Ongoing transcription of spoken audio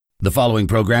The following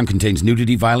program contains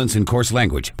nudity, violence, and coarse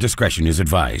language. Discretion is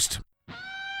advised.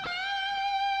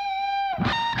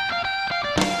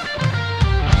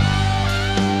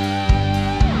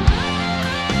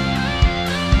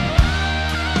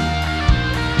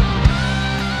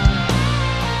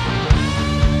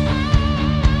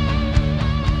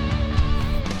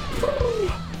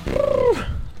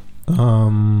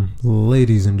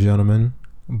 Ladies and gentlemen,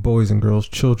 boys and girls,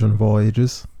 children of all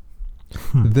ages,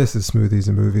 this is Smoothies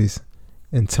and Movies,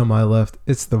 and to my left,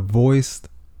 it's the voice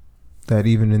that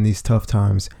even in these tough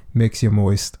times makes you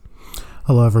moist.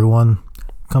 Hello everyone,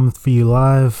 coming for you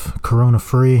live, corona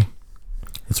free,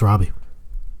 it's Robbie.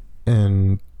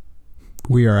 And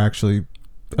we are actually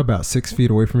about 6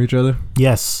 feet away from each other.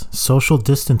 Yes, social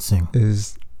distancing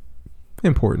Is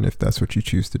important if that's what you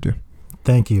choose to do.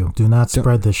 Thank you. Do not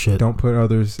spread this shit. Don't put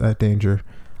others at danger.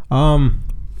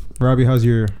 Robbie, how's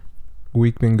your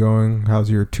week been going?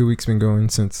 How's your 2 weeks been going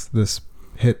since this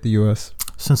hit the U.S.?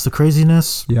 Since the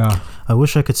craziness, Yeah. I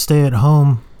wish I could stay at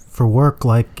home for work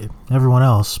like everyone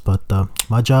else, but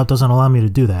my job doesn't allow me to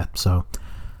do that. So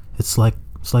it's like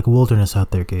a wilderness out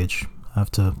there, Gage. I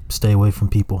have to stay away from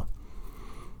people.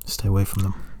 Stay away from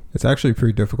them. It's actually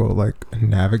pretty difficult,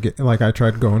 navigate. I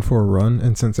tried going for a run,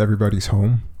 and since everybody's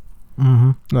home,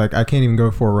 I can't even go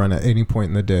for a run at any point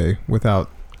in the day without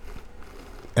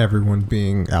everyone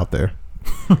being out there.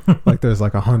 There's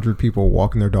 100 people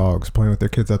walking their dogs, playing with their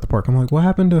kids at the park. I'm like, what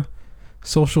happened to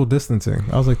social distancing?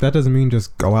 I was like, that doesn't mean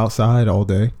just go outside all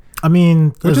day. I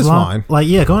mean, which is fine.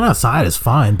 Going outside is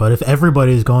fine, but if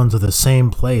everybody's going to the same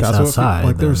place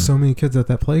outside, there were so many kids at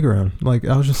that playground. I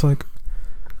was like,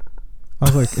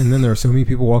 and then there are so many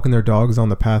people walking their dogs on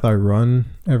the path I run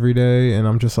every day, and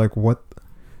I'm just like, what?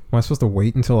 Am I supposed to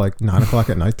wait until 9 o'clock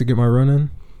at night to get my run in?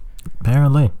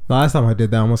 Apparently. The last time I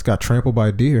did that, I almost got trampled by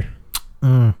a deer.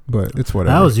 But it's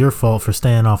whatever. That was your fault for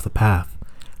staying off the path.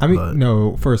 I mean,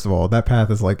 no, first of all, that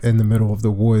path is in the middle of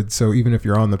the woods. So even if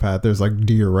you're on the path, there's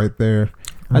deer right there.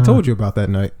 I told you about that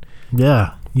night.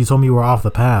 Yeah. You told me you were off the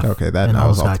path. Okay, that night I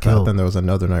was off the path. Then there was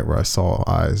another night where I saw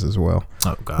eyes as well.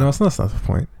 Oh, God. No, that's not the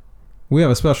point. We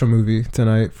have a special movie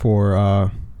tonight for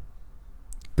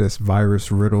this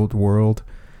virus-riddled world.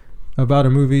 About a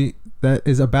movie that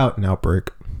is about an outbreak.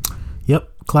 Yep,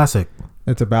 classic.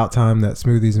 It's about time that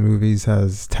Smoothies and Movies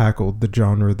has tackled the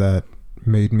genre that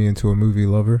made me into a movie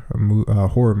lover, a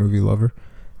horror movie lover,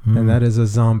 and that is a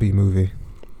zombie movie,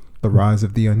 The Rise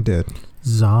of the Undead.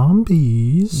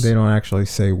 Zombies? They don't actually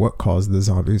say what caused the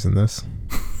zombies in this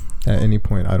at any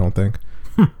point, I don't think.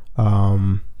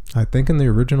 I think in the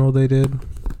original they did.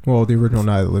 Well, the original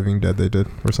Night of the Living Dead they did,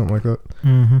 or something like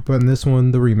that. But in this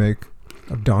one, the remake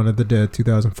of Dawn of the Dead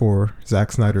 2004,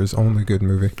 Zack Snyder's only good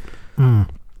movie.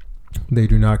 They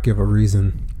do not give a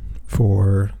reason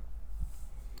for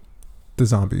the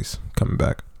zombies coming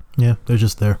back. Yeah, they're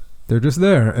just there. They're just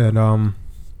there. And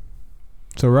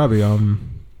so Robbie,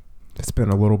 it's been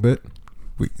a little bit.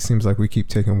 Seems like we keep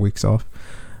taking weeks off.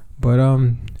 But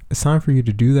it's time for you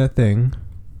to do that thing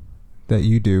that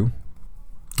you do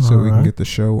so we can get the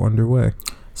show underway.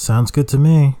 Sounds good to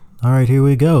me. All right, here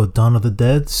we go. Dawn of the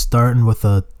Dead, starting with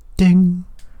a ding.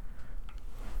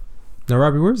 Now,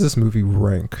 Robbie, where does this movie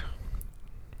rank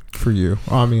for you?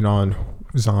 I mean, on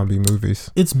zombie movies.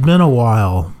 It's been a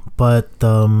while, but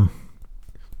I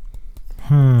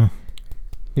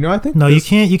think no, you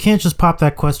can't just pop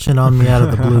that question on me out of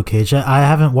the blue, Cage. I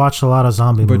haven't watched a lot of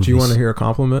zombie movies. But you want to hear a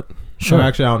compliment? Sure.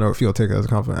 Actually, I don't know if you'll take it as a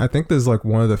compliment. I think this is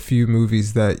one of the few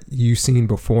movies that you've seen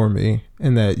before me,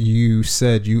 and that you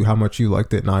said how much you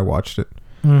liked it, and I watched it.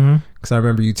 Because I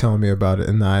remember you telling me about it,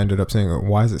 and I ended up saying,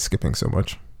 "Why is it skipping so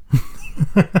much?"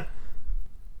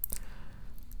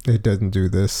 It doesn't do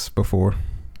this before.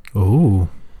 Ooh,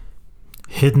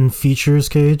 hidden features,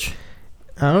 Cage.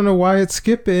 I don't know why it's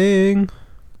skipping.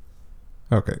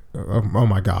 Okay. Oh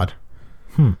my God.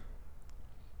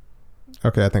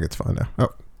 Okay, I think it's fine now. Oh.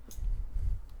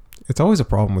 It's always a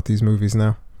problem with these movies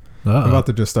now. I'm about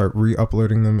to just start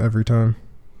re-uploading them every time.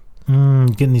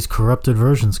 Getting these corrupted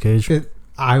versions, Cage.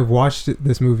 I watched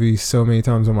this movie so many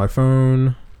times on my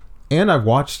phone, and I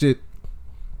watched it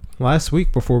last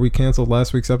week before we canceled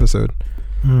last week's episode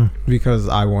because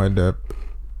I wanted to.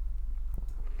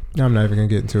 I'm not even gonna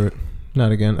get into it.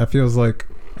 Not again. It feels like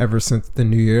ever since the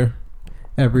new year,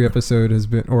 every episode has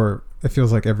been, or it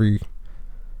feels like every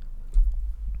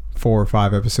 4 or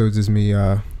 5 episodes is me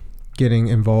getting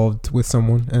involved with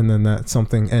someone, and then that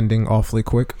something ending awfully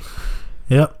quick.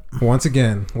 Yep. Once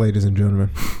again, ladies and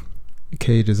gentlemen,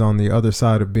 Cage is on the other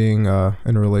side of being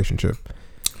in a relationship.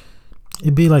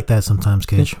 It'd be like that sometimes,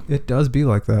 Cage. It does be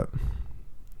like that.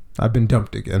 I've been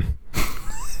dumped again.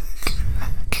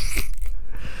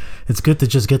 It's good to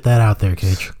just get that out there,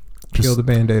 Cage. Peel the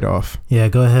Band-Aid off. Yeah,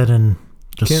 go ahead and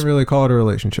just... Can't really call it a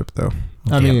relationship, though.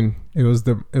 I mean, it was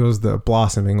the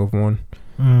blossoming of one.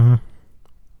 Mm-hmm. I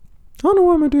don't know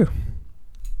what I'm going to do.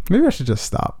 Maybe I should just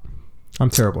stop. I'm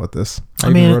terrible at this. I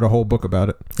mean, even wrote a whole book about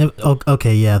it.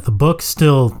 Okay, yeah. The book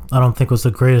still, I don't think was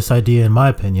the greatest idea in my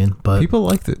opinion, but... People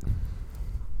liked it.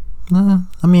 I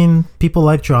mean, people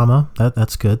like drama.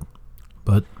 That's good.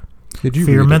 But Did you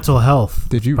for your read it? mental health...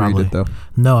 Did you probably. read it, though?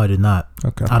 No, I did not.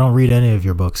 Okay. I don't read any of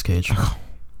your books, Cage.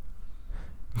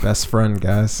 Best friend,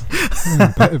 guys.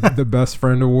 The best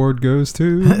friend award goes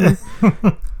to...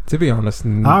 To be honest...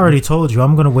 I already told you,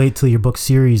 I'm going to wait till your book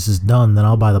series is done, then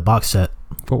I'll buy the box set.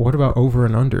 But what about Over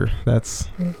and Under? That's...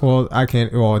 Well, I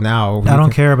can't... Well, now... I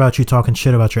don't care about you talking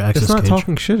shit about your exes, It's not Cage.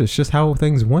 talking shit. It's just how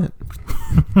things went.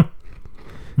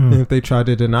 And if they try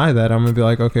to deny that, I'm going to be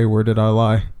like, okay, where did I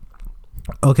lie?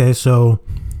 Okay, so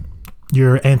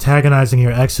you're antagonizing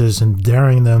your exes and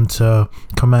daring them to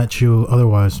come at you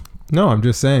otherwise. No, I'm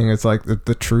just saying it's like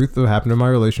the truth that happened in my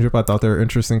relationship. I thought they were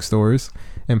interesting stories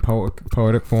in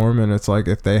poetic form, and it's like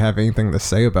if they have anything to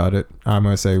say about it, I'm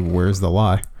going to say, where's the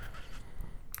lie?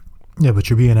 Yeah, but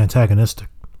you're being antagonistic.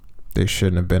 They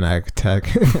shouldn't have been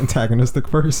antagonistic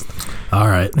first. All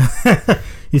right.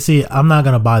 You see, I'm not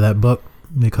going to buy that book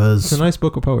because... It's a nice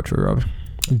book of poetry, Rob.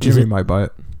 Jimmy might buy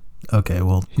it. Okay,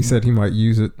 well... He said he might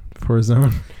use it for his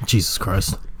own. Jesus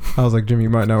Christ. I was like, Jimmy, you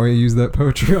might not want to use that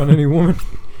poetry on any woman.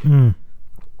 Yeah,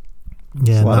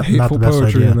 There's a lot of hateful the best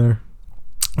poetry idea. in there.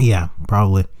 Yeah,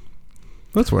 probably.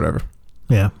 That's whatever.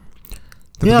 Yeah.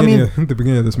 The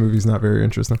beginning of this movie is not very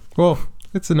interesting. Well,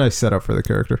 it's a nice setup for the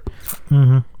character.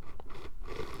 Mm-hmm.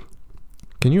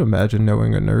 Can you imagine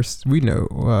knowing a nurse? We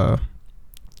know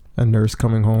a nurse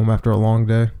coming home after a long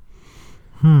day.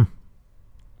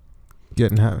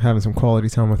 Having some quality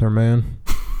time with her man.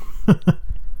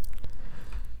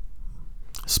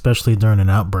 Especially during an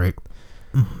outbreak.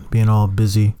 Being all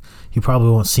busy. You probably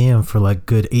won't see him for like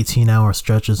good 18-hour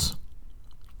stretches.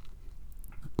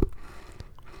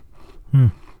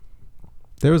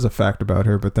 There was a fact about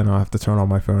her, but then I'll have to turn on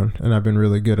my phone. And I've been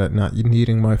really good at not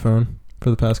needing my phone for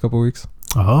the past couple weeks.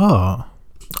 Oh,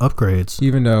 upgrades.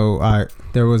 Even though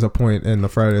there was a point in the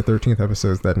Friday the 13th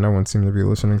episodes that no one seemed to be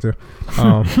listening to.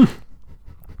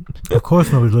 Of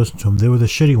course nobody listened to them. They were the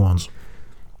shitty ones.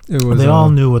 They all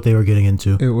knew what they were getting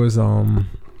into. It was I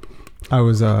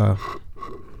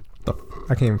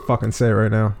can't even fucking say it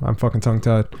right now. I'm fucking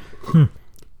tongue-tied.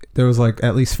 There was like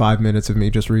at least 5 minutes of me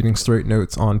just reading straight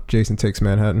notes on Jason Takes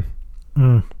Manhattan.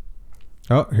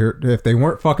 Oh, here, if they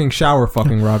weren't fucking shower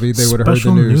fucking Robbie, they would have heard the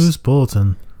Special news. news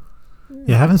bulletin.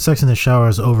 Yeah, having sex in the shower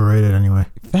is overrated anyway.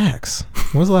 Facts.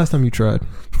 When was the last time you tried?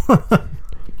 I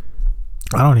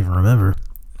don't even remember.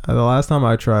 The last time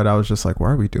I tried, I was just like,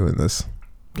 why are we doing this?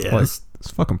 Yeah, Like,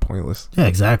 it's fucking pointless. yeah,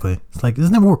 exactly. It's like,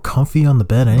 isn't it more comfy on the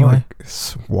bed anyway? Like,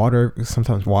 it's water.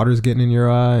 Sometimes water's getting in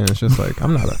your eye, and it's just like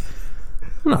I'm not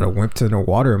a wimp to no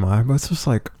water in my eye, but it's just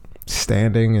like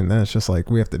standing, and then it's just like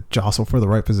we have to jostle for the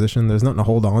right position. There's nothing to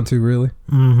hold on to really.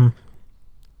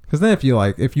 Because then if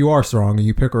you are strong and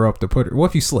you pick her up to put her,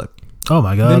 what if you slip? Oh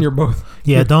my god. Then you're both.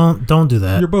 Yeah, don't do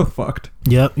that. You're both fucked.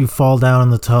 Yep, you fall down in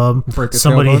the tub. Break a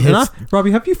Somebody tailbone. hits.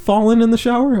 Robbie, have you fallen in the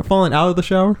shower? Fallen out of the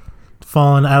shower?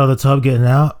 Falling out of the tub, getting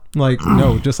out. Like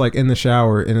no, just like in the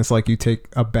shower, and it's like you take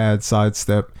a bad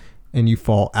sidestep and you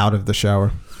fall out of the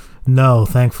shower. No,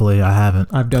 thankfully I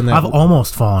haven't. I've done that. I've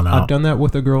almost fallen out. I've done that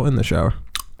with a girl in the shower.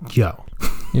 Yo.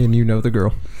 And you know the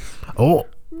girl. Oh.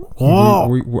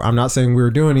 I'm not saying we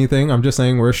were doing anything. I'm just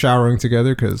saying we're showering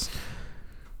together because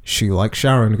she likes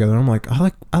showering together. I'm like,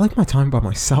 I like my time by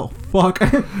myself. Fuck.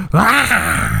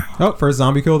 Oh, first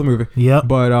zombie kill of the movie. Yep.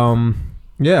 But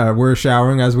yeah, we're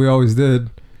showering as we always did.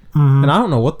 And I don't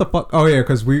know what the fuck. Oh yeah,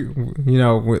 because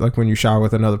like when you shower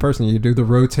with another person, you do the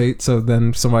rotate, so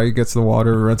then somebody gets the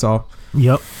water, rinse off.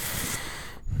 Yep.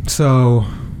 So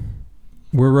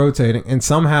we're rotating, and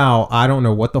somehow I don't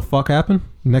know what the fuck happened.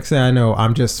 Next thing I know,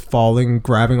 I'm just falling,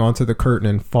 grabbing onto the curtain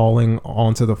and falling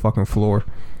onto the fucking floor.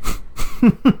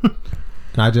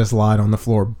 And I just lied on the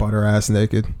floor, butter ass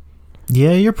naked.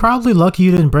 Yeah, you're probably lucky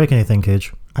you didn't break anything,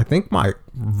 Cage. I think my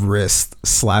wrist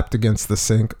slapped against the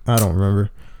sink. I don't remember.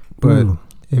 But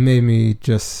it made me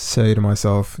just say to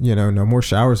myself, no more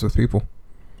showers with people.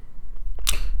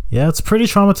 Yeah, it's a pretty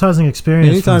traumatizing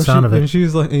experience from the sound of it.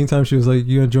 And anytime she was like,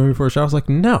 you gonna join me for a shower? I was like,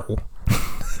 no.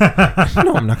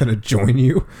 No, I'm not gonna join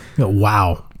you.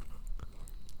 Wow.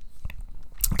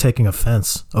 Taking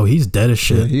offense. Oh, he's dead as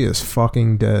shit. Yeah, he is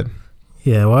fucking dead.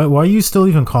 Yeah, why are you still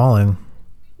even calling?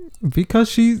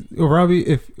 Because Robbie,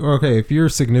 if your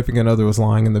significant other was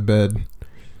lying in the bed.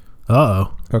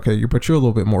 Uh-oh. Okay, but you're a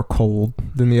little bit more cold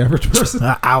than the average person.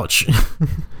 Ouch.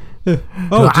 Oh,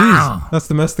 jeez. That's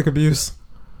domestic abuse.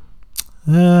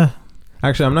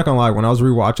 Actually, I'm not gonna lie. When I was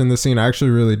rewatching this scene, I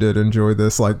actually really did enjoy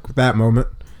this, like, that moment.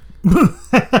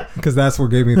 Because that's what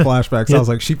gave me flashbacks. Yeah. I was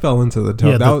like, she fell into the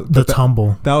tub. Yeah, the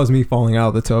tumble. That was me falling out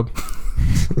of the tub.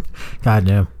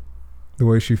 Goddamn. The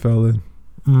way she fell in.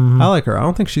 Mm-hmm. I like her. I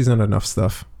don't think she's in enough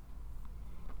stuff.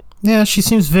 Yeah, she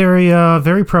seems very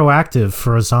proactive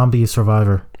for a zombie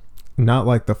survivor. Not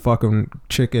like the fucking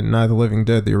chick in Night of the Living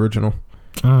Dead, the original.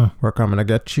 We're coming to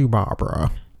get you,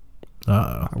 Barbara.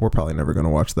 We're probably never going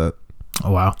to watch that.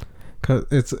 Oh, wow. Because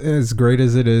it's as great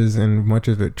as it is, and much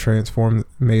of it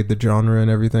made the genre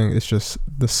and everything. It's just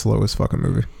the slowest fucking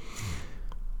movie.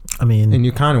 I mean... And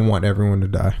you kind of want everyone to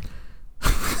die.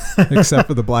 Except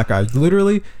for the black guy.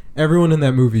 Literally, everyone in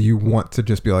that movie you want to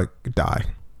just be like, die.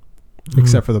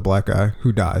 Except for the black guy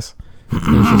who dies.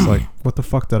 And it's just like, what the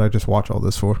fuck did I just watch all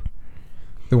this for?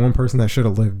 The one person that should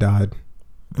have lived died.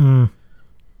 Don't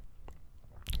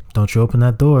you open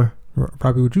that door.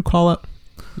 Probably, would you call up?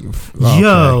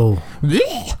 Yo.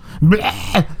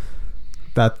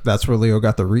 That's where Leo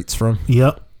got the reets from.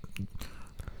 Yep.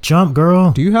 Jump,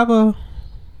 girl. Do you have a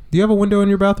window in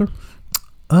your bathroom?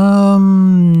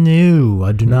 No,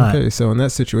 I do not. Okay, so in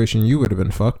that situation, you would have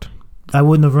been fucked. I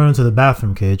wouldn't have run into the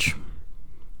bathroom, Cage.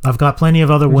 I've got plenty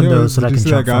of other windows that I can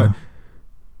jump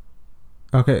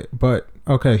from.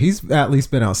 Okay, he's at least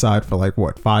been outside for like,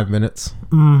 what, 5 minutes?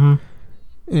 Mm-hmm.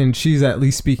 And she's at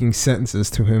least speaking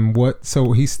sentences to him.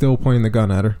 So he's still pointing the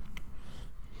gun at her.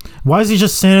 Why is he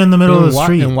just standing in the middle of the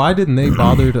street? And why didn't they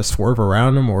bother to swerve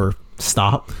around him or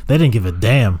stop? They didn't give a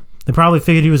damn. They probably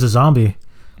figured he was a zombie.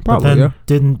 Probably, but then yeah.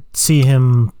 Didn't see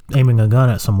him aiming a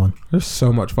gun at someone. There's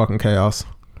so much fucking chaos.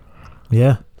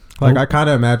 Yeah. Like, I kind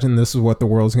of imagine this is what the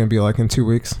world's going to be like in 2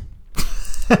 weeks.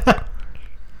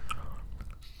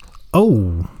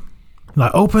 Oh.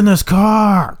 Like, open this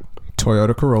car.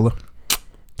 Toyota Corolla.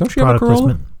 Don't you have a Product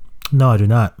Corolla? placement. No, I do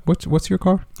not. What's your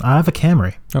car? I have a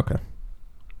Camry. Okay.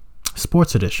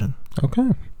 Sports edition.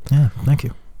 Okay. Yeah, thank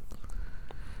you.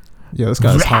 Yeah, this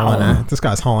guy's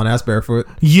hauling ass barefoot.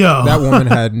 Yo. That woman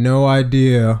had no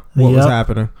idea what was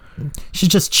happening. She's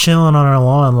just chilling on her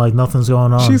lawn like nothing's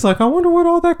going on. She's like, I wonder what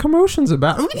all that commotion's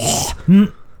about.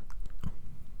 Ooh,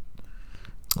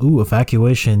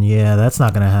 evacuation. Yeah, that's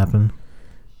not going to happen.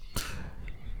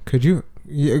 Could you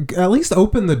at least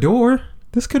open the door?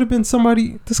 This could have been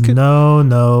somebody.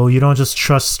 No, you don't just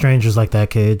trust strangers like that,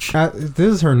 Cage.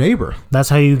 This is her neighbor. That's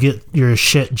how you get your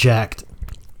shit jacked.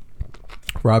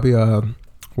 Robbie,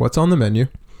 what's on the menu?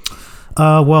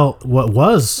 Well, what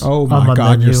was Oh on my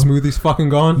god, menu? your smoothie's fucking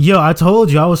gone? Yo, I told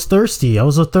you I was thirsty. I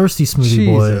was a thirsty smoothie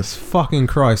boy. Jesus fucking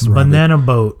Christ, Robbie. Banana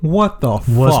boat What the fuck?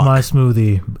 was my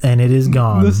smoothie, and it is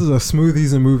gone. This is a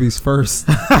smoothies and movies first.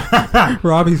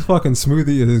 Robbie's fucking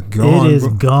smoothie is gone. It is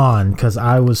gone because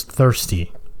I was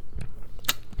thirsty.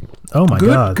 Oh my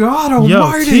god. Good God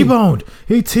almighty. Yo, T-boned.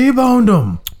 He T-boned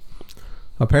him.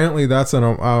 Apparently that's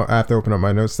I'll have to open up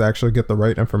my notes to actually get the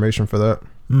right information for that.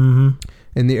 Mm-hmm.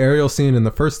 In the aerial scene in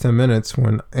the first 10 minutes,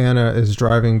 when Anna is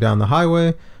driving down the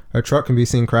highway, a truck can be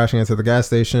seen crashing into the gas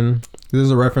station. This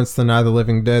is a reference to Night of the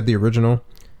Living Dead, the original.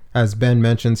 As Ben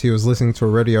mentions, he was listening to a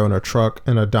radio in a truck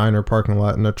in a diner parking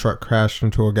lot, and the truck crashed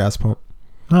into a gas pump.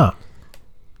 Oh,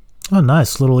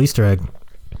 nice little Easter egg.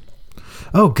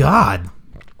 Oh God.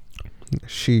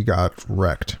 She got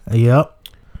wrecked. Yep.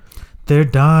 They're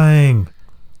dying.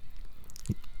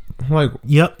 Like,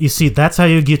 yep. You see, that's how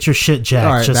you get your shit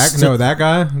jacked. all right,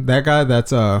 that guy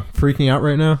that's freaking out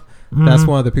right now. Mm-hmm. That's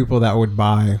one of the people that would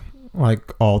buy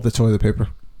like all the toilet paper.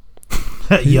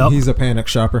 Yep. He's a panic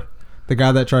shopper. The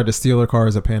guy that tried to steal her car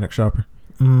is a panic shopper.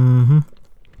 Mm-hmm.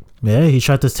 Yeah, he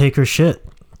tried to take her shit.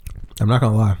 I'm not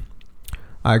gonna lie.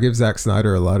 I give Zack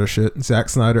Snyder a lot of shit. Zack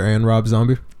Snyder and Rob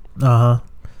Zombie. Uh-huh.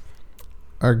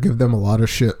 I give them a lot of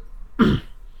shit.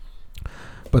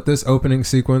 But this opening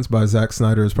sequence by Zack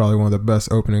Snyder is probably one of the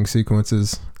best opening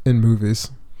sequences in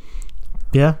movies.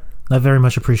 Yeah, I very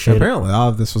much appreciate Apparently, all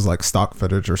of this was like stock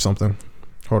footage or something.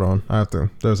 Hold on,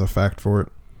 there's a fact for it.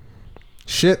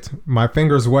 Shit, my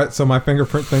finger's wet, so my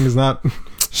fingerprint thing is not...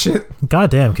 Shit.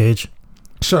 Goddamn, Cage.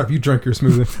 Shut up, you drank your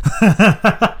smoothie.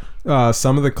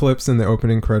 Some of the clips in the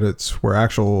opening credits were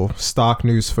actual stock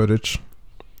news footage,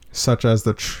 such as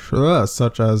a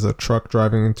truck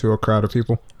driving into a crowd of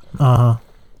people. Uh-huh.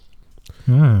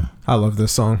 I love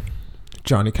this song,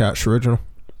 Johnny Cash original.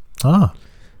 Oh.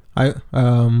 I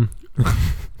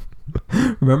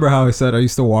remember how I said I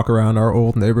used to walk around our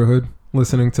old neighborhood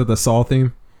listening to the Saw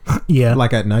theme? Yeah.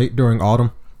 Like at night during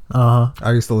autumn. Uh-huh.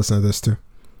 I used to listen to this too.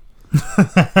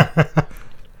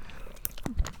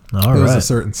 All It was a right.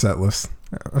 certain set list,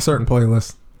 a certain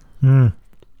playlist. Mm.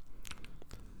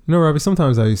 You know, Robbie,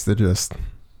 sometimes I used to just,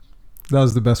 that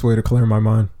was the best way to clear my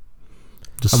mind.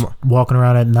 Just walking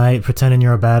around at night, pretending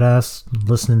you're a badass,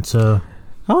 listening to.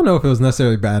 I don't know if it was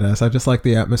necessarily badass. I just like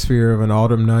the atmosphere of an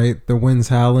autumn night, the wind's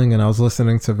howling, and I was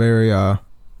listening to very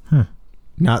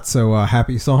not so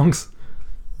happy songs.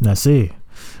 I see.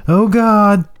 Oh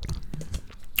God.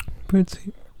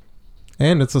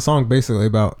 And it's a song basically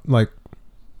about like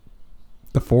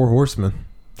the Four Horsemen.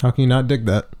 How can you not dig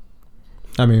that?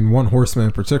 I mean, one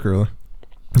horseman particularly.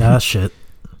 Ah, shit.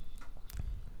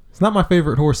 It's not my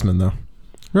favorite horseman though.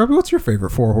 Robbie, what's your favorite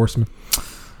Four Horsemen?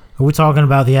 Are we talking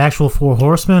about the actual Four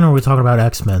Horsemen, or are we talking about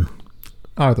X-Men?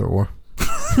 Either or.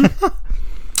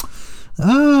 You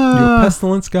a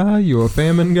pestilence guy? You a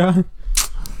famine guy?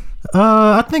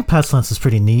 I think Pestilence is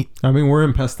pretty neat. I mean, we're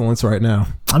in pestilence right now.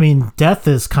 I mean, Death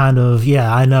is kind of,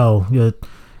 yeah, I know.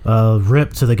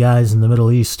 Rip to the guys in the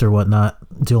Middle East or whatnot,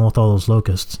 dealing with all those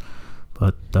locusts.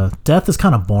 But Death is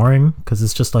kind of boring, because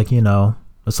it's just like,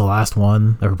 it's the last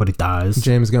one. Everybody dies.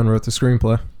 James Gunn wrote the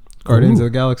screenplay. Guardians of the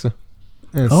Galaxy.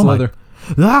 And Slither.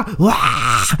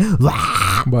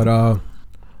 But,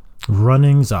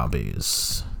 Running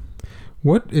zombies.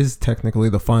 what is technically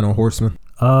the final horseman?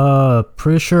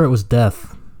 Pretty sure it was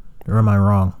Death. Or am I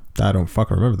wrong? I don't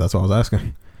fucking remember. That's what I was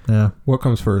asking. Yeah. What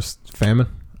comes first? Famine?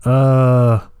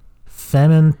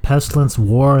 Famine, Pestilence,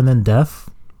 War, and then Death?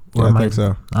 Yeah, I think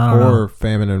so. I don't know. Or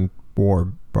famine and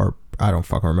war. Or, I don't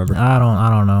fucking remember. I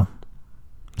don't know.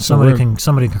 Somebody can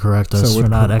correct us. We're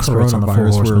not experts on the Four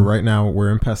Horsemen. Right now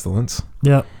we're in pestilence.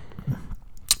 Yep.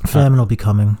 Famine will be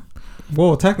coming.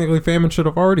 Well, technically famine should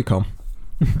have already come.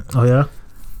 Oh yeah.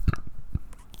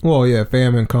 Well, yeah,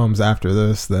 famine comes after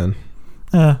this then.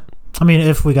 Yeah. I mean,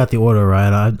 if we got the order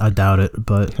right, I doubt it,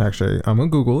 but Actually, I'm gonna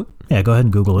Google it. yeah, go ahead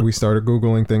and Google it. We started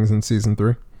Googling things in season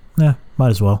 3. Yeah, might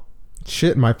as well.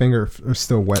 Shit, my fingers are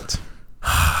still wet.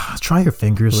 Try your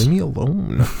fingers. Leave me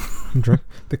alone. Drink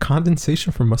the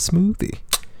condensation from my smoothie.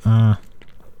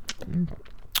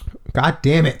 God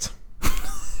damn it.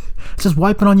 Just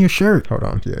wipe it on your shirt. Hold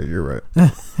on. Yeah, you're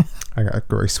right. I got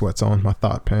gray sweats on my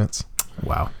thought pants.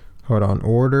 Wow. Hold on.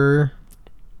 Order.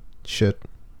 Shit.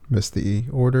 Missed the E.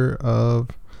 Order of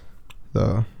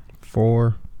the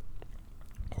Four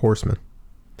Horsemen.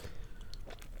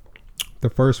 The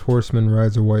first horseman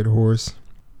rides a white horse.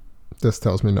 This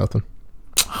tells me nothing.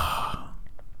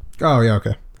 Oh, yeah,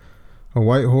 okay. A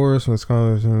white horse, what's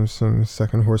called some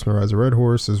second horseman rides a red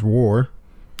horse is war.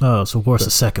 Oh, so War's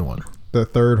the second one. The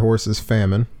third horse is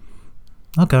famine.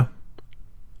 Okay.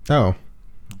 Oh.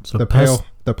 So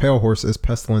The pale horse is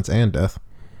pestilence and death.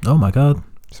 Oh my God.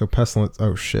 So pestilence,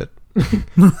 oh shit.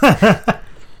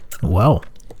 Well,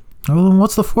 then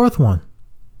what's the fourth one?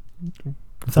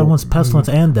 If that one's pestilence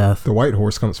and death. The white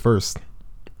horse comes first.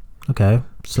 Okay.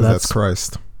 So That's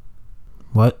Christ.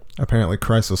 What? Apparently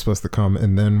Christ was supposed to come,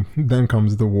 and then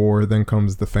comes the war, then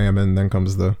comes the famine, then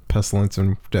comes the pestilence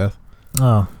and death.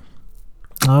 Oh.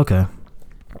 Okay.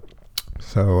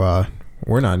 So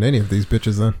we're not in any of these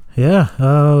bitches then.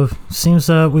 Yeah. Seems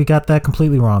we got that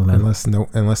completely wrong then.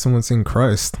 Unless someone's seen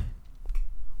Christ.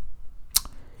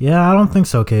 Yeah, I don't think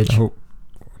so, Cage. I hope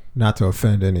not to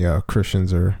offend any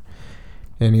Christians or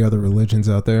any other religions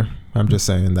out there. I'm just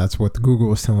saying that's what the Google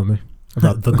was telling me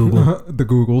about The Google. the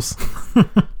Googles.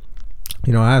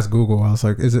 I asked Google. I was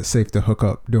like, "Is it safe to hook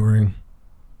up during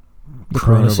the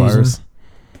Corona coronavirus?" season?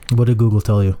 What did Google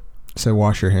tell you? It said,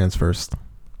 "Wash your hands first."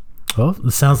 Well,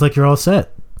 it sounds like you're all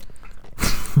set.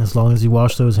 As long as you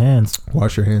wash those hands.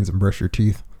 Wash your hands and brush your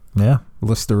teeth. Yeah.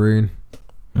 Listerine.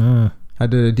 I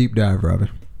did a deep dive, Robbie.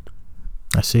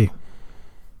 I see.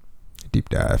 Deep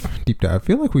dive. I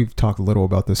feel like we've talked a little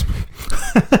about this.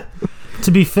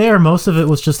 To be fair, most of it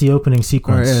was just the opening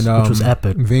sequence, which was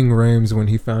epic. Ving Rhames, when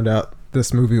he found out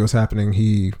this movie was happening,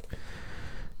 he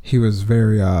was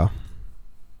very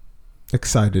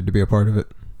excited to be a part of it.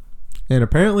 And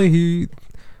apparently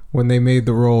when they made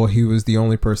the role, he was the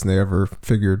only person they ever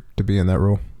figured to be in that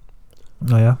role.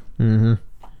 Oh, yeah? Mm-hmm.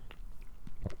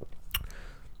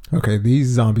 Okay, these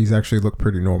zombies actually look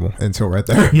pretty normal until right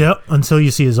there. Yep, until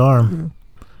you see his arm.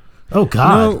 Oh,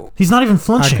 God. He's not even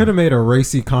flinching. I could have made a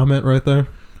racy comment right there.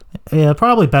 Yeah,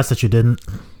 probably best that you didn't.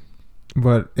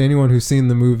 But anyone who's seen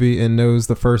the movie and knows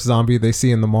the first zombie they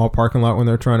see in the mall parking lot when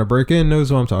they're trying to break in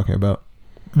knows what I'm talking about.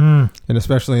 And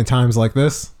especially in times like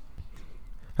this,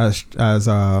 as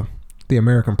the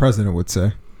American president would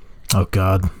say. Oh,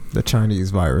 God. The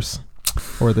Chinese virus.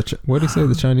 Or what did he say?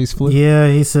 The Chinese flu? Yeah,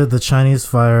 he said the Chinese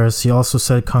virus. He also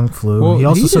said Kung flu. Well, he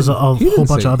also says a whole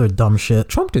bunch of other dumb shit.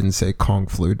 Trump didn't say Kung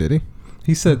flu, did he?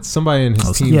 He said somebody in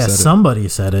his team yeah, said somebody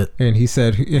said it. it. And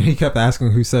he kept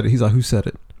asking who said it. He's like, who said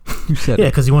it? Who said Yeah, it?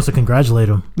 because he wants to congratulate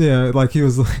him. Yeah, like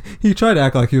he tried to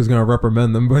act like he was going to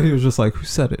reprimand them, but he was just like, who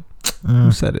said it?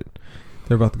 Who said it?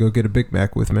 They're about to go get a Big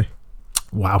Mac with me.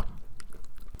 Wow.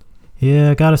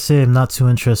 Yeah, I gotta say, I'm not too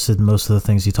interested in most of the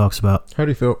things he talks about. How do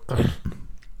you feel?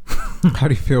 How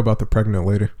do you feel about the pregnant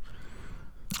lady?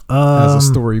 As a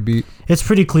story beat. It's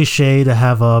pretty cliche to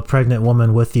have a pregnant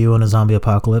woman with you in a zombie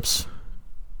apocalypse.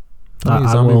 How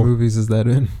many zombie movies is that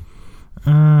in?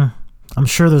 I'm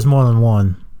sure there's more than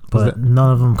one, but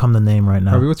none of them come to name right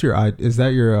now. Harvey, what's your is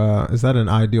that an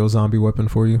ideal zombie weapon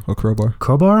for you? A crowbar?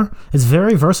 Crowbar? It's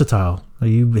very versatile.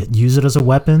 You use it as a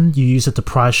weapon. You use it to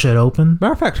pry shit open.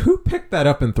 Matter of fact, who picked that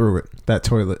up and threw it? That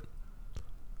toilet?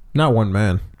 Not one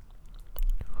man.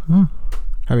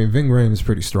 I mean, Ving Rhames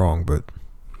pretty strong, but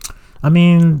I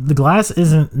mean, the glass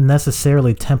isn't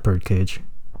necessarily tempered, Cage.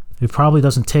 It probably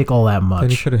doesn't take all that much.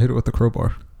 then you could have hit it with the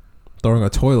crowbar. Throwing a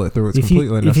toilet through it's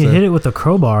completely If you hit it with a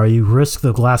crowbar, you risk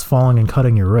the glass falling and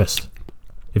cutting your wrist.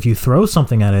 If you throw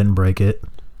something at it and break it,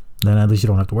 then at least you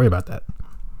don't have to worry about that.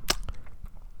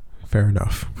 Fair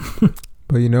enough.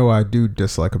 But you know what I do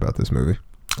dislike about this movie?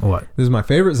 What? This is my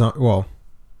favorite well,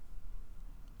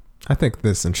 I think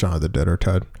this and Shaun of the Dead are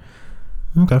tied.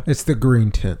 Okay. It's the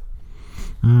green tint.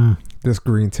 This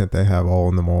green tint they have all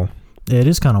in the mall. It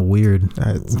is kind of weird.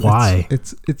 Why?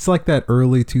 It's like that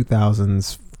early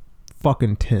 2000s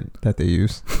fucking tint that they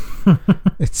use.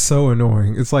 It's so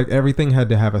annoying. It's like everything had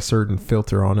to have a certain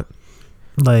filter on it.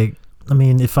 Like, I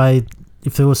mean, if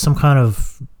there was some kind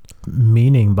of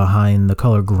meaning behind the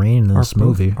color green in this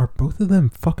movie. Are both of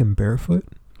them fucking barefoot?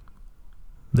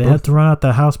 They had to run out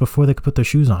the house before they could put their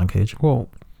shoes on, Cage. Well,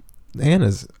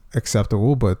 Anna's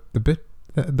acceptable, but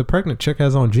the pregnant chick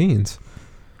has on jeans.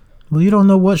 Well, you don't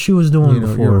know what she was doing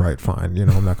before. You're right, fine.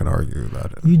 I'm not going to argue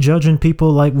about it. You judging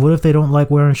people like, what if they don't like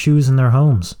wearing shoes in their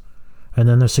homes? And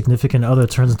then their significant other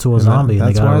turns into a zombie and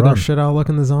they gotta run. That's why they're shit out like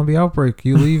in the zombie outbreak.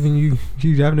 You leave and you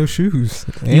have no shoes.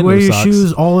 And you wear your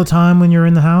shoes all the time when you're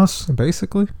in the house?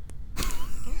 Basically.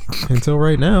 Until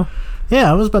right now. Yeah,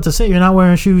 I was about to say, you're not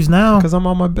wearing shoes now. Because I'm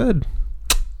on my bed.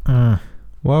 Why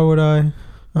would I?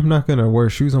 I'm not going to wear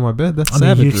shoes on my bed. That's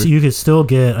savagery. You could still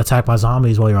get attacked by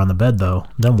zombies while you're on the bed, though.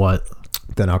 Then what?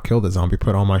 Then I'll kill the zombie,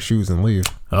 put on my shoes, and leave.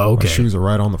 Oh, okay. My shoes are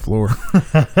right on the floor.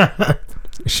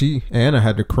 Anna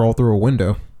had to crawl through a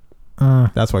window.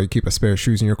 That's why you keep a spare of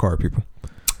shoes in your car, people.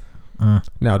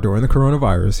 Now, during the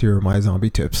coronavirus, here are my zombie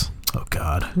tips. Oh,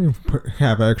 God.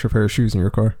 Have an extra pair of shoes in your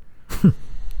car.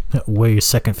 Wear your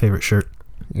second favorite shirt.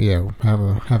 Yeah,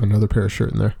 have another pair of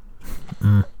shirt in there.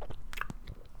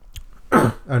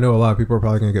 I know a lot of people are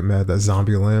probably going to get mad that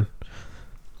Zombieland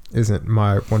isn't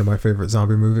one of my favorite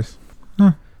zombie movies.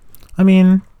 I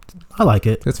mean, I like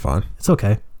it. It's fine. It's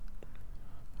okay.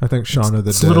 I think Shaun of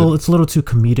the Dead. It's a little too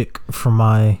comedic for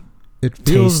my It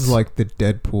feels like the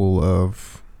Deadpool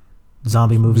of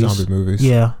zombie movies.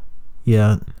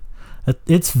 Yeah.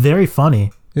 It's very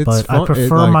funny. But I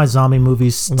prefer my zombie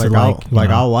movies to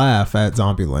I'll laugh at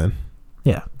Zombieland.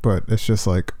 Yeah. But it's just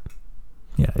like...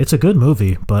 Yeah, it's a good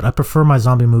movie, but I prefer my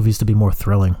zombie movies to be more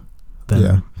thrilling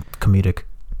than comedic.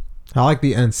 I like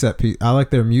the end set piece. I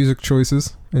like their music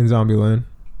choices in Zombieland.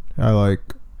 I like...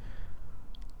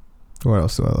 What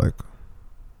else do I like?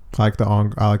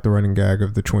 I like the running gag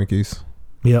of the Twinkies.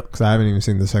 Yep. Because I haven't even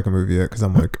seen the second movie yet, because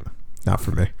I'm like, not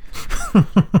for me.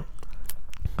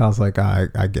 I was like, I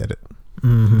get it.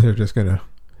 Mm-hmm. They're just gonna...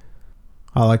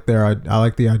 I like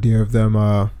the idea of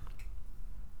them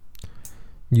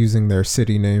using their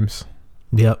city names.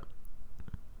 Yep.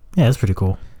 Yeah, that's pretty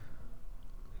cool.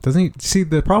 Doesn't he see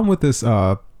the problem with this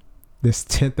this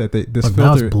tint that this filter?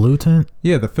 Now it's blue tint?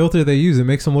 Yeah, the filter they use, it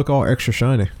makes them look all extra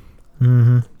shiny.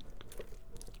 Mm-hmm.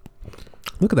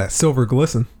 Look at that silver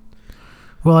glisten.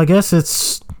 Well, I guess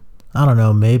it's, I don't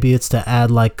know, maybe it's to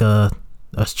add like a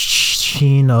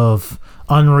sheen of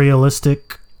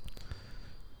unrealistic,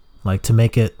 like to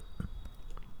make it,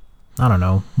 I don't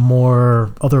know,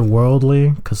 more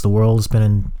otherworldly, because the world has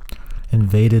been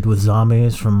invaded with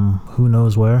zombies from who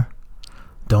knows where.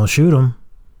 Don't shoot them.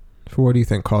 So what do you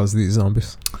think caused these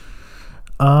zombies?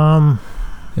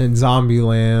 In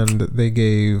Zombieland, they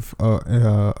gave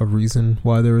a reason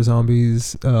why there were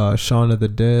zombies. Shaun of the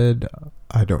Dead,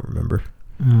 I don't remember.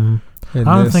 I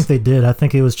don't think they did. I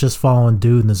think it was just following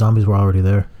dude and the zombies were already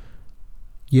there.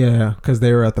 Yeah, because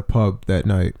they were at the pub that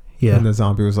night. Yeah. And the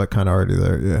zombie was like kind of already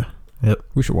there. Yeah. Yep.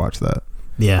 We should watch that.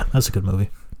 Yeah, that's a good movie.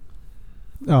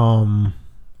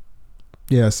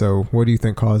 Yeah, so what do you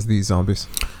think caused these zombies?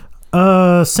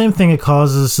 Same thing it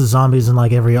causes zombies in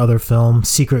like every other film.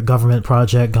 Secret government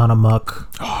project gone amok.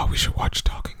 Oh, we should watch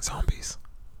Talking Zombies.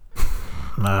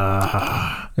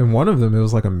 And one of them, it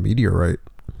was like a meteorite.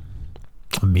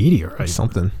 A meteorite?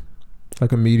 Something.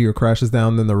 Like a meteor crashes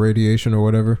down, then the radiation or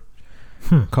whatever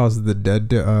causes the dead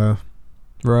to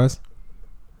rise.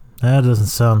 That doesn't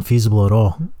sound feasible at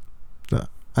all.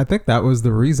 I think that was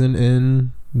the reason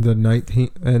in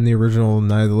the original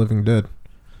Night of the Living Dead.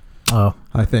 Oh.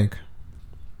 I think.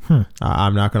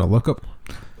 I'm not going to look up.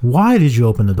 Why did you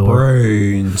open the door?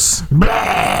 Brains.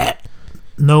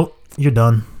 Nope, you're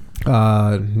done.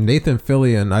 Nathan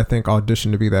Fillion, I think,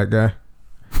 auditioned to be that guy.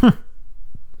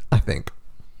 I think.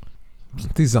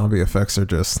 These zombie effects are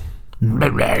just...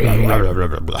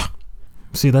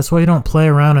 See, that's why you don't play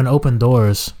around and open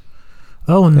doors.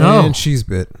 Oh, no. And she's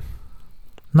bit.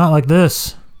 Not like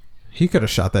this. He could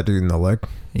have shot that dude in the leg.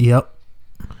 Yep.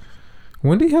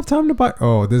 When did he have time to buy?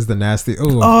 Oh, this is the nasty.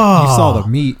 Oh, Oh. You saw the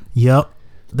meat. Yep.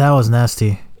 That was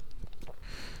nasty.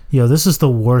 Yo, this is the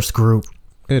worst group.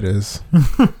 It is.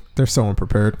 They're so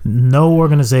unprepared. No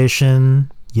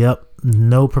organization. Yep.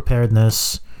 No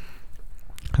preparedness.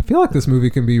 I feel like this movie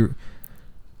can be...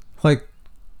 Like,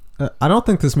 I don't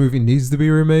think this movie needs to be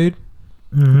remade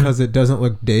because it doesn't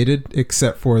look dated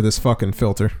except for this fucking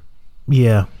filter.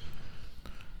 Yeah.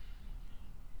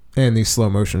 And these slow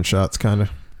motion shots, kind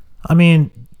of. I mean,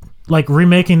 like,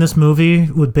 remaking this movie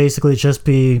would basically just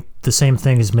be the same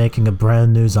thing as making a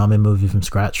brand new zombie movie from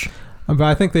scratch. But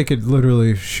I think they could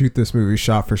literally shoot this movie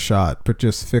shot for shot, but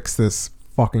just fix this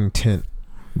fucking tint.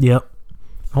 Yep.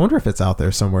 I wonder if it's out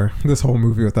there somewhere. This whole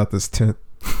movie without this tint.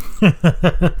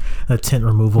 A tint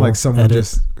removal. Like someone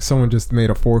edit. just made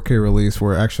a 4K release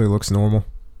where it actually looks normal.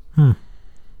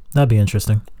 That'd be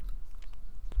interesting.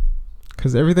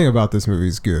 Because everything about this movie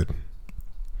is good.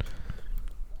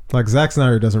 Like, Zack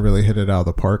Snyder doesn't really hit it out of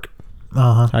the park.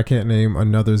 I can't name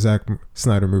another Zack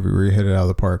Snyder movie where he hit it out of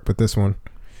the park, but this one,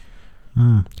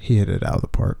 he hit it out of the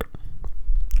park.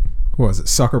 What was it?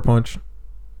 Sucker Punch?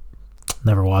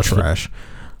 Never watched Trash.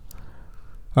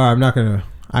 I'm not gonna...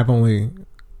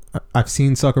 I've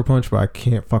seen Sucker Punch, but I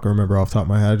can't fucking remember off the top of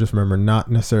my head. I just remember not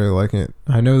necessarily liking it.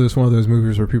 I know there's one of those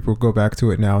movies where people go back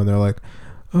to it now and they're like,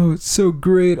 oh, it's so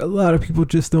great. A lot of people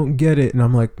just don't get it. And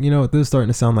I'm like, you know what? This is starting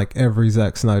to sound like every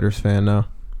Zack Snyder's fan now.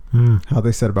 How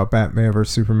they said about Batman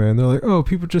versus Superman. They're like, oh,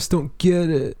 people just don't get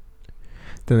it.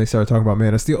 Then they started talking about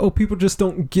Man of Steel. Oh, people just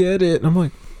don't get it. And I'm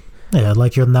like... Yeah,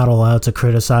 like you're not allowed to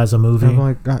criticize a movie. I'm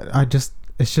like, I just...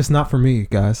 It's just not for me,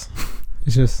 guys.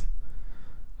 It's just...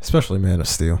 Especially Man of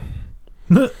Steel.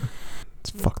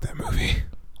 Fuck that movie.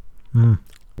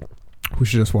 We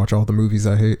should just watch all the movies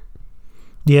I hate.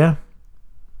 Yeah.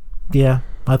 Yeah,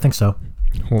 I think so.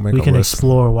 We'll make we a can list.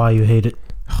 explore why you hate it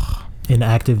in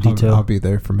active detail. I'll be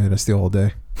there for Man of Steel all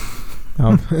day.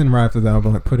 And right after that, I'll be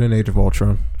like, put in Age of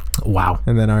Ultron. Wow.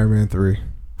 And then Iron Man 3.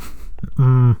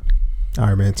 Iron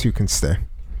Man 2 can stay.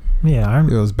 Yeah,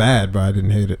 it was bad, but I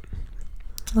didn't hate it.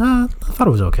 I thought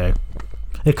it was okay.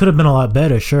 It could have been a lot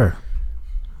better, sure.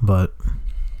 But...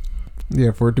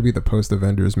 Yeah, for it to be the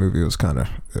post-Avengers movie, it was kind of...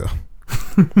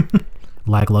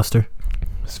 lackluster.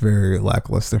 It's very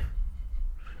lackluster.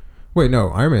 Wait, no.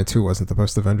 Iron Man 2 wasn't the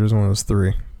post-Avengers one. It was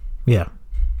 3. Yeah.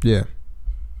 Yeah.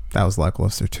 That was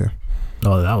lackluster, too.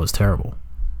 Oh, that was terrible.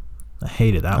 I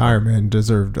hated that Iron Man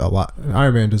deserved a lot.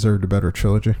 Iron Man deserved a better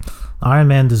trilogy. Iron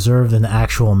Man deserved an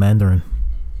actual Mandarin.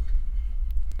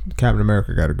 Captain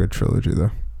America got a good trilogy, though.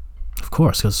 Of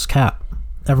course, because it's Cap.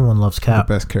 Everyone loves Cap.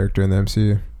 The best character in the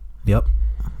MCU. Yep.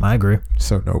 I agree.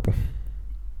 So noble.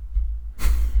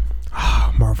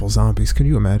 Marvel Zombies. Can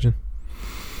you imagine?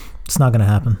 It's not going to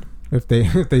happen. If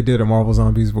they did a Marvel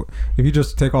Zombies, if you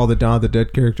just take all the Dawn of the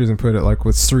Dead characters and put it like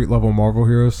with street level Marvel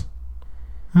heroes.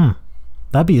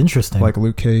 That'd be interesting. Like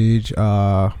Luke Cage.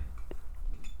 Guess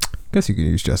you could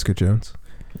use Jessica Jones.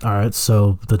 All right,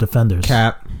 so the Defenders.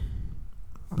 Cap.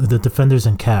 The Defenders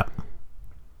and Cap.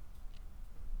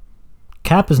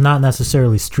 Cap is not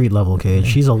necessarily street level,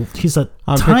 Cage. He's a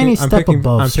tiny step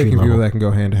above street level. I'm picking people that can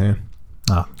go hand to hand.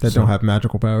 That don't have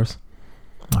magical powers.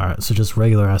 All right, so just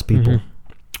regular ass people.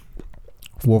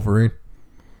 Wolverine.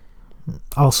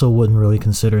 Also wouldn't really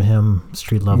consider him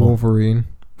street level. Wolverine.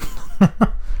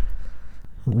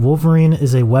 Wolverine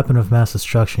is a weapon of mass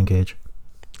destruction, Cage.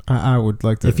 I would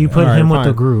like to... If you put him with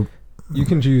the group... You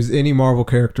can choose any Marvel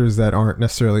characters that aren't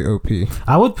necessarily OP.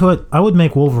 I would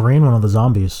make Wolverine one of the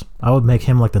zombies. I would make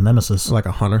him like the nemesis. Like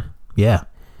a hunter? Yeah.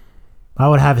 I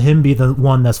would have him be the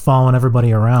one that's following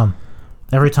everybody around.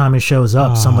 Every time he shows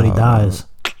up, somebody dies.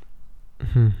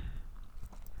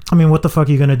 I mean, what the fuck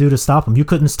are you going to do to stop him? You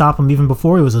couldn't stop him even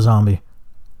before he was a zombie.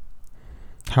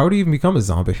 How would he even become a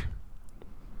zombie?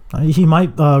 He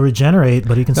might regenerate,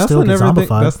 but he can still get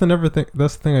zombified.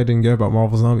 That's the thing I didn't get about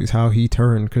Marvel Zombies. How he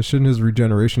turned, because shouldn't his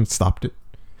regeneration stopped it?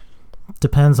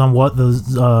 Depends on what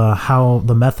how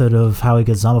the method of how he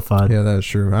gets zombified. Yeah, that's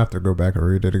true. I have to go back and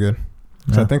read it again.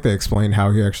 'Cause Yeah. I think they explained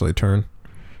how he actually turned.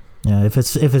 Yeah, if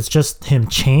it's just him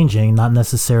changing, not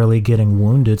necessarily getting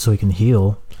wounded so he can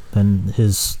heal, then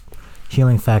his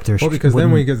healing factor. Well, because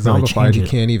then when he gets really zombified, he it.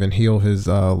 can't even heal his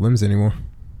limbs anymore.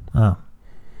 Oh.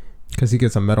 Because he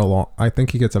gets a metal. I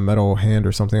think he gets a metal hand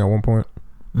or something at one point,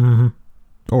 Mm-hmm.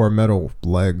 or a metal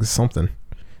leg, something.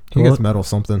 He Well, gets metal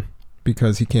something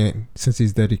because he can't. Since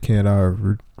he's dead, he can't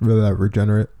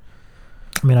regenerate.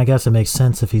 I mean, I guess it makes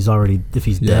sense if he's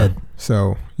dead.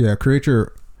 So yeah,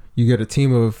 you get a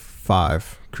team of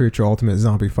 5. Create your ultimate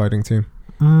zombie fighting team.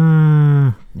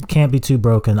 Can't be too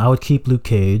broken. I would keep Luke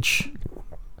Cage.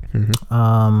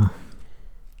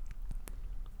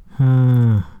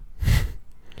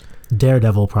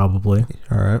 Daredevil probably.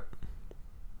 All right.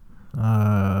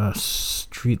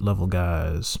 Street level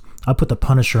guys. I put the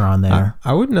Punisher on there.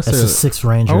 I wouldn't That's necessarily. the Sixth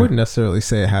Ranger. I wouldn't necessarily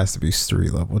say it has to be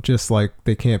street level. Just like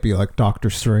they can't be like Doctor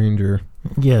Strange or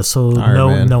Yeah, so Iron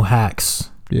Man. no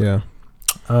hacks. yeah.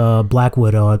 Black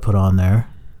Widow I'd put on there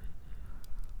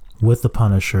with the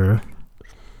Punisher.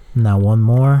 Now one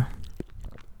more.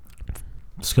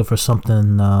 Let's go for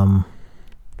something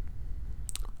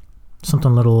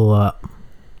something little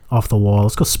off the wall.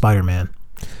 Let's go Spider-Man.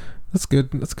 That's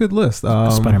good. That's a good list.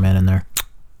 Spider-Man in there.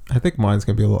 I think mine's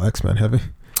gonna be a little X-Men heavy.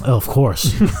 Oh, of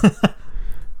course.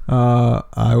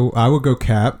 I would go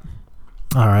Cap.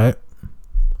 All right.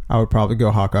 I would probably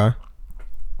go Hawkeye.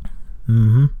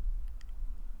 Mm-hmm.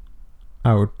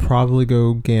 I would probably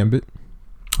go Gambit.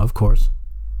 Of course.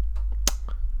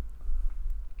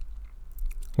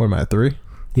 What am I at 3?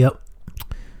 Yep.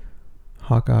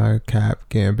 Hawkeye, Cap,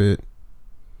 Gambit.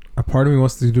 A part of me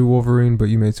wants to do Wolverine, but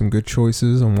you made some good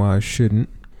choices on why I shouldn't.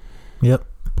 Yep.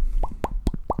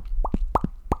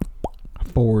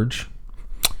 Forge,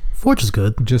 Forge is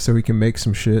good. just so we can make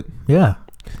some shit. Yeah.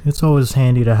 It's always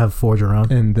handy to have Forge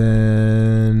around. And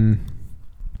then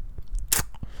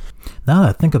Now that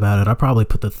I think about it, I probably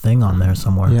put the Thing on there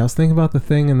somewhere. yeah, I was thinking about the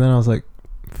Thing, and then I was like,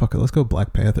 fuck it, let's go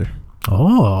Black Panther.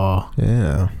 Oh,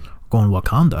 Yeah, going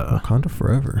Wakanda. Wakanda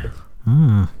forever.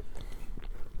 Hmm.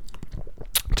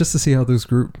 Just to see how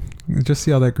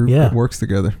that group Yeah. works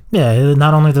together. Yeah,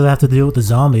 not only do they have to deal with the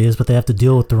zombies, but they have to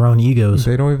deal with their own egos.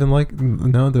 They don't even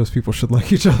none of those people should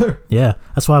like each other. Yeah,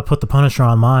 that's why I put the Punisher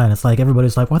on mine. It's like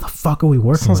everybody's like, why the fuck are we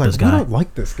working Sounds with like this we guy? don't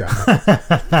like this guy.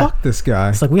 Fuck this guy.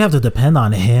 It's like we have to depend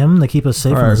on him to keep us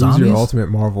safe All from right, the who's zombies your ultimate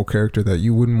Marvel character that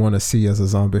you wouldn't want to see as a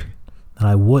zombie? that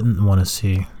I wouldn't want to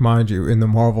see. Mind you, in the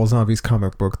Marvel Zombies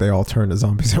comic book, they all turn to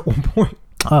zombies at one point.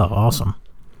 Oh, awesome.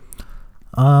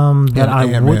 That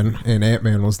I would. And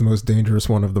Ant-Man was the most dangerous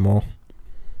one of them all.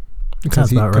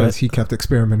 Sounds about right. Because he kept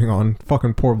experimenting on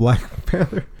fucking poor Black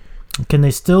Panther. Can they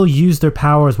still use their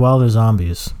powers while they're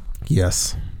zombies?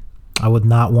 Yes. I would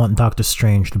not want Doctor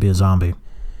Strange to be a zombie.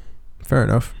 Fair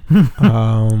enough.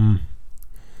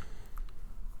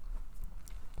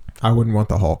 I wouldn't want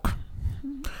the Hulk.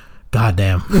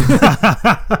 Goddamn.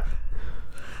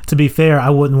 To be fair, I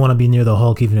wouldn't want to be near the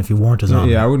Hulk even if he weren't a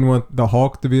zombie. Yeah, I wouldn't want the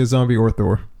Hulk to be a zombie or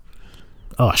Thor.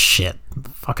 Oh shit.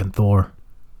 Fucking Thor.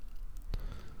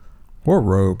 Or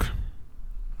Rogue.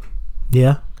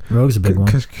 Yeah. Rogue's a big one.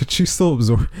 Could she still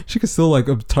absorb? She could still like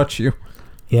touch you.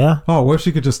 Yeah? Oh, what if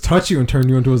she could just touch you and turn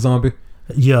you into a zombie?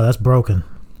 Yeah, that's broken.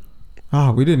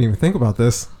 Oh, we didn't even think about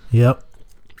this. Yep.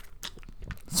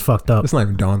 It's fucked up. It's not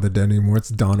even Dawn of the Dead anymore. It's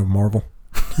Dawn of Marvel.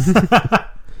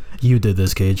 You did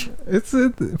this, Cage.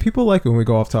 People like it when we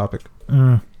go off topic.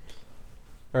 Mm.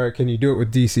 All right, can you do it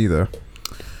with DC though?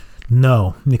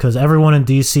 No, because everyone in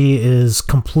DC is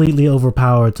completely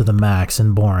overpowered to the max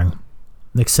and boring.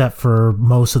 Except for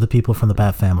most of the people from the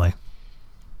Bat family.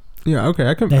 Yeah, okay.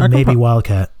 I can. And maybe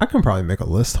Wildcat. I can probably make a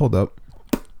list. Hold up.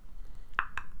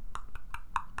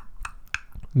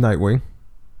 Nightwing.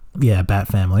 Yeah, Bat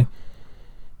family.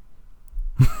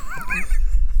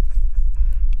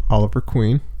 Oliver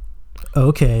Queen.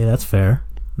 Okay, that's fair.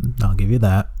 I'll give you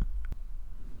that.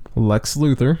 Lex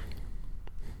Luthor.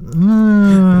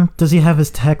 Does he have his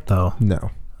tech, though?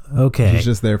 No. Okay. He's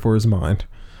just there for his mind.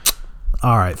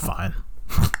 Alright, fine.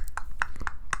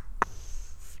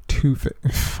 Two-Face.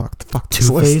 Fuck this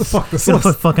Two-Face? list. Fuck this Gonna put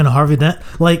list. fucking Harvey Dent.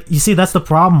 Like, you see, that's the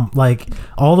problem. Like,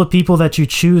 all the people that you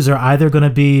choose are either going to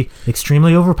be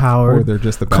extremely overpowered, Or they're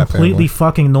just the Bat completely family.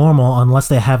 fucking normal unless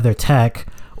they have their tech,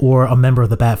 or a member of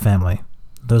the Bat family.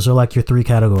 Those are like your 3 I hate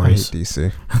categories.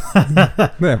 DC.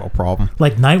 They have a problem.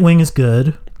 Like, Nightwing is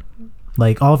good.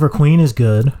 Like, Oliver Queen is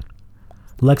good.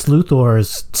 Lex Luthor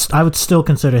is... I would still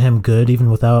consider him good,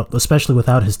 especially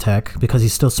without his tech, because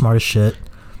he's still smart as shit.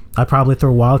 I'd probably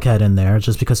throw Wildcat in there,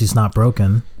 just because he's not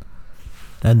broken.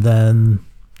 And then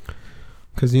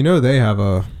Because they have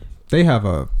a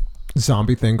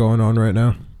zombie thing going on right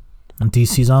now.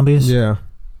 DC Zombies? Yeah.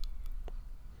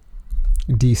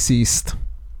 Deceased.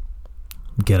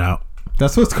 Get Out.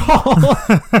 That's what it's called.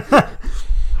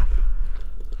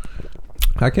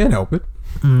 I can't help it.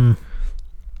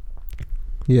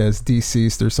 Yeah, it's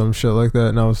deceased or some shit like that.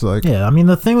 And I was like, Yeah, I mean,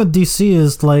 the thing with DC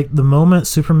is, like, the moment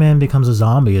Superman becomes a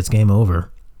zombie, it's game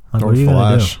over. Like, what are you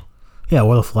going to do? Yeah,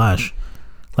 or the Flash.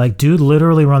 Like, dude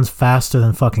literally runs faster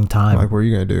than fucking time. like, what are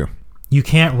you going to do? You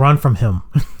can't run from him.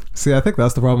 See, I think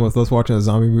that's the problem with us watching a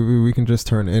zombie movie. We can just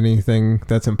turn anything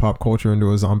that's in pop culture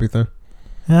into a zombie thing.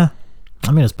 Yeah.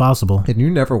 I mean, it's possible. And you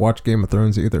never watched Game of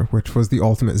Thrones either, which was the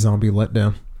ultimate zombie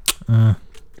letdown.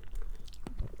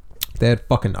 They had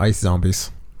fucking ice zombies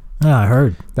Yeah, I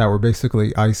heard. that were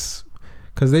basically ice,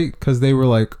 because they were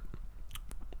like,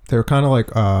 they were kind of like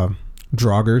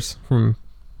Draugrs from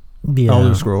Yeah,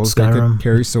 Elder Scrolls. They Skyrim. could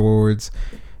carry swords,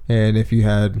 and if you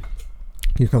can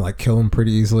like kill them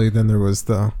pretty easily. Then there was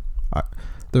the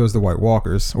White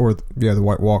Walkers, the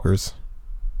White Walkers,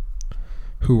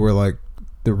 who were like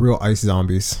the real ice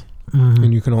zombies,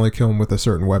 and you can only kill them with a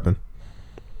certain weapon.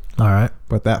 All right.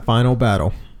 But that final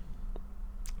battle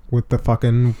with the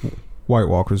fucking White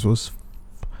Walkers was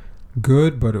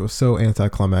good, but it was so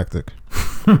anticlimactic.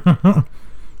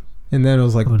 And then it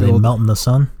was like, Were they melt in the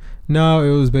sun? No, it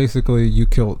was basically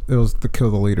it was the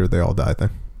kill the leader, they all die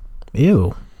thing.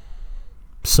 Ew.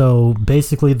 So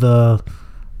basically how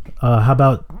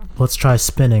about let's try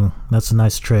spinning? That's a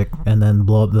nice trick, and then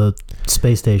blow up the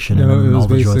space station, and then all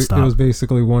the droids stop. It was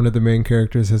basically one of the main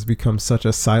characters has become such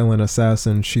a silent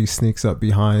assassin. She sneaks up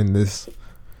behind this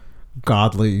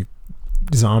godly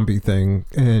zombie thing,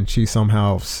 and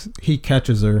he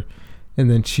catches her, and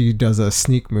then she does a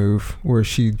sneak move where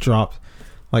she drops,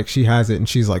 like she has it, and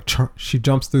she's like she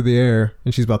jumps through the air,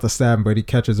 and she's about to stab him, but he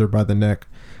catches her by the neck,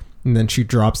 and then she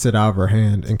drops it out of her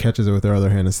hand and catches it with her other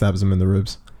hand and stabs him in the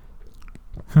ribs.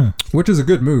 Which is a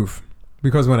good move,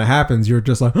 because when it happens, you're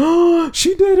just like, oh,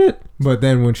 she did it. But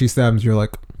then when she stabs, you're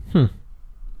like,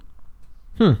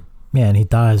 Yeah, and he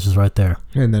dies just right there.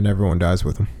 and then everyone dies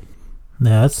with him.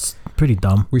 Yeah, that's pretty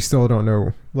dumb. We still don't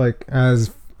know, like,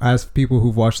 as people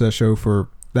who've watched that show for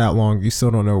that long, you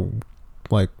still don't know,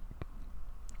 like,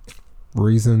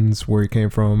 reasons where he came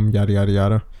from, yada yada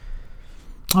yada.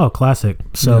 Oh, classic.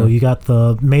 So Yeah. you got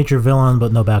the major villain,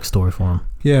 but no backstory for him.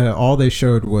 Yeah, all they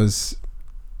showed was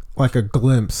like a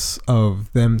glimpse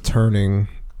of them turning,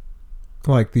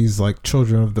 like, these like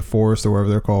children of the forest or whatever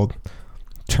they're called,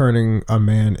 turning a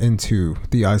man into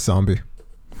the ice zombie.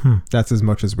 That's as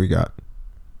much as we got.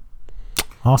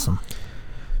 Awesome.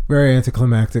 Very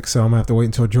anticlimactic, so I'm gonna have to wait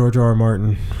until George R. R.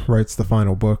 Martin writes the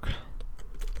final book.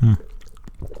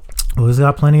 Well, he's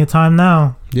got plenty of time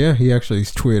now. Yeah, he actually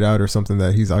tweeted out or something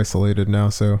that he's isolated now,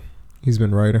 so he's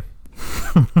been writing.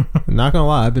 Not gonna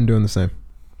lie, I've been doing the same.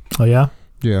 Oh, yeah?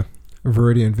 Yeah,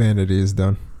 Viridian Vanity is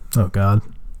done. Oh, God.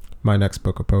 My next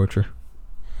book of poetry.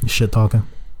 You shit talking.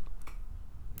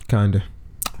 Kinda.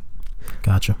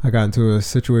 Gotcha. I got into a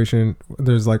situation,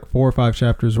 there's like 4 or 5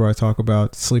 chapters where I talk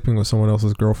about sleeping with someone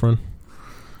else's girlfriend.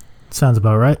 Sounds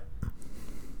about right.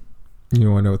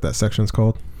 You wanna know what that section's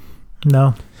called?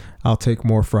 No. I'll take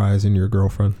more fries than your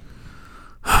girlfriend.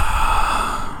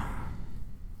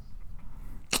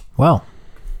 Well,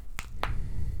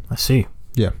 I see.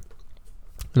 Yeah.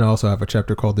 And I also have a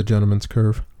chapter called The Gentleman's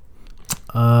Curve.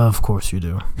 Of course you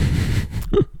do.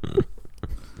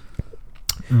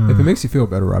 If it makes you feel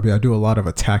better, Robbie, I do a lot of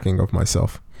attacking of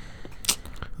myself.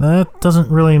 That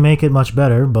doesn't really make it much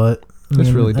better, but This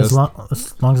really does.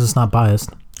 as long as it's not biased.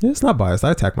 Yeah, it's not biased.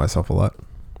 I attack myself a lot.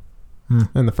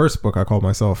 In the first book, I called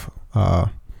myself, I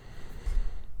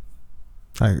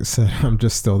said, I'm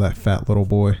just still that fat little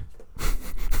boy.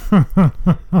 You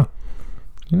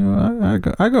know,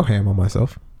 I go ham on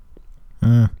myself.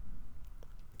 I'm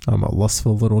a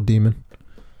lustful little demon.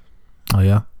 Oh,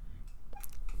 yeah?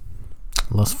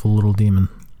 Lustful little demon.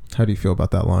 How do you feel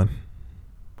about that line?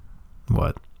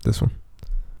 What? This one.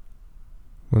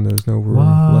 When there's no room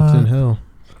left in hell.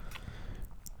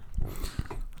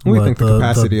 What do you think the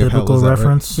capacity of hell is at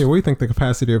reference? right? Yeah, what do you think the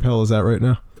capacity of hell is at right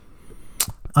now?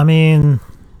 I mean,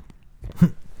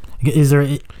 is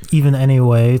there even any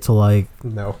way to like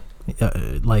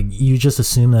you just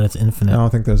assume that it's infinite? I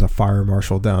don't think there's a fire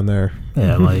marshal down there.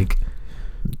 Yeah, like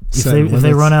if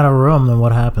they run out of room, then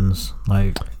what happens?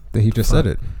 Like he just said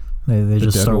it. They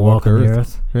just start walking the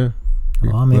earth. Yeah.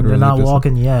 Well, I mean, they're not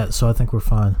walking yet, so I think we're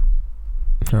fine.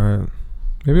 All right.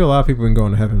 Maybe a lot of people have been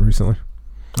going to heaven recently.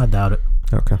 I doubt it.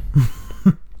 Okay.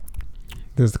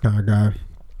 There's the kind of guy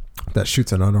that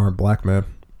shoots an unarmed black man.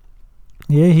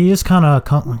 Yeah, he is kind of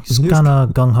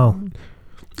gung ho.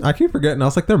 I keep forgetting. I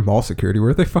was like, they're mall security.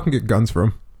 Where'd they fucking get guns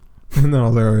from? And then I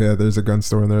was like, oh yeah, there's a gun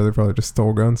store in there. They probably just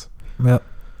stole guns. Yep.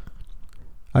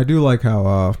 I do like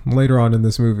how later on in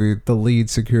this movie, the lead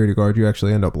security guard you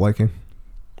actually end up liking.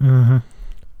 Mm-hmm.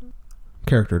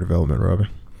 Character development, Robbie.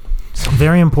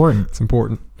 Very important. It's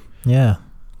important. Yeah.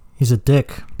 He's a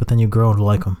dick, but then you grow to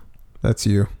like him. That's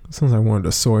you. Since I wanted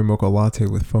a soy mocha latte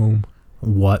with foam.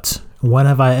 What? When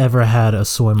have I ever had a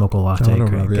soy mocha latte? I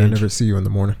don't know, Robbie. I never see you in the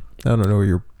morning. I don't know what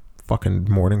your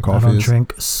fucking morning coffee is. I don't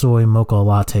drink soy mocha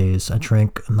lattes. I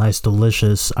drink nice,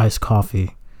 delicious iced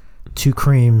coffee. 2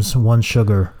 creams, 1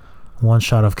 sugar, 1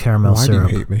 shot of caramel syrup. Why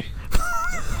do you hate me?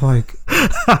 Like,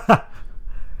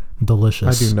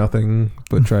 delicious. I do nothing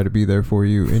but try to be there for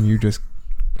you, and you just...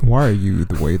 Why are you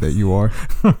the way that you are?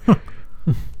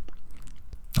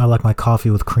 I like my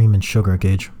coffee with cream and sugar,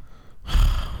 Gage.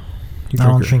 I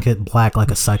don't drink it black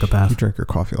like a psychopath. You drink your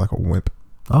coffee like a wimp.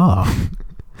 Oh.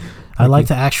 I like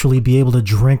to actually be able to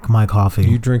drink my coffee.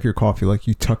 You drink your coffee like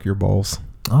you tuck your balls.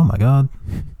 Oh my god.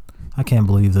 I can't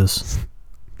believe this.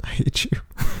 I hate you.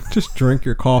 Just drink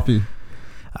your coffee.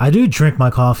 I do drink my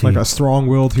coffee. Like a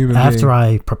strong-willed human being. After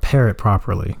I prepare it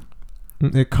properly.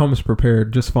 It comes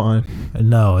prepared just fine.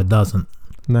 No, it doesn't.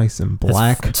 Nice and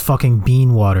black. It's fucking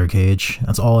bean water, Gage.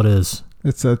 That's all it is.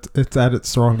 It's at its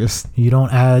strongest. You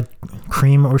don't add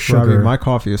cream or sugar. Robbie, my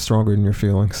coffee is stronger than your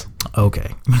feelings.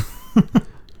 Okay.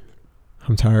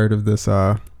 I'm tired of this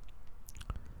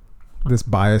this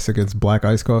bias against black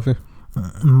iced coffee.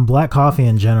 Black coffee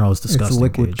in general is disgusting. It's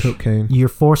liquid Gage. cocaine. You're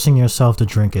forcing yourself to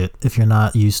drink it if you're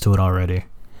not used to it already.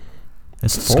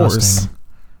 It's disgusting.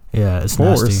 Yeah, it's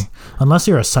nasty. Unless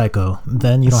you're a psycho,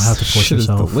 then you don't have to force shit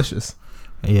yourself. Is delicious.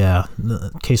 Yeah,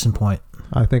 case in point.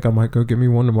 I think I might go get me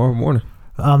one tomorrow morning.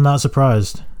 I'm not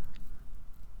surprised.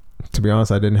 To be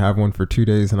honest, I didn't have one for 2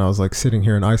 days, and I was like sitting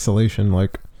here in isolation.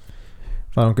 Like,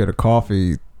 if I don't get a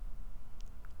coffee,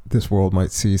 this world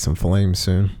might see some flames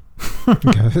soon.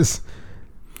 Because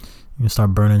you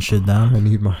start burning shit down. I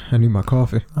need my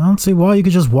coffee. I don't see why. You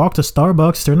could just walk to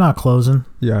Starbucks. They're not closing.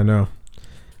 Yeah, I know.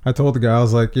 I told the guy, I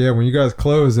was like, yeah, when you guys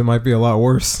close, it might be a lot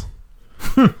worse.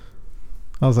 I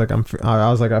was like,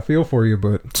 I feel for you,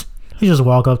 but you just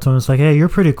walk up to him. It's like, hey, you're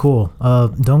pretty cool.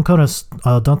 Don't come to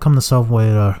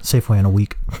Safeway in a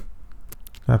week.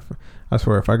 I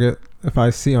swear, if I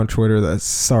see on Twitter that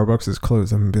Starbucks is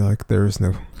closed, I'm gonna be like, they're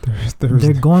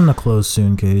going to close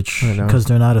soon, Gage, because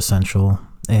they're not essential,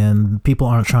 and people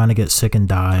aren't trying to get sick and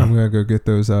die. I'm gonna go get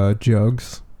those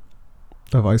jugs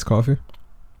of iced coffee.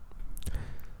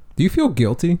 Do you feel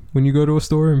guilty when you go to a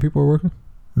store and people are working?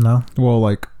 No. Well,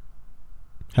 like,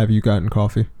 have you gotten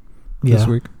coffee this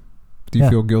week? Do you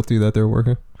feel guilty that they're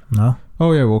working? No.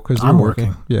 Oh yeah, well, because you're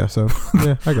working. Yeah, so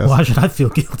yeah, I guess. Why should I feel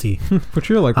guilty? But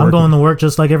you're like, I'm going to work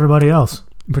just like everybody else.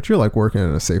 But you're like working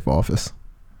in a safe office.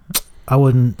 I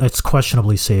wouldn't. It's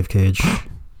questionably safe, Cage.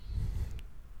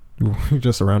 You're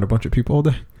just around a bunch of people all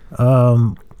day.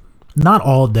 Not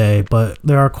all day, but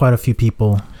there are quite a few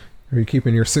people. Are you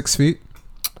keeping your 6 feet?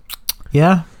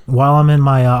 Yeah, while I'm in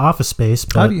my office space.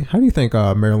 But how do you think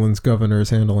Maryland's governor is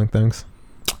handling things?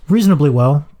 Reasonably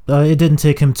well. It didn't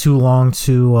take him too long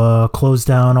to close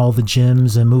down all the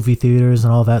gyms and movie theaters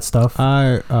and all that stuff.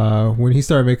 When he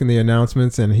started making the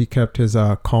announcements and he kept his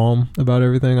calm about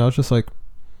everything, I was just like,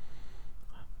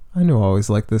 I knew I always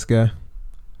liked this guy.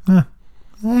 Yeah,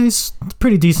 he's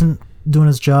pretty decent doing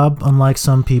his job, unlike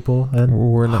some people at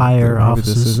higher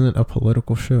offices. This isn't a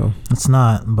political show. It's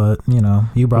not, but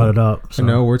you brought it up. So.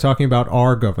 No, we're talking about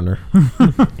our governor.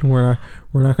 we're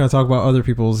not going to talk about other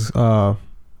people's.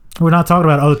 We're not talking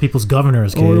about other people's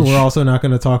governors, Gage. We're also not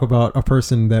going to talk about a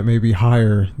person that may be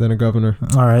higher than a governor.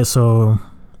 All right, so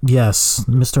yes,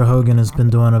 Mr. Hogan has been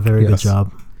doing a very good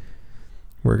job.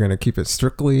 We're going to keep it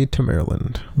strictly to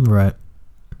Maryland. Right.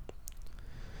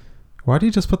 Why do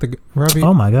you just put the... Robbie...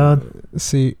 Oh, my God.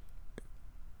 See,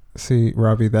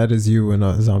 Robbie, that is you in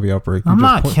a zombie outbreak. I'm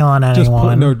not killing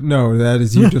anyone. No, that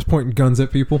is you just pointing guns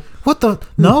at people. What the...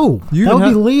 No, that would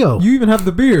be Leo. You even have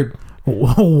the beard.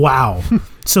 Wow.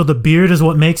 So the beard is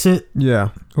what makes it? Yeah.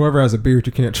 Whoever has a beard,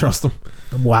 you can't trust them.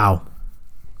 Wow.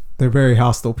 They're very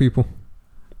hostile people.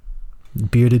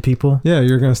 Bearded people? Yeah,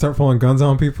 you're going to start pulling guns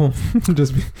on people?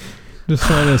 Just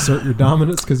trying to assert your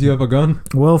dominance because you have a gun?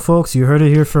 Well, folks, you heard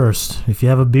it here first. If you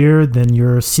have a beard, then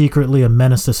you're secretly a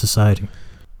menace to society.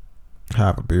 I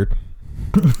have a beard.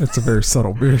 It's a very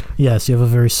subtle beard. Yes, you have a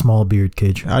very small beard,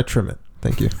 Cage. I trim it.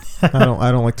 Thank you. I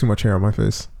don't like too much hair on my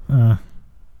face.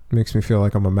 Makes me feel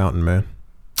like I'm a mountain man.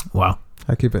 Wow.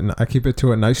 I keep it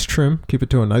to a nice trim. Keep it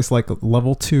to a nice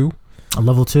level 2. A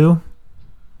level 2?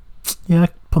 Yeah, I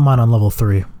put mine on level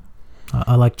 3.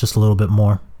 I like just a little bit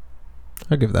more.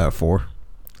 I give that a 4.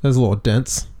 It's a little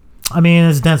dense. I mean,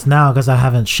 it's dense now because I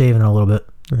haven't shaved in a little bit.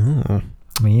 Oh.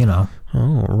 I mean, you know.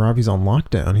 Oh, Robbie's on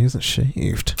lockdown. He hasn't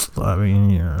shaved. I mean,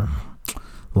 yeah.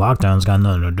 Lockdown's got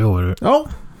nothing to do with it. Oh.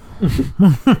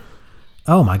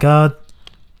 Oh my God.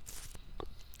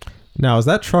 Now, is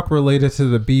that truck related to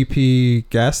the BP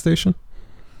gas station?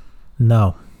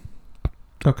 No.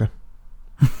 Okay.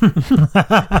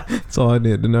 That's all I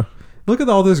needed to know. Look at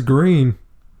all this green.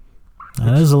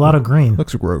 That is a lot of green.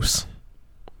 Looks gross.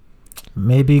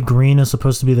 Maybe green is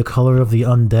supposed to be the color of the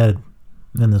undead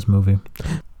in this movie.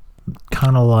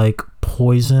 Kind of like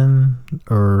poison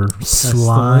or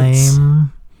Pestilence.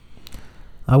 slime.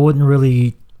 I wouldn't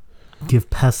really give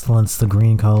pestilence the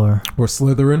green color. Or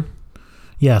Slytherin.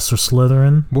 Yes, or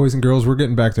Slytherin. Boys and girls, we're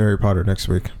getting back to Harry Potter next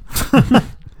week.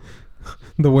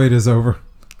 The wait is over.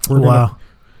 Wow.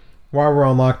 While we're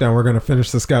on lockdown, we're going to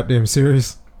finish this goddamn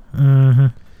series. Mm-hmm.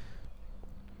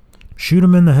 Shoot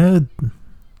him in the head.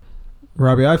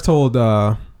 Robbie, I've told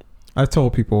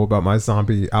people about my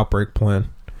zombie outbreak plan.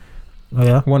 Oh,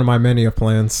 yeah? One of my many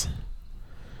plans.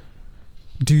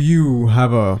 Do you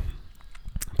have a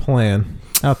plan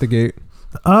out the gate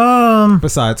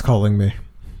besides calling me?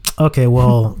 Okay,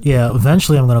 well, yeah,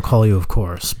 eventually I'm going to call you, of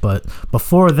course. But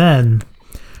before then,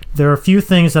 there are a few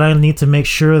things that I need to make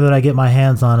sure that I get my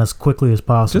hands on as quickly as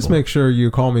possible. Just make sure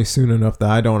you call me soon enough that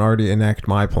I don't already enact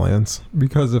my plans.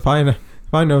 Because if I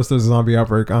notice there's a zombie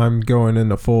outbreak, I'm going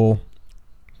into full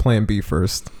plan B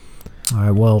first. All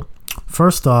right, well,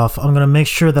 first off, I'm going to make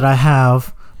sure that I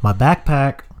have my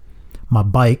backpack, my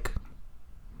bike.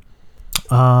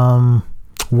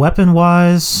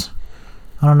 Weapon-wise,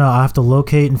 I don't know. I have to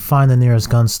locate and find the nearest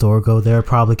gun store. Go there,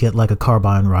 probably get like a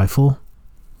carbine rifle.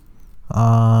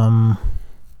 Well,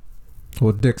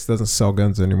 Dick's doesn't sell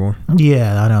guns anymore.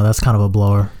 Yeah, I know. That's kind of a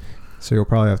blower. So you'll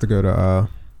probably have to go to,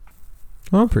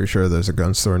 I'm pretty sure there's a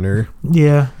gun store near you.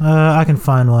 Yeah, I can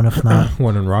find one if not.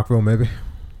 One in Rockville, maybe.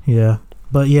 Yeah.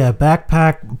 But yeah,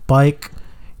 backpack, bike,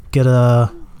 get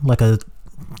a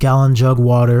gallon jug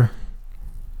water,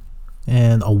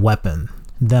 and a weapon.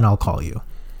 Then I'll call you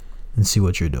and see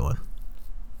what you're doing.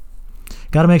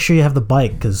 Got to make sure you have the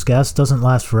bike because gas doesn't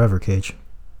last forever, Cage.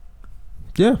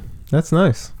 Yeah, that's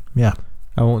nice. Yeah.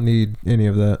 I won't need any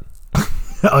of that.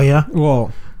 Oh, yeah?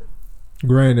 Well,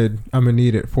 granted, I'm going to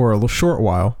need it for a little short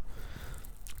while.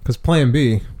 Because plan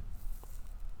B...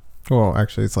 Well,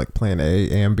 actually, it's like plan A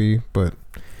and B, but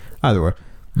either way.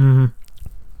 Mm-hmm.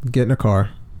 Get in a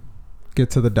car.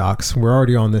 Get to the docks. We're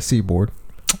already on the seaboard.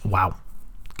 Wow.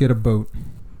 Get a boat.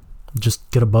 Just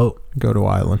get a boat. Go to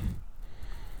island.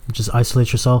 Just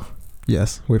isolate yourself.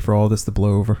 Yes. Wait for all this to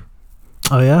blow over.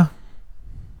 Oh, yeah?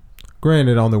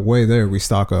 Granted, on the way there, we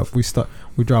stock up.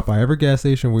 We drop by every gas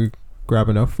station. We grab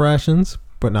enough rations,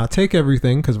 but not take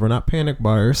everything because we're not panic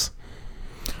buyers.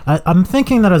 I'm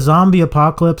thinking that a zombie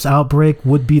apocalypse outbreak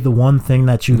would be the one thing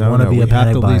that you want to be a panic buyer for. We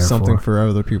have to leave something for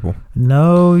other people.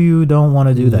 No, you don't want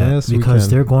to do that. Yes, because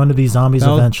they're going to be zombies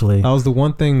eventually. That was the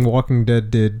one thing Walking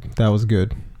Dead did that was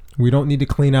good. We don't need to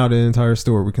clean out an entire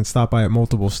store. We can stop by at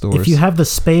multiple stores. If you have the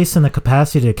space and the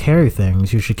capacity to carry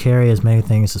things, you should carry as many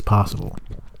things as possible.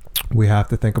 We have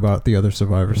to think about the other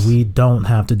survivors. We don't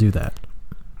have to do that.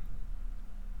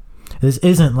 This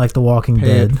isn't like The Walking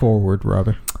Dead. Pay it forward,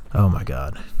 Robin. Oh my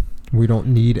God. We don't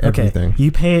need everything. You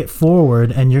pay it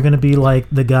forward, and you're going to be like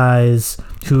the guys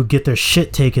who get their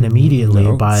shit taken immediately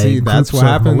by groups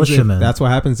of militiamen. That's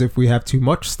what happens if we have too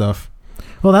much stuff.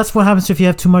 Well, that's what happens if you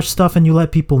have too much stuff and you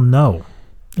let people know.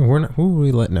 We're not. Who will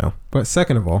we let know? But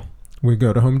second of all, we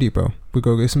go to Home Depot. We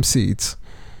go get some seeds.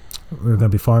 We're going to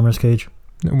be farmers, Cage.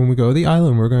 And when we go to the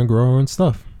island, we're going to grow our own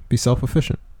stuff. Be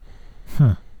self-efficient.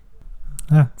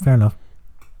 Yeah, fair enough.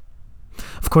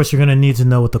 Of course, you're going to need to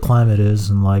know what the climate is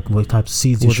and like what types of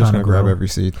seeds you're trying to grow. Grab every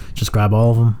seed. Just grab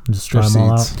all of them. Just try them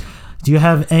all out. Do you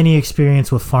have any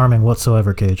experience with farming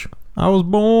whatsoever, Cage? I was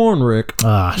born, Rick.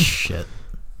 Ah, shit.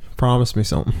 Promise me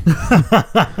something.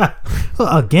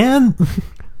 Again?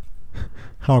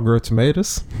 I'll grow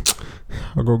tomatoes.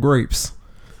 I'll grow grapes.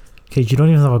 Cage, you don't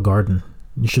even have a garden.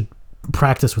 You should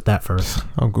practice with that first.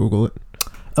 I'll Google it.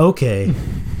 Okay.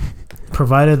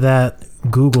 Provided that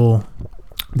Google...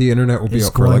 The internet will be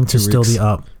up for like 2 weeks. Is going to still be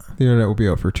up. The internet will be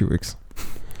up for 2 weeks.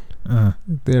 The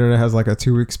internet has like a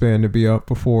 2-week span to be up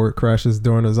before it crashes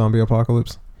during a zombie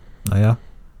apocalypse. Oh, yeah?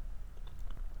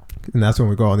 And that's when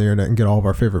we go on the internet and get all of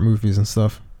our favorite movies and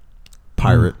stuff.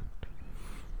 Pirate.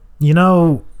 You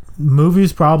know,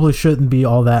 movies probably shouldn't be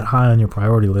all that high on your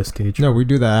priority list, Cage. No, we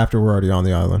do that after we're already on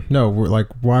the island. No, we're like,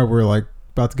 while we're like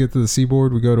about to get to the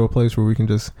seaboard, we go to a place where we can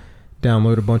just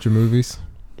download a bunch of movies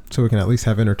so we can at least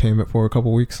have entertainment for a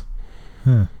couple weeks.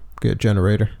 Get a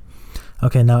generator.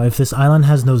 Okay, now if this island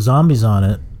has no zombies on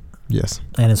it Yes.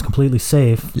 and is completely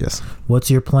safe, Yes.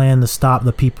 what's your plan to stop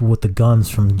the people with the guns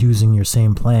from using your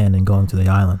same plan and going to the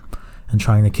island and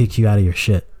trying to kick you out of your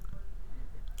shit?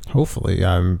 Hopefully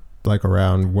I'm like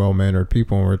around well-mannered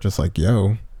people and we're just like,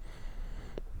 yo,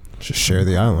 just share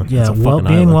the island. Yeah, It's a well, fucking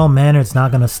being island. well-mannered is not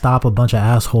going to stop a bunch of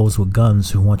assholes with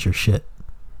guns who want your shit.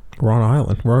 We're on an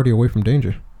island. We're already away from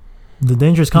danger. The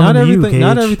danger's coming to you, Cage.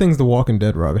 Not everything's The Walking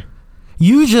Dead, Robbie.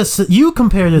 You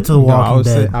compared it to The Walking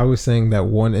Dead. I was saying that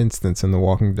one instance in The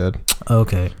Walking Dead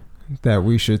Okay. that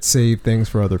we should save things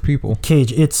for other people.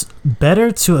 Cage, it's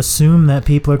better to assume that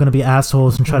people are going to be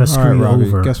assholes and try to All screw right, you Robbie,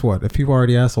 over. guess what? If people are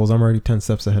already assholes, I'm already 10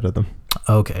 steps ahead of them.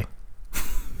 Okay.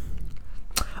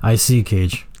 I see,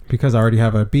 Cage. Because I already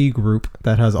have a B group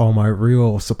that has all my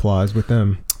real supplies with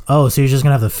them. Oh, so you're just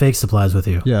going to have the fake supplies with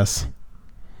you. Yes.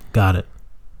 Got it.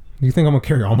 You think I'm going to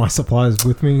carry all my supplies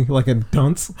with me like a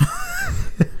dunce?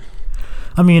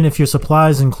 I mean, if your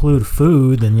supplies include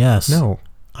food, then yes. No.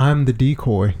 I'm the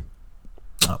decoy.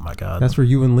 Oh, my God. That's where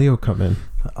you and Leo come in.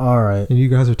 All right. And you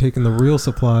guys are taking the real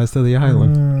supplies to the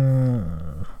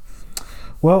island.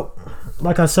 Well,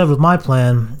 like I said with my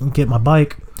plan, get my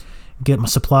bike, get my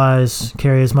supplies,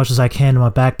 carry as much as I can in my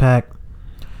backpack.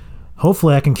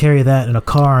 Hopefully I can carry that in a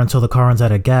car until the car runs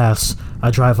out of gas.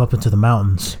 I drive up into the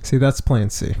mountains. See, that's plan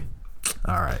C.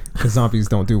 All right. Because zombies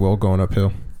don't do well going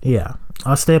uphill. Yeah.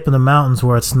 I'll stay up in the mountains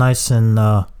where it's nice and,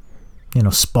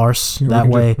 sparse. Yeah, that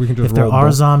way, we can just if there roll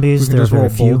are zombies, we can there are just roll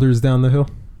very few. boulders down the hill.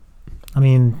 I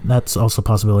mean, that's also a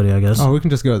possibility, I guess. Oh, we can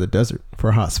just go to the desert for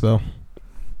a hot spell.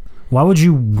 Why would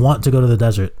you want to go to the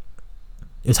desert?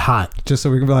 It's hot. Just so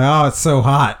we can be like, oh, it's so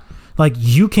hot. Like,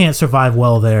 you can't survive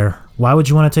well there. Why would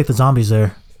you want to take the zombies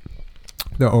there?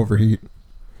 They'll overheat.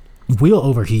 We'll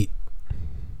overheat.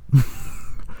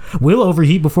 We'll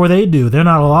overheat before they do. They're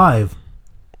not alive.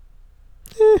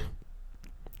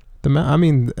 Going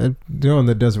in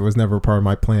the desert was never part of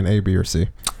my plan A, B, or C.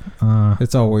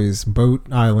 It's always boat,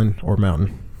 island, or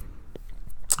mountain.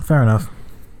 Fair enough.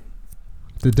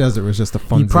 The desert was just a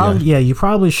fun. You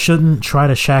probably shouldn't try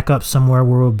to shack up somewhere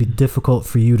where it would be difficult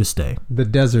for you to stay. The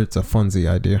desert's a funsy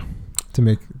idea to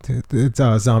make. It's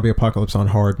a zombie apocalypse on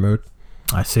hard mode.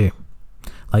 I see.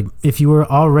 Like, if you were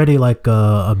already like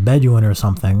a Bedouin or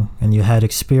something, and you had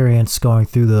experience going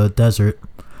through the desert,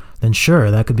 then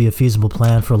sure, that could be a feasible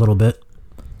plan for a little bit.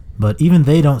 But even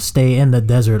they don't stay in the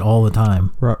desert all the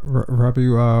time. Robbie,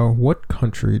 what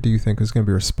country do you think is going to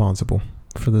be responsible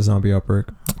for the zombie outbreak?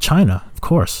 China, of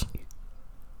course.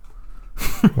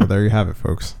 Well, there you have it,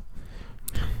 folks.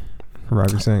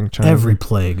 Robbie saying China. Every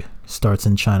plague starts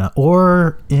in China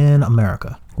or in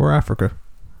America. Or Africa.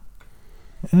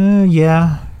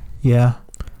 Yeah.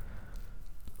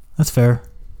 That's fair.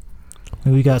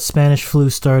 We got Spanish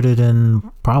flu started in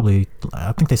probably,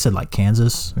 I think they said like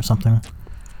Kansas or something.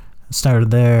 It started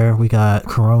there. We got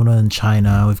Corona in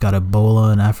China. We've got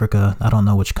Ebola in Africa. I don't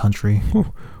know which country.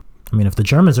 I mean, if the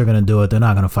Germans are going to do it, they're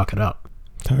not going to fuck it up.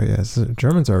 Oh, yes.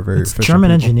 Germans are very efficient. German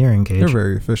people. Engineering, Cage. They're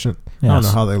very efficient. Yes. I don't know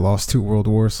how they lost 2 world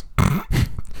wars.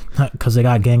 Because they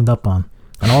got ganged up on.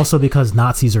 And also because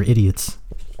Nazis are idiots.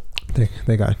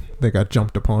 They got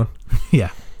jumped upon.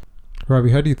 Yeah.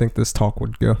 Robbie, how do you think this talk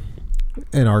would go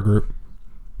in our group?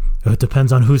 It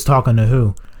depends on who's talking to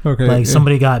who. Okay. Like,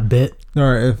 somebody got bit. All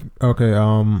right.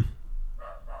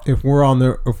 If we're on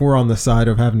the side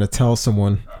of having to tell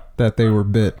someone that they were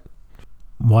bit,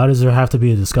 why does there have to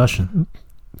be a discussion?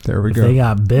 There we If go. they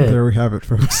got bit. There we have it,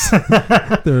 folks.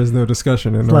 There is no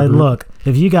discussion in our Like, group. look,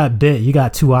 if you got bit, you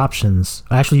got 2 options.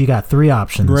 Actually, you got 3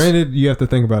 options. Granted, you have to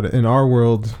think about it. In our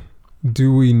world,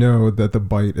 do we know that the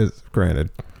bite is granted?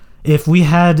 If we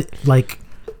had, like,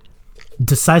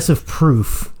 decisive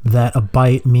proof that a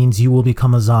bite means you will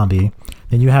become a zombie,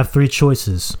 then you have 3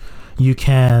 choices. You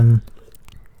can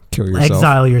Kill yourself.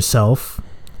 exile yourself,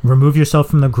 remove yourself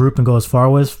from the group and go as far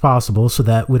away as possible so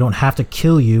that we don't have to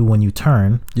kill you when you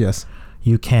turn. Yes.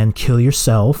 You can kill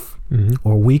yourself,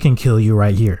 or we can kill you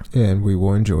right here. And we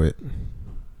will enjoy it.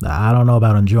 I don't know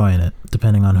about enjoying it,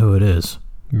 depending on who it is.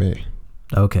 Me.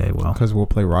 Okay, well, Because we'll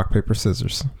play rock, paper,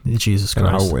 scissors. Jesus And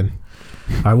Christ. I'll win.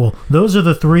 All right, well, those are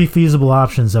the 3 feasible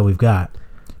options that we've got.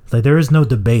 Like, there is no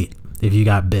debate if you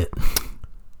got bit.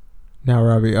 Now,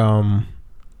 Robbie,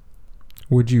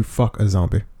 would you fuck a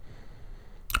zombie?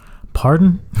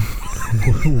 Pardon?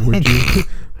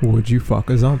 Would you fuck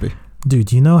a zombie? Dude,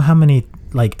 do you know how many,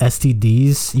 like,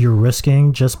 STDs you're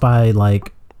risking just by,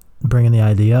 like, bringing the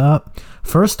idea up?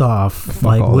 First off, Fuck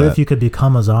like, all what that. if you could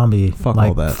become a zombie, Fuck like,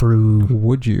 all that. through...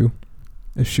 Would you,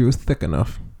 if she was thick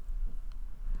enough?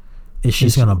 Is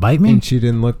she gonna bite me? And she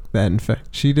didn't look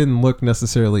She didn't look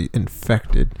necessarily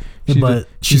infected. But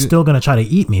she's still gonna try to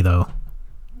eat me though.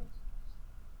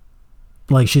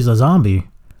 Like she's a zombie.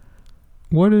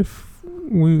 What if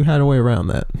we had a way around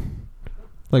that?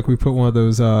 Like we put one of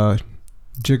those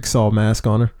jigsaw mask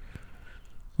on her.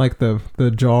 Like the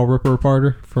jaw ripper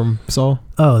parter from Saw.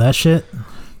 Oh, that shit?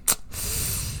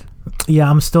 Yeah,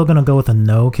 I'm still gonna go with a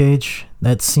no, Cage.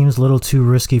 That seems a little too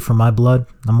risky for my blood.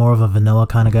 I'm more of a vanilla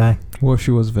kind of guy. What if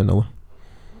she was vanilla?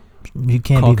 You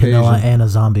can't Caucasian. be vanilla and a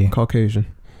zombie. Caucasian.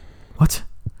 What?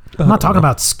 I'm not talking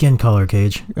about skin color,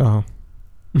 Cage. Oh.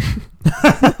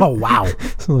 Oh, wow.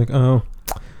 So like, oh.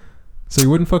 So you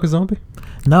wouldn't fuck a zombie?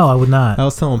 No, I would not. I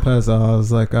was telling Pez, I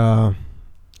was like,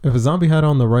 if a zombie had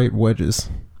on the right wedges,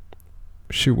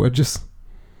 shoe wedges.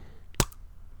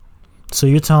 So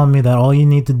you're telling me that all you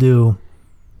need to do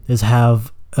is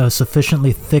have a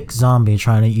sufficiently thick zombie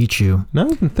trying to eat you.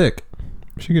 Not even thick.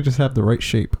 She could just have the right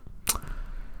shape.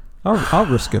 I'll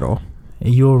risk it all.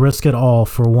 You'll risk it all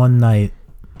for one night.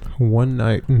 One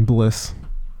night in bliss.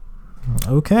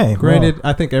 Okay. Granted,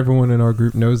 well, I think everyone in our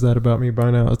group knows that about me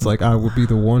by now. It's like I would be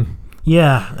the one.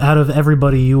 yeah, out of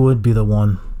everybody, you would be the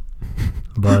one.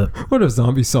 But what if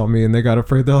zombies saw me and they got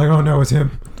afraid? They're like, oh no, it's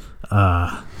him.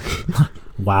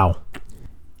 Wow.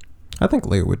 I think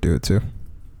Leo would do it too.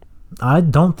 I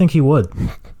don't think he would.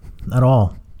 At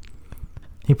all.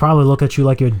 He'd probably look at you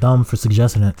like you're dumb for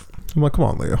suggesting it. I'm like, come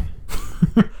on, Leo.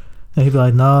 And he'd be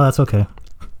like, no, that's okay.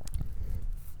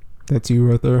 That's you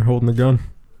right there holding the gun.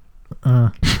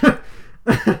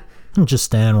 Just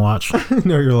stand and watch.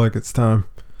 No, you're like, it's time.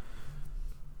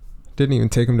 Didn't even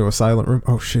take him to a silent room.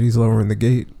 Oh shit, he's lowering the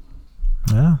gate.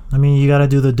 Yeah, I mean, you gotta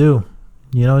do the do.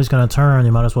 You know he's gonna turn,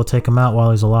 you might as well take him out while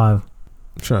he's alive.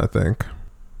 I'm trying to think.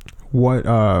 What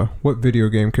video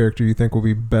game character do you think will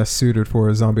be best suited for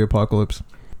a zombie apocalypse?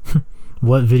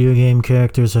 What video game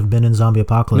characters have been in zombie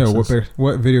apocalypses? No,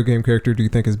 what video game character do you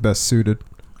think is best suited?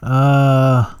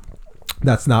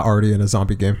 That's not already in a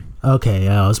zombie game. Okay,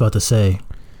 yeah, I was about to say.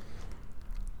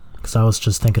 Because I was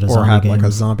just thinking of or zombie have games. like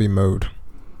a zombie mode.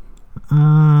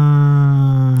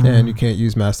 Mm. And you can't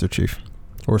use Master Chief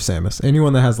or Samus.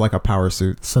 Anyone that has like a power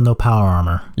suit. So no power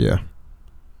armor. Yeah.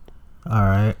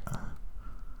 Alright.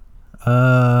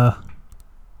 That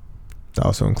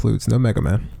also includes no Mega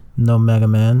Man. No Mega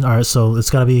Man. Alright, so it's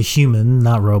gotta be a human,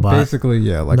 not robot. Basically,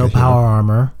 yeah. Like no a power human.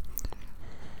 armor.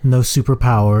 No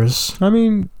superpowers. I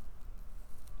mean,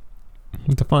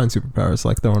 define superpowers,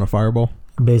 like throwing a fireball.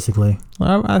 Basically.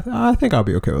 I think I'll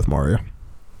be okay with Mario.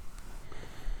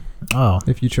 Oh.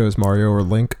 If you chose Mario or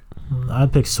Link.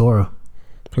 I'd pick Sora.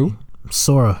 Who?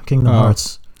 Sora, Kingdom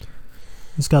Hearts.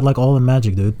 He's got like all the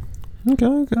magic, dude. Okay. I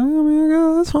mean,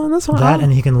 okay, that's fine. That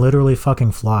and he can literally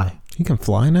fucking fly. He can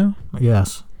fly now?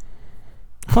 Yes.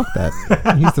 Fuck that.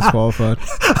 He's disqualified.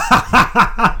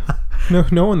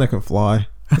 No one that can fly.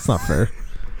 That's not fair.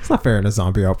 It's not fair in a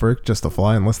zombie outbreak just to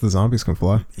fly unless the zombies can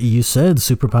fly. You said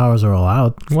superpowers are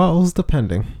allowed. Well, it's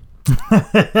depending.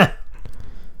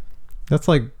 That's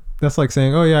like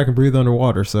saying, oh yeah, I can breathe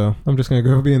underwater, so I'm just gonna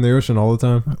go be in the ocean all the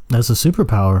time. That's a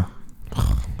superpower.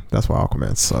 That's why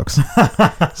Aquaman sucks.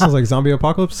 Sounds like zombie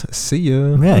apocalypse. See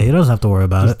ya. Yeah, he doesn't have to worry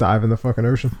about just it. dive in the fucking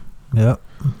ocean. Yep.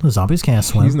 The zombies can't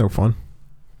swim. He's no fun.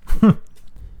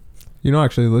 You know, I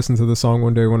actually listened to the song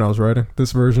one day when I was writing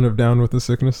this version of Down with the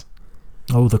Sickness.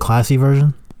 Oh, the classy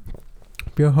version?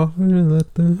 Be a heart and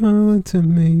let the heart to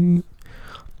me.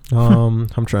 I'm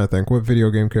trying to think. What video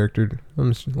game character?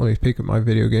 Let me peek at my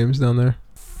video games down there.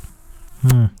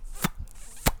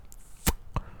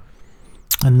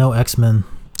 And no X-Men.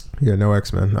 Yeah, no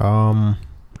X-Men.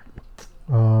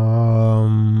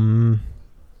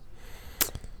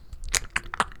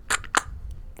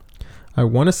 I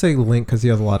want to say Link because he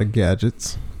has a lot of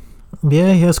gadgets.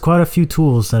 Yeah, he has quite a few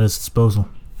tools at his disposal.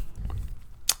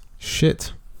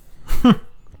 Shit. A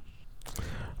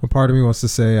part of me wants to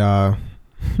say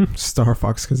Star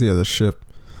Fox because he has a ship.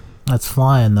 That's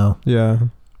flying, though. Yeah.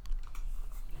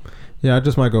 Yeah, I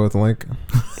just might go with Link.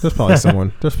 There's probably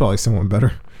someone. There's probably someone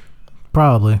better.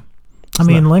 Probably. I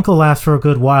mean, Link will last for a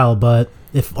good while, but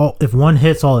if one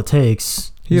hit's all it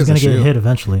takes, he's gonna get hit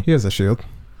eventually. He has a shield.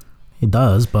 He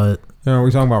does, but are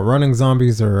we talking about running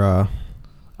zombies or?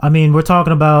 I mean, we're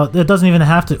talking about. It doesn't even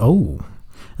have to.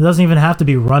 It doesn't even have to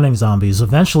be running zombies.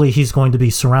 Eventually, he's going to be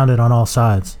surrounded on all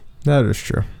sides. That is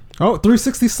true. Oh,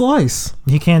 360 slice.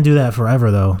 He can't do that forever,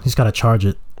 though. He's got to charge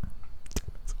it.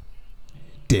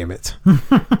 Damn it.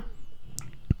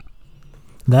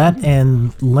 That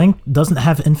and Link doesn't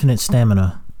have infinite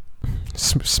stamina.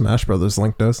 Smash Brothers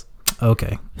Link does.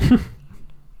 Okay. What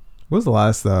was the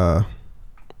last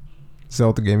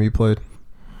Zelda game you played?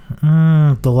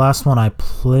 The last one I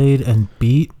played and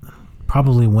beat,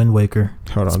 probably Wind Waker.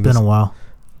 Hold on. It's been a while.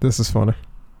 This is funny.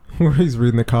 Where he's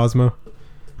reading the Cosmo.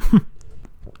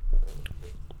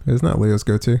 Isn't that Leo's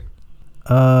go-to?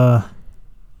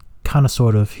 Kind of,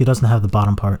 sort of. He doesn't have the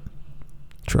bottom part.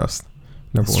 Trust.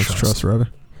 Number It's one's trust. trust, Robbie.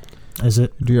 Is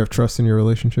it? Do you have trust in your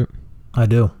relationship? I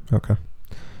do. Okay.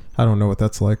 I don't know what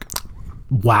that's like.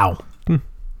 Wow.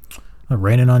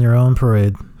 Raining on your own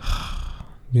parade.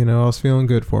 You know, I was feeling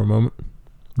good for a moment.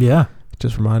 Yeah.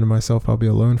 Just reminded myself I'll be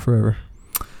alone forever.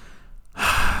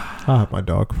 I'll have my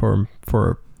dog for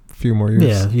a few more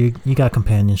years. Yeah, you got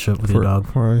companionship with your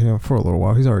dog. For a little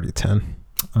while. He's already 10.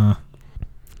 I'm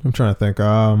trying to think.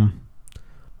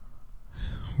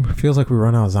 It feels like we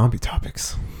run out of zombie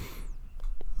topics.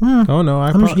 Oh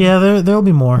no, there'll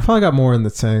be more. I probably got more in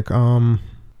the tank.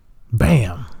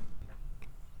 Bam.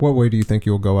 What way do you think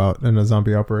you'll go out in a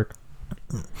zombie outbreak?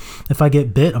 If I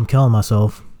get bit, I'm killing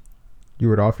myself. You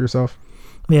would off yourself?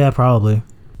 Yeah, probably.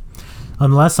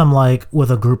 Unless I'm like with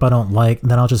a group I don't like,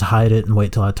 then I'll just hide it and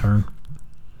wait till I turn.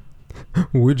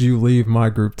 Would you leave my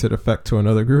group to defect to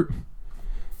another group?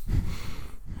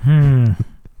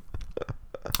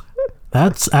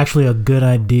 That's actually a good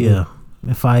idea.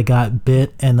 If I got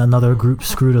bit and another group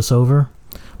screwed us over.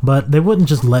 But they wouldn't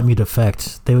just let me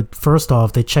defect. They would, first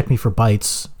off, they'd check me for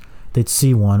bites. They'd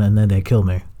see one and then they'd kill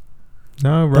me.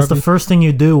 No, Robbie, that's the first thing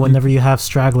you do whenever you have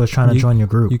stragglers trying to join your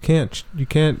group. You can't.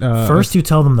 First, you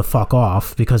tell them to fuck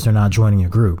off because they're not joining your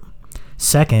group.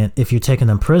 Second, if you're taking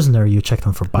them prisoner, you check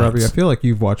them for bites. Robbie, I feel like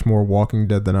you've watched more Walking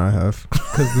Dead than I have.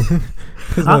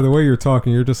 Because by the way you're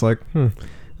talking, you're just like, this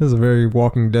is a very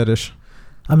Walking Dead-ish.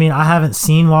 I mean, I haven't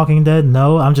seen Walking Dead.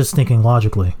 No, I'm just thinking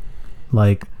logically.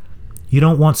 Like, you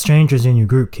don't want strangers in your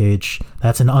group, Cage.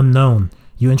 That's an unknown.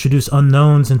 You introduce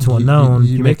unknowns into a known,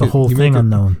 you make the whole thing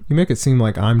unknown. You make it seem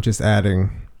like I'm just adding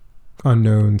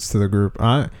unknowns to the group.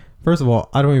 First of all,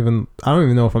 I don't even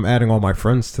know if I'm adding all my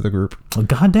friends to the group. Well,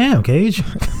 goddamn, Cage.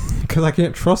 Because I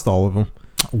can't trust all of them.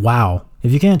 Wow.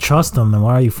 If you can't trust them, then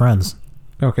why are you friends?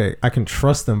 Okay, I can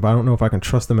trust them, but I don't know if I can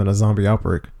trust them in a zombie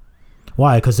outbreak.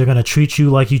 Why? Because they're going to treat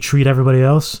you like you treat everybody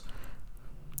else?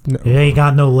 No. If they ain't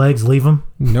got no legs, leave them?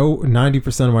 No,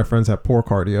 90% of my friends have poor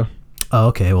cardio. Oh,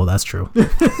 okay, well, that's true.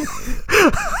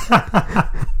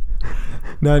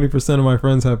 90% of my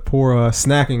friends have poor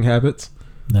snacking habits.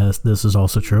 This is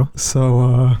also true.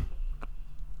 So,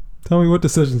 tell me, what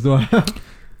decisions do I have?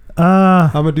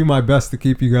 I'm going to do my best to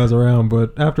keep you guys around,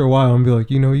 but after a while, I'm going to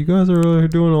be like, you guys are really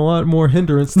doing a lot more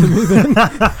hindrance to me than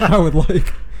I would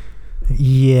like.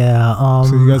 Yeah,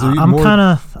 so you guys are I'm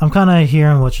kind of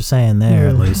hearing what you're saying there,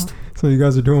 at least. So you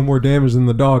guys are doing more damage than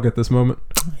the dog at this moment.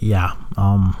 Yeah,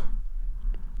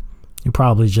 you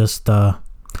probably just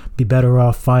be better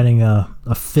off finding a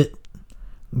fit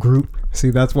group. See,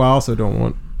 that's why I also don't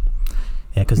want.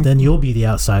 Yeah, because then you'll be the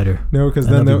outsider. No, because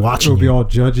then it'll be you. all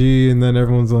judgy, and then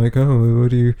everyone's like, "Oh,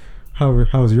 how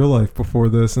was your life before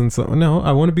this?" And so, no,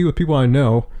 I want to be with people I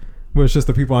know, but it's just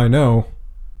the people I know.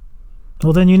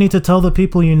 Well, then you need to tell the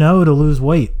people you know to lose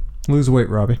weight. Lose weight,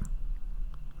 Robbie.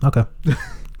 Okay.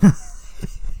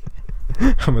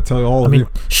 I'm gonna tell you all of you.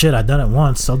 Shit, I've done it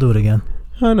once. I'll do it again.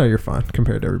 I know you're fine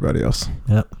compared to everybody else.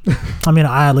 Yep. I mean,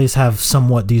 I at least have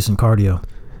somewhat decent cardio.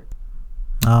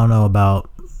 I don't know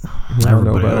about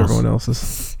everyone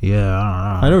else's. Yeah,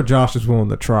 I don't know. I know Josh is willing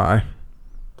to try.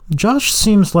 Josh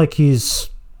seems like he's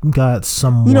got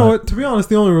some. You know what? To be honest,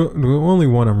 the only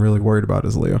one I'm really worried about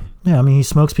is Leo. Yeah, I mean, he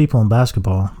smokes people in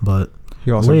basketball, but he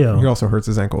also hurts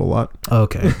his ankle a lot.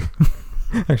 Okay.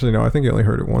 Actually, no, I think he only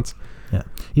hurt it once. Yeah,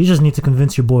 you just need to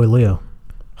convince your boy Leo.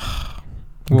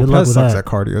 Well, Good luck Pez with sucks that. at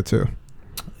cardio too.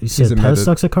 You said Pez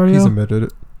sucks at cardio? He's admitted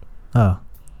it. Oh.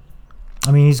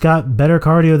 I mean, he's got better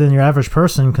cardio than your average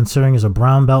person, considering he's a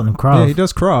brown belt in Krav. Yeah, he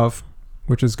does Krav,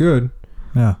 which is good.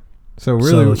 Yeah. So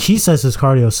really, he says his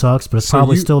cardio sucks, but it's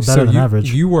probably still better than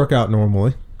average. You work out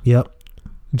normally. Yep.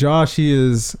 Josh, he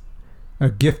is a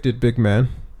gifted big man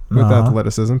with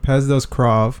athleticism. Pez does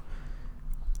Krav.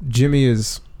 Jimmy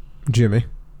is Jimmy.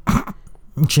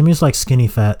 Jimmy's like skinny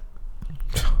fat.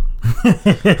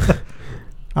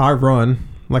 I run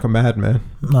like a madman.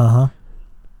 Uh-huh.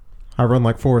 I run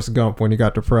like Forrest Gump when he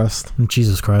got depressed.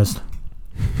 Jesus Christ.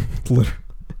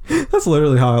 That's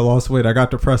literally how I lost weight. I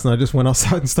got depressed and I just went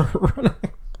outside and started running.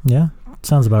 Yeah,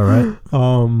 sounds about right.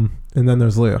 And then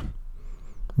there's Leo.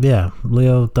 Yeah,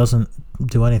 Leo doesn't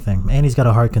do anything, and he's got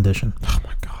a heart condition. Oh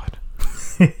my god.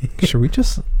 Should we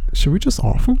just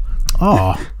off him?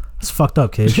 Oh, it's fucked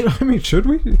up, Cage. I mean, should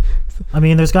we? I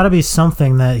mean, there's got to be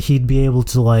something that he'd be able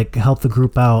to like help the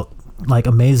group out like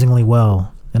amazingly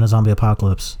well in a zombie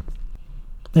apocalypse.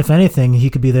 If anything, he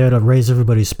could be there to raise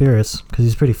everybody's spirits because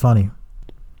he's pretty funny.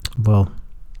 Well,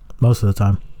 most of the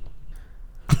time.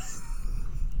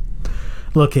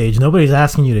 Look, Cage, nobody's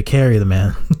asking you to carry the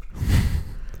man.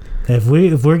 If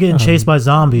we're getting chased by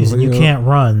zombies and you can't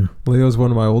run. Leo's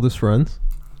one of my oldest friends.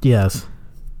 Yes.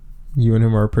 You and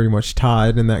him are pretty much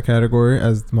tied in that category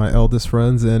as my eldest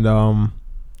friends, and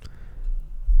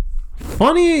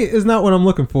funny is not what I'm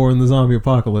looking for in the zombie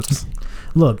apocalypse.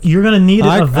 Look, you're gonna need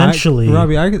it eventually.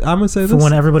 Robbie, I'm gonna say this for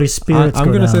when everybody's spirits. I'm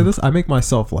go gonna down. say this. I make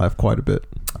myself laugh quite a bit.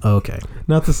 Okay.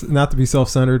 Not to be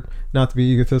self-centered, not to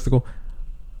be egotistical.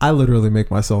 I literally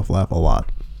make myself laugh a lot.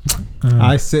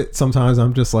 I sit sometimes.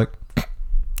 I'm just like,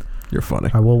 you're funny.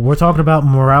 All right, well, we're talking about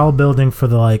morale building for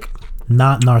the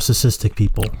not narcissistic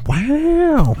people.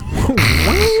 Wow.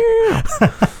 Wow.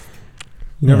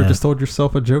 You never just told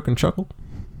yourself a joke and chuckled?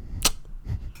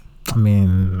 I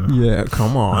mean, yeah,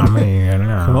 come on.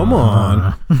 Come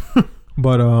on.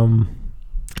 But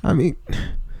I mean,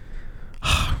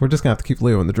 we're just gonna have to keep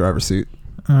Leo in the driver's seat.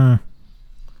 Yeah,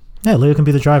 Leo can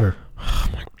be the driver.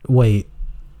 Wait,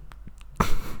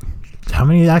 how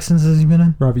many accidents has he been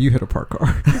in? Robbie, you hit a parked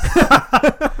car.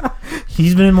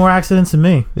 He's been in more accidents than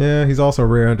me. Yeah, he's also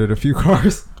rear-ended a few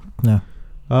cars. Yeah.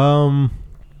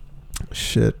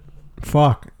 Shit.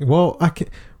 Fuck. Well,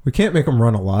 we can't make him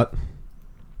run a lot.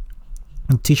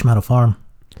 And teach him how to farm.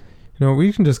 You know,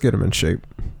 we can just get him in shape.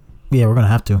 Yeah, we're gonna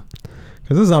have to.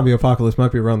 Because this zombie apocalypse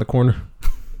might be around the corner.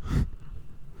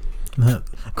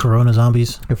 Corona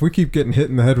zombies. If we keep getting hit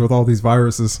in the head with all these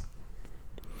viruses.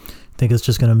 Think it's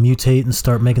just gonna mutate and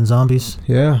start making zombies?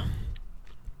 Yeah.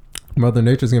 Mother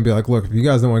Nature's gonna be like, look, if you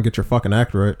guys don't want to get your fucking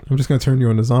act right, I'm just gonna turn you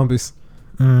into zombies.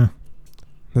 There's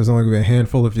only gonna be a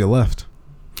handful of you left.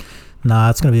 Nah,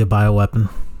 it's gonna be a bioweapon.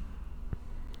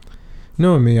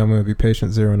 Knowing me, I'm gonna be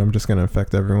patient zero and I'm just gonna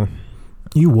infect everyone.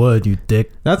 You would, you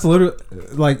dick. That's literally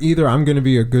like either I'm gonna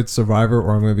be a good survivor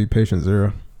or I'm gonna be patient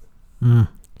zero. I'm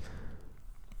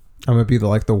gonna be the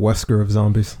Wesker of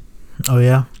zombies. Oh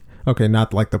yeah? Okay,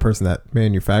 not like the person that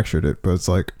manufactured it, but it's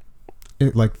like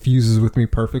it fuses with me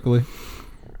perfectly.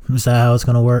 Is that how it's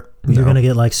gonna work? No. You're gonna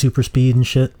get super speed and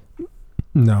shit?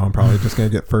 No, I'm probably just gonna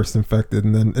get first infected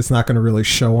and then it's not gonna really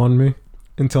show on me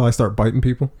until I start biting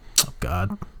people. Oh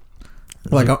god.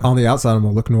 On the outside I'm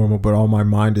gonna look normal, but all my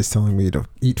mind is telling me to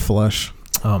eat flesh.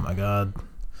 Oh my god.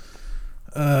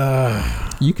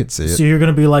 You can see it. So you're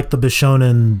gonna be like the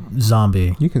Bishonen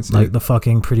zombie. You can see like it. the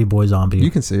fucking pretty boy zombie. You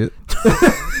can see it.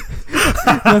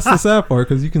 That's the sad part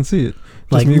because you can see it.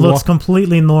 Just Looks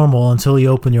completely normal until you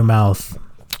open your mouth.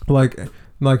 Like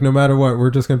no matter what,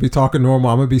 we're just gonna be talking normal.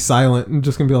 I'm gonna be silent and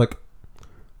just gonna be like,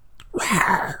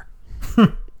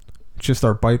 just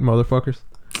start biting motherfuckers.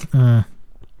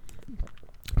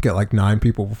 Get 9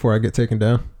 people before I get taken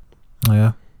down. Oh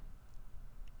yeah.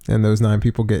 And those 9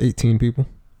 people get 18 people.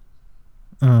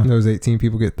 And those 18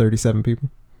 people get 37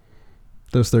 people.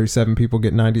 Those 37 people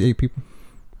get 98 people.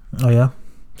 Oh yeah.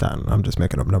 I don't know, I'm just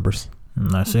making up numbers.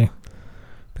 I see.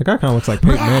 The guy kind of looks like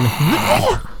Peyton Manning.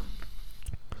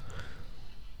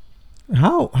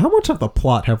 How much of the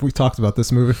plot have we talked about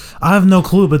this movie? I have no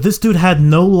clue, but this dude had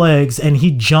no legs and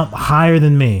he jumped higher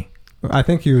than me. I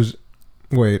think he was...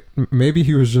 Wait, maybe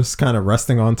he was just kind of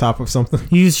resting on top of something.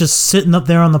 He was just sitting up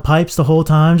there on the pipes the whole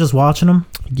time, just watching them.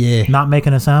 Yeah. Not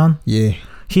making a sound. Yeah.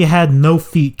 He had no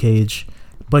feet, Cage,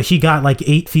 but he got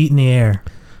 8 feet in the air.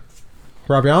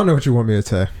 Robbie, I don't know what you want me to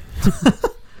say.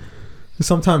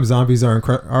 Sometimes zombies are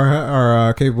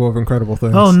capable of incredible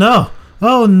things. Oh no!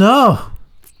 Oh no!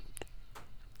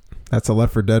 That's a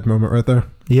Left 4 Dead moment right there.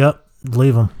 Yep,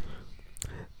 leave him.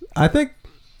 I think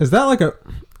that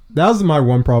was my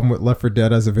one problem with Left 4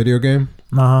 Dead as a video game.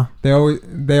 They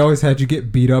always had you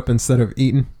get beat up instead of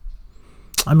eaten.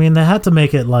 I mean, they had to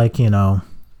make it I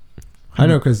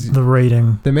know because the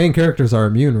rating. The main characters are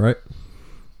immune, right?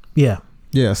 Yeah.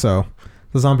 Yeah, so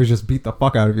the zombies just beat the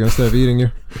fuck out of you instead of eating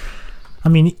you. I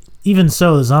mean, even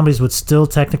so, the zombies would still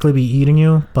technically be eating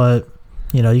you, but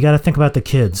you got to think about the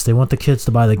kids. They want the kids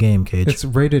to buy the game, Cage. It's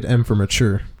rated M for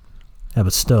mature. Yeah,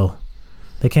 but still,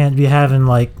 they can't be having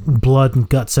blood and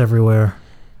guts everywhere.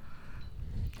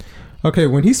 Okay,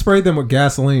 when he sprayed them with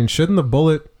gasoline, shouldn't the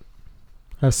bullet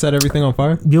have set everything on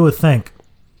fire? You would think.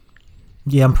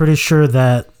 Yeah, I'm pretty sure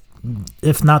that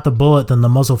if not the bullet, then the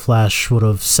muzzle flash would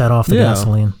have set off the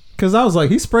gasoline. Because I was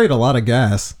like, he sprayed a lot of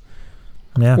gas.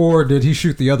 Yeah. Or did he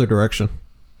shoot the other direction?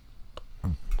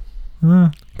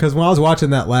 Because when I was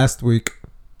watching that last week,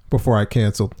 before I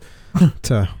canceled,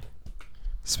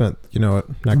 spent, not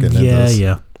getting into this.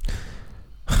 Yeah.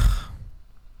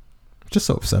 Just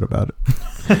so upset about it.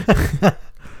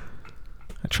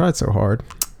 I tried so hard.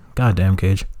 Goddamn,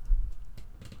 Cage.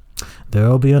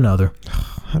 There'll be another.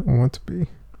 I don't want to be.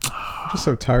 I'm just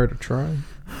so tired of trying.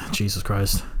 Jesus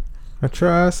Christ. I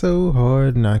try so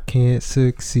hard and I can't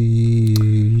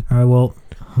succeed. All right, well,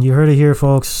 you heard it here,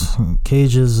 folks.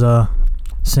 Cage is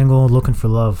single, looking for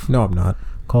love. No, I'm not.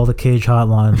 Call the Cage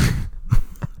hotline.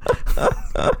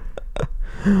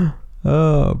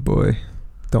 Oh, boy.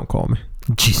 Don't call me.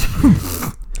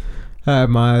 Jesus. I have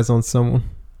my eyes on someone.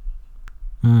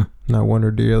 And I want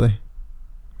her dearly.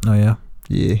 Oh, yeah?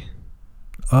 Yeah.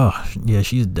 Oh, yeah,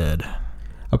 she's dead.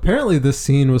 Apparently, this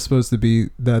scene was supposed to be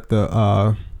that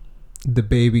the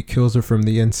baby kills her from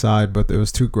the inside, but it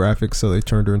was too graphic, so they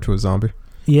turned her into a zombie.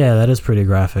 Yeah, that is pretty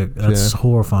graphic. That's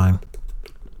horrifying.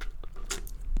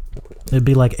 It'd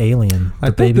be like Alien.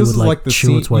 The baby would like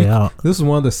chew its way out. This is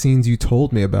one of the scenes you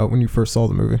told me about when you first saw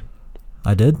the movie.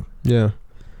 I did? Yeah.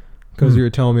 Because you were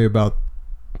telling me about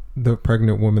the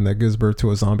pregnant woman that gives birth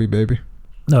to a zombie baby.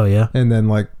 Oh, yeah. And then,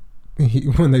 like,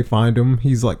 when they find him,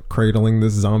 he's, like, cradling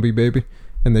this zombie baby.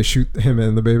 And they shoot him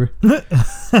and the baby.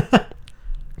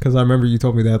 Because I remember you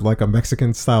told me they had, like, a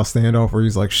Mexican-style standoff where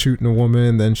he's, like, shooting a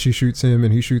woman, then she shoots him,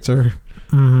 and he shoots her.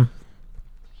 Mm-hmm.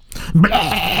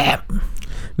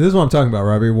 This is what I'm talking about,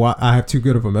 Robbie. Why I have too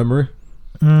good of a memory.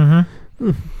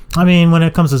 Mm-hmm. I mean, when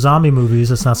it comes to zombie movies,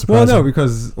 it's not surprising. Well, no,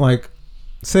 because, like,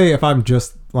 say if I'm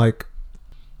just, like,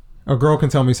 a girl can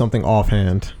tell me something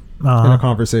offhand in a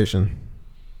conversation,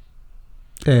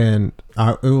 and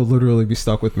it will literally be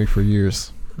stuck with me for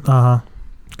years.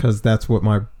 Because that's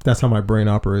how my brain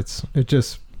operates. It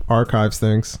just archives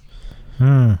things.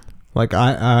 Like,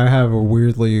 I have a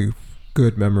weirdly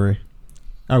good memory.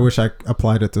 I wish I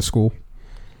applied it to school.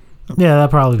 Yeah, that'd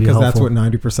probably be helpful. Because that's what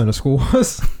 90% of school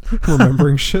was.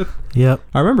 Remembering shit. Yep.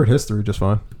 I remembered history just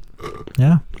fine.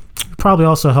 Yeah. It'd probably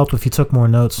also help if you took more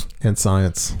notes. And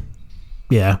science.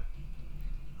 Yeah.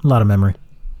 A lot of memory.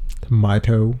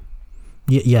 Mito.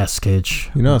 Yes, Cage.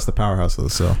 You know it's the powerhouse of the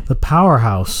cell. The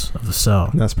powerhouse of the cell.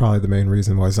 And that's probably the main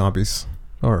reason why zombies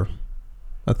are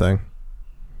a thing.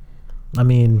 I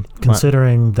mean,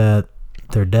 considering that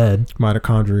they're dead.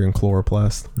 Mitochondria and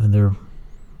chloroplast. And their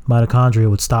mitochondria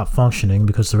would stop functioning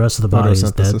because the rest of the body is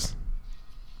dead.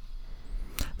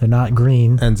 They're not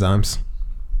green. Enzymes.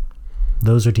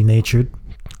 Those are denatured.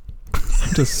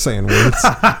 I'm just saying words.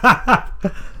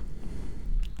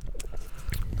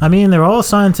 I mean, they're all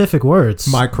scientific words.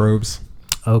 Microbes.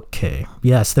 Okay.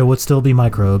 Yes, there would still be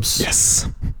microbes. Yes.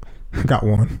 Got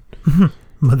one.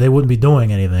 But they wouldn't be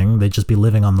doing anything. They'd just be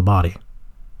living on the body.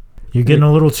 You're getting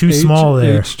a little too small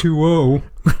there. H2O.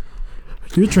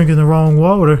 You're drinking the wrong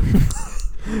water.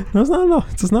 There's not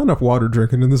enough. There's not enough water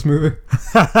drinking in this movie.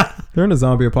 They're in a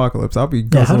zombie apocalypse. I'll be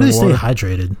guzzling how do they water. stay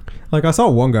hydrated? Like, I saw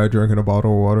one guy drinking a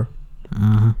bottle of water.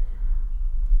 Mm-hmm.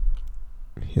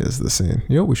 Here's the scene.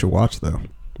 You know what we should watch, though?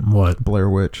 What? Blair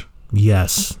Witch.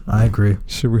 Yes, I agree.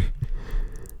 Should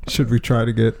we try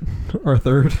to get our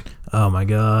third? Oh, my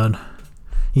God.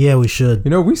 Yeah, we should.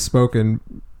 You know,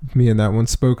 me and that one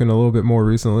spoken a little bit more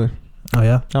recently. Oh,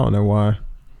 yeah? I don't know why.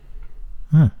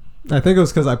 I think it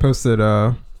was because I posted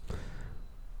a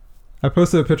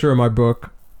picture of my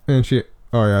book, and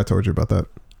oh yeah, I told you about that.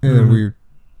 And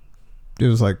it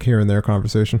was like here and there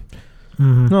conversation.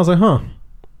 And I was like,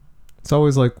 it's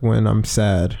always like when I'm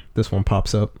sad, this one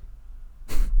pops up.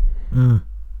 I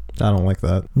don't like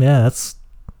that. Yeah, that's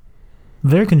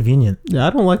very convenient. Yeah, I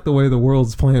don't like the way the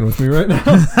world's playing with me right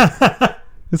now.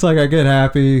 It's like I get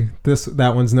happy,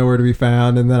 that one's nowhere to be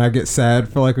found, and then I get sad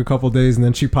for like a couple days, and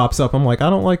then she pops up. I'm like, I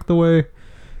don't like the way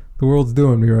the world's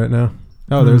doing me right now.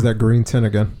 Oh, there's that green tin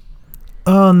again.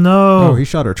 Oh, no. Oh, he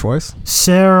shot her twice?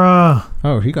 Sarah.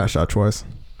 Oh, he got shot twice.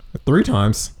 3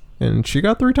 times. And she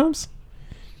got 3 times?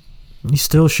 He's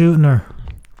still shooting her.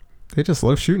 They just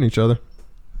love shooting each other.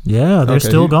 Yeah, they're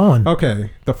still going.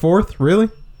 Okay, the 4th? Really?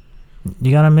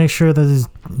 You gotta make sure that,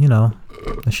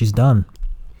 that she's done.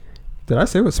 Did I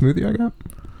say what smoothie I got?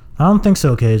 I don't think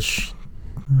so, Cage.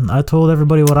 I told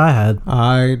everybody what I had.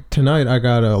 Tonight I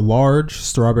got a large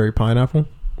strawberry pineapple.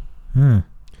 Yeah,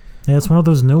 it's one of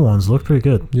those new ones. Looked pretty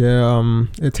good. Yeah,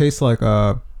 it tastes like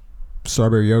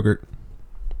strawberry yogurt.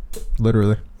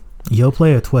 Literally.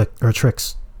 Yoplait or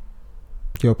Trix?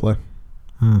 Yoplait.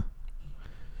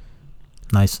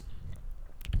 Nice.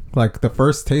 Like the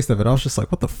first taste of it, I was just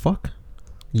like, what the fuck?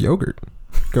 Yogurt.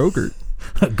 Gogurt.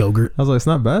 Gogurt. I was like, it's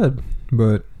not bad,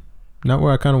 but not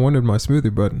where I kind of wanted my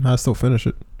smoothie, but I still finish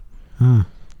it.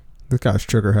 This guy's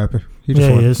trigger happy. He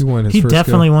is. He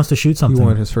definitely wants to shoot something. He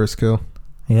wanted his first kill.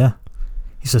 Yeah.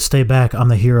 He says, stay back. I'm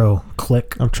the hero.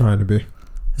 Click. I'm trying to be.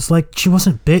 It's like, she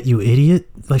wasn't bit, you idiot.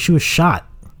 Like, she was shot.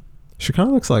 She kind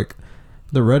of looks like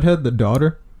the redhead, the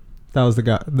daughter. That was the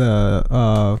guy,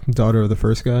 the daughter of the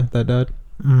first guy that died.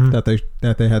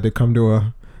 that they had to come to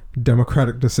a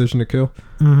democratic decision to kill.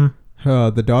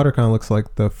 The daughter kind of looks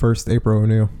like the first April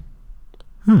O'Neil.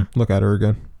 Look at her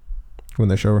again when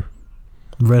they show her.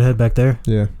 Redhead back there.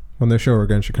 Yeah, when they show her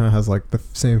again, she kind of has like the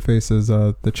same face as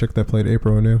the chick that played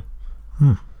April O'Neil.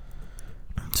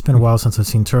 It's been a while since I've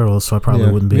seen Turtles, so I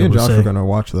probably wouldn't be able to say. Me and Josh are gonna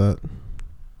watch that.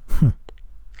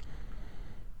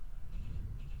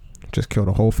 Just killed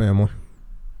a whole family.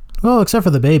 Well, except for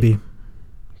the baby.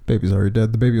 Baby's already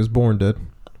dead. The baby was born dead.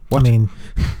 What? I mean,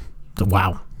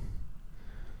 wow.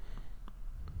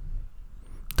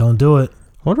 Don't do it.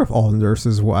 I wonder if all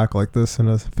nurses will act like this in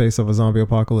the face of a zombie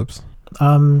apocalypse.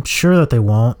 I'm sure that they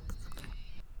won't.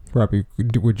 Robbie,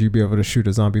 would you be able to shoot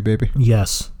a zombie baby?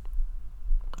 Yes.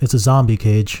 It's a zombie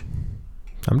cage.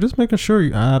 I'm just making sure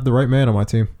I have the right man on my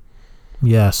team.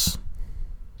 Yes.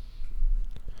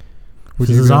 If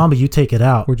it's a zombie, you take it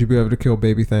out. Would you be able to kill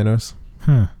baby Thanos?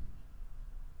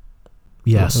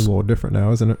 Yes. It's a little different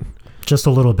now, isn't it? Just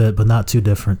a little bit, but not too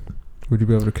different. Would you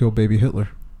be able to kill baby Hitler?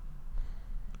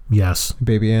 Yes.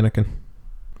 Baby Anakin?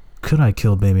 Could I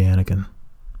kill baby Anakin?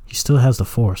 He still has the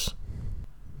Force.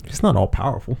 He's not all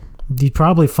powerful. You'd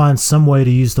probably find some way to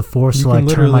use the Force to like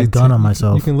turn my gun on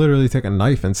myself. You can literally take a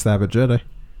knife and stab a Jedi.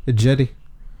 A Jedi.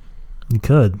 You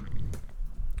could.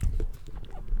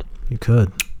 You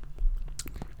could.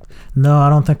 No, I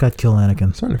don't think I'd kill Anakin.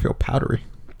 I'm starting to feel powdery.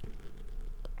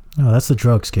 Oh, that's the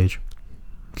drugs, Cage.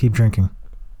 Keep drinking.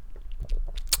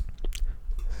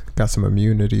 Got some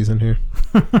immunities in here.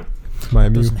 My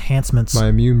immune Those enhancements. My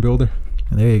immune builder.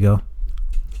 There you go.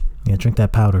 Yeah, drink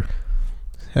that powder.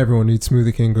 Everyone needs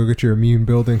Smoothie King. Go get your immune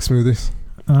building smoothies.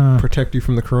 Protect you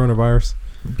from the coronavirus.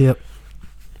 Yep.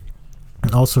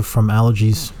 And also from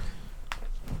allergies.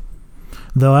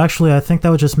 Though actually, I think that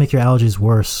would just make your allergies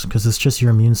worse because it's just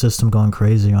your immune system going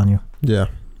crazy on you. Yeah.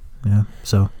 Yeah.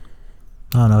 So,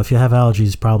 I don't know. If you have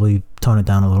allergies, probably tone it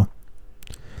down a little.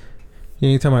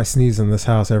 Anytime I sneeze in this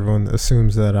house, everyone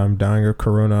assumes that I'm dying of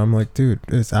corona. I'm like, dude,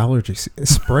 it's allergies.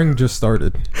 Spring just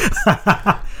started.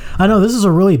 I know this is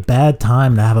a really bad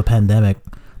time to have a pandemic.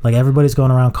 Like everybody's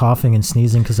going around coughing and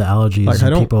sneezing because of allergies, like,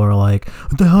 and people are like,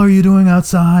 "What the hell are you doing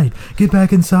outside? Get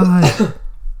back inside!"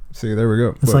 See, there we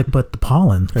go. It's but the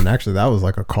pollen. And actually, that was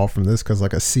like a cough from this because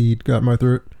like a seed got in my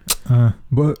throat.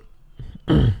 But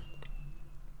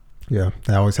yeah,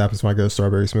 that always happens when I get a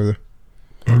strawberry smoothie.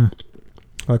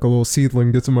 Like a little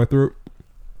seedling gets in my throat.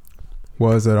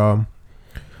 Was it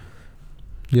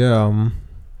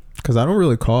because I don't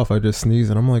really cough, I just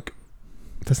sneeze, and I'm like,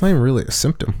 that's not even really a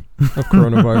symptom of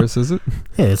coronavirus, is it?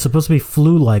 Yeah, it's supposed to be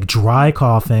flu-like, dry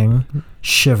coughing,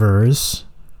 shivers,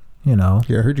 you know.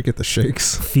 Yeah, I heard you get the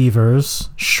shakes. Fevers,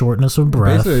 shortness of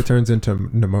breath. Basically, it turns into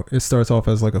pneumonia. It starts off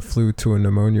as like a flu to a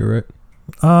pneumonia, right?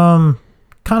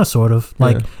 Kind of, sort of.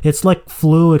 Like, it's like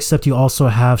flu, except you also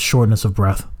have shortness of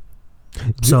breath.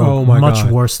 So, much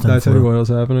worse than flu. Did I tell you what was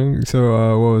happening?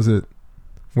 So, what was it?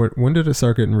 When did it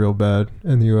start getting real bad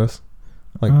in the U.S.?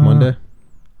 Like Monday?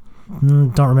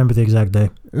 Don't remember the exact day.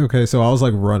 Okay, so I was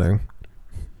like running.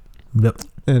 Yep.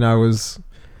 And I was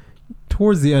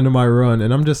towards the end of my run,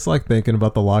 and I'm just like thinking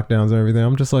about the lockdowns and everything.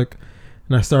 I'm just like,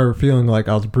 and I started feeling like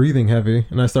I was breathing heavy,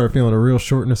 and I started feeling a real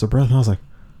shortness of breath, and I was like,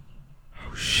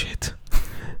 oh shit.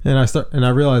 And I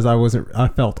realized I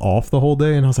felt off the whole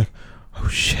day, and I was like, oh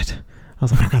shit. I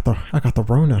was like, I got the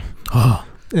Rona. Oh.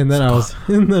 And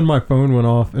then my phone went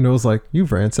off, and it was like,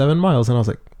 you've ran 7 miles, and I was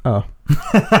like, oh.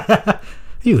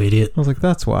 You idiot. I was like,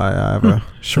 that's why I have a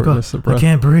shortness of breath. I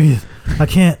can't breathe. I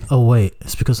can't. Oh, wait.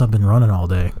 It's because I've been running all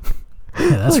day.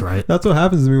 Yeah, that's right. That's what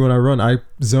happens to me when I run. I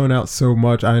zone out so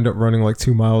much, I end up running like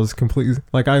 2 miles completely.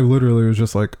 Like, I literally was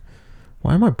just like,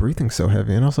 why am I breathing so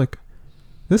heavy? And I was like,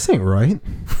 this ain't right.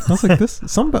 I was like,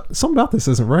 something about this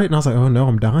isn't right. And I was like, oh no,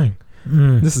 I'm dying.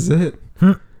 This is it.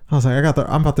 I was like,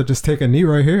 I'm about to just take a knee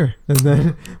right here. And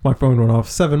then my phone went off.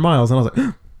 7 miles. And I was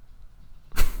like,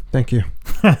 thank you.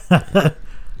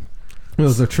 It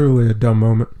was truly a dumb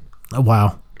moment. Oh,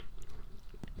 wow.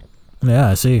 Yeah,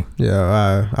 I see.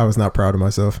 Yeah, I was not proud of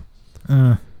myself.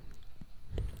 Yeah,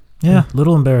 a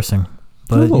little embarrassing.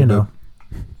 But, you know,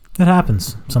 it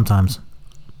happens sometimes.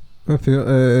 I feel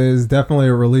it's definitely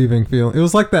a relieving feeling. It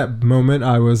was like that moment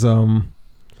I was No,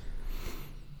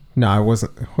 I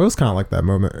wasn't. It was kind of like that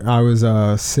moment. I was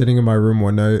sitting in my room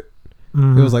one night.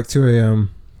 It was like 2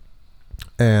 a.m.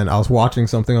 and I was watching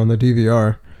something on the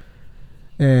DVR.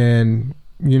 And,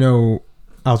 you know,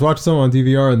 I was watching something on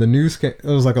DVR and the news it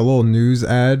was like a little news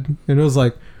ad. And it was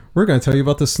like, we're going to tell you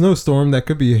about the snowstorm that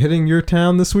could be hitting your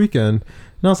town this weekend.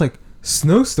 And I was like,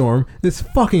 snowstorm? It's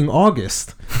fucking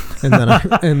August. And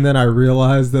then I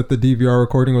realized that the DVR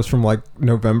recording was from like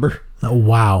November. Oh,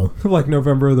 wow. Like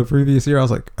November of the previous year. I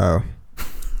was like, oh.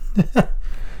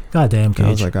 Goddamn, Cage. I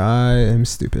was like, I am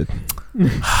stupid.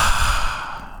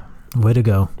 Way to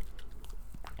go.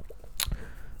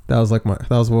 That was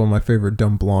one of my favorite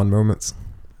dumb blonde moments.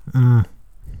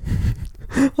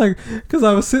 Like, because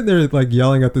I was sitting there like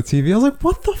yelling at the TV. I was like,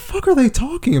 what the fuck are they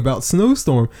talking about?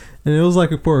 Snowstorm. And it was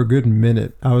like for a good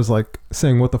minute I was like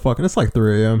saying what the fuck, and it's like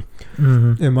 3 a.m.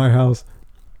 In my house,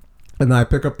 and I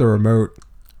pick up the remote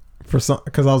for some,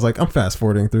 because I was like, I'm fast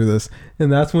forwarding through this,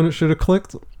 and that's when it should have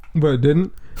clicked, but it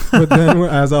didn't. But then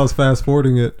as I was fast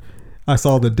forwarding it, I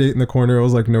saw the date in the corner. It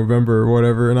was like November or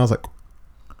whatever, and I was like,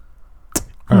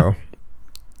 oh,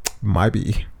 might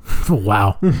be.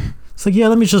 Wow. It's like, yeah,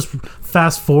 let me just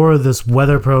fast forward this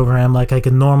weather program like I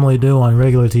could normally do on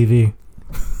regular TV.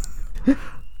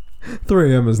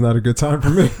 3 a.m. is not a good time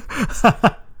for me.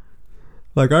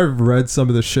 Like, I've read some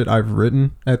of the shit I've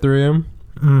written at 3 a.m.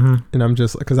 And I'm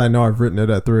just, because I know I've written it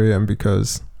at 3 a.m.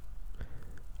 because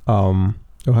it'll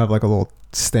have like a little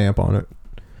stamp on it,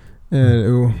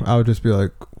 and I would just be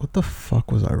like, what the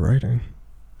fuck was I writing?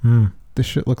 This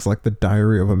shit looks like the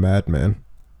diary of a madman.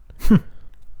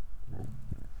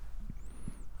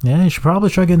 Yeah, you should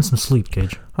probably try getting some sleep,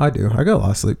 Cage. I do. I got a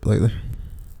lot of sleep lately.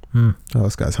 Oh,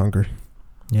 this guy's hungry.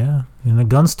 Yeah, in the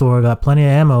gun store, I got plenty of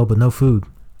ammo, but no food.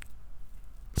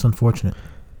 It's unfortunate.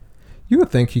 You would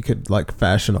think he could like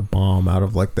fashion a bomb out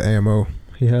of like the ammo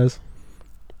he has.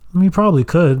 I mean, he probably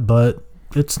could, but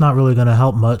it's not really going to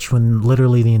help much when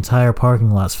literally the entire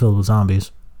parking lot's filled with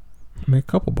zombies. Make a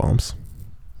couple bombs.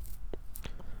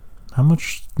 How many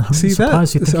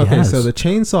supplies do you think he has? So the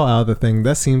chainsaw out of the thing,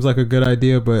 that seems like a good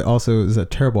idea, but also is a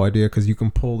terrible idea because you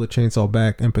can pull the chainsaw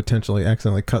back and potentially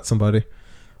accidentally cut somebody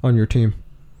on your team.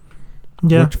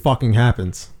 Yeah. Which fucking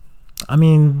happens. I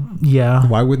mean, yeah.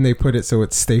 Why wouldn't they put it so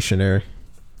it's stationary?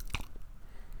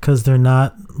 Because they're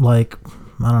not, like,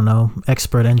 I don't know,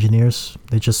 expert engineers.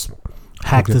 They just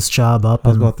hacked this job up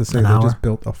in an hour. I was about to say, they just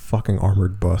built a fucking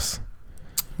armored bus.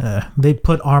 They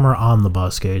put armor on the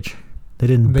bus, Gage. They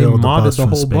didn't build the bus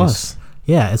from space. Bus.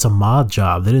 Yeah, it's a mod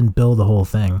job. They didn't build the whole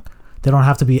thing. They don't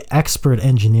have to be expert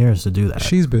engineers to do that.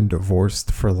 She's been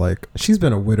divorced for she's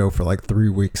been a widow for 3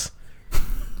 weeks.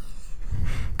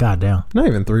 God damn. Not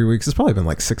even 3 weeks. It's probably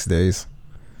been 6 days.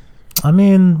 I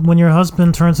mean, when your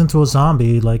husband turns into a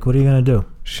zombie, what are you going to do?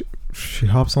 She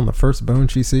hops on the first bone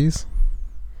she sees.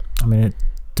 I mean,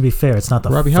 to be fair, it's not the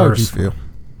Robbie, first. how would you feel?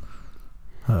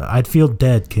 I'd feel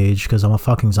dead, Cage, because I'm a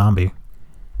fucking zombie.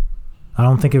 I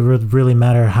don't think it would really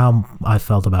matter how I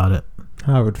felt about it.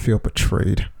 I would feel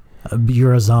betrayed.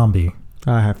 You're a zombie.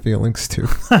 I have feelings too.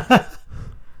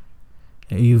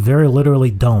 You very literally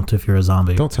don't if you're a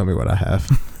zombie. Don't tell me what I have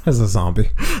as a zombie.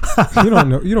 You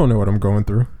don't know what I'm going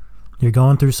through. You're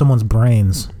going through someone's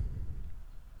brains.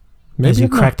 Maybe as you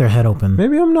crack their head open.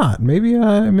 Maybe I'm not. Maybe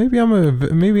I'm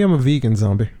a vegan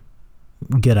zombie.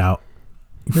 Get out.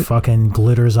 You fucking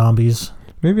glitter zombies.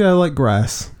 Maybe I like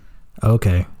grass.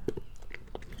 Okay.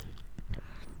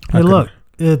 Hey, look,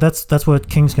 that's what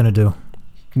King's gonna do.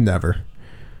 Never.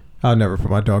 I'll never put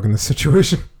my dog in this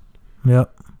situation.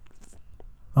 Yep.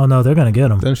 Oh no, they're gonna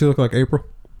get him. Doesn't she look like April?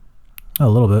 Oh, a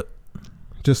little bit.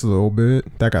 Just a little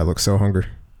bit. That guy looks so hungry.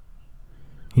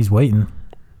 He's waiting.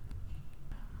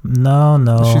 No.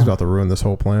 She's about to ruin this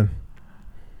whole plan.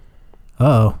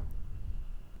 Uh-oh.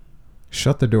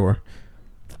 Shut the door.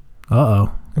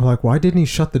 Uh-oh. Why didn't he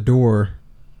shut the door?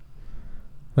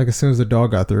 As soon as the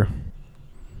dog got through.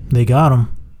 They got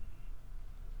him.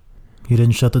 He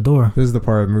didn't shut the door. This is the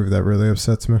part of the movie that really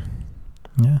upsets me.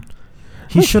 Yeah.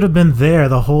 He should have been there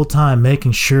the whole time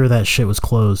making sure that shit was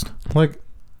closed.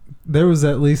 There was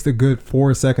at least a good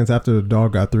 4 seconds after the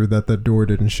dog got through that the door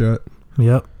didn't shut.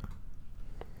 Yep.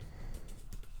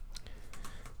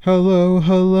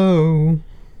 Hello.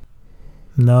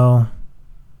 No.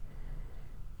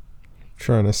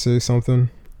 Trying to say something.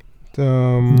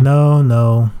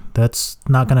 No. That's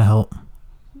not going to help.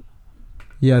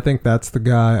 Yeah, I think that's the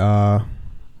guy.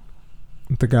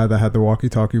 The guy that had the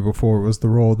walkie-talkie before was the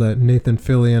role that Nathan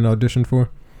Fillion auditioned for.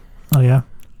 Oh, yeah?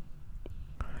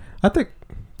 I think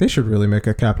they should really make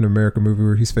a Captain America movie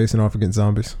where he's facing off against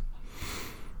zombies.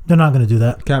 They're not going to do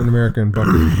that. Captain America and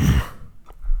Bucky.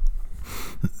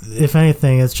 If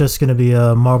anything, it's just going to be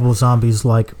a Marvel Zombies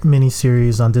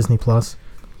miniseries on Disney Plus.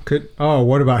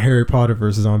 What about Harry Potter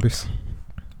versus zombies?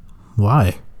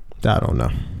 Why? I don't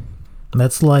know.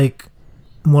 That's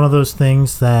one of those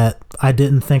things that I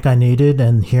didn't think I needed,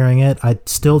 and hearing it, I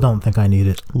still don't think I need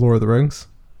it. Lord of the Rings?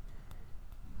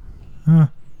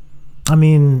 I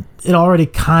mean, it already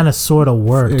kind of sort of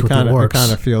worked with the orcs. It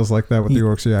kind of feels like that with the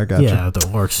orcs. Yeah, I got you. Yeah, the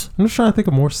orcs. I'm just trying to think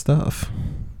of more stuff.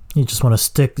 You just want to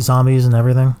stick zombies and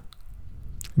everything?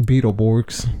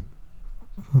 Beetleborgs.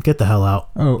 Get the hell out.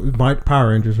 Oh, my Power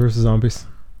Rangers versus zombies.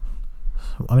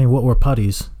 I mean, what were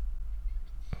putties?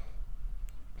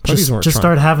 Putties weren't Just trying.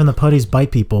 start having the putties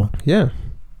bite people. Yeah.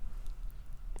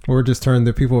 Or just turn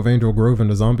the people of Angel Grove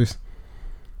into zombies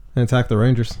and attack the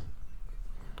Rangers.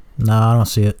 No, I don't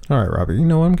see it. All right, Robbie. You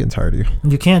know what? I'm getting tired of you.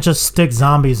 You can't just stick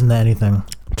zombies into anything.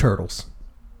 Turtles.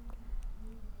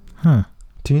 Hmm.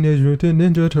 Teenage Mutant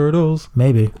Ninja Turtles.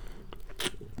 Maybe.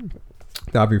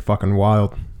 That'd be fucking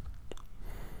wild.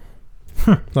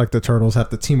 Like the Turtles have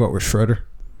to team up with Shredder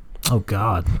Oh,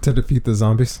 God. to defeat the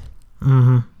zombies.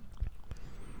 Mm-hmm.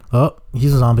 Oh,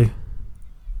 he's a zombie.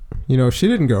 You know, if she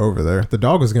didn't go over there, the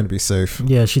dog was going to be safe.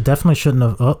 Yeah, she definitely shouldn't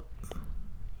have. Oh,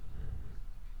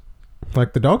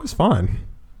 Like, the dog is fine.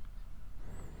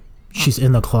 she's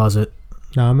in the closet.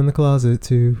 Now I'm in the closet,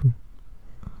 too.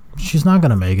 She's not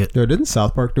gonna make it. Yo, didn't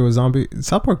South Park do a zombie?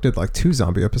 South Park did like 2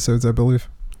 zombie episodes, I believe.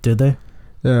 Did they?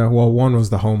 Yeah, well, one was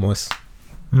the homeless.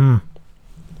 Mm.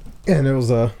 And it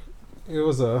was a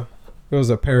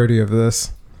parody of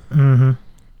this. Mm-hmm.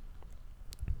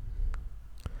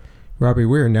 Robbie,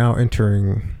 we are now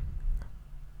entering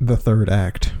the 3rd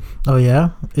act. Oh,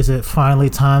 yeah? Is it finally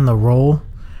time to roll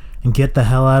and get the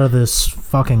hell out of this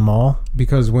fucking mall?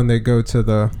 Because when they go to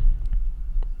the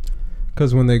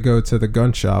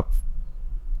gun shop,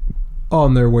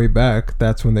 on their way back,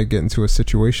 that's when they get into a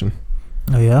situation.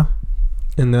 Oh, yeah?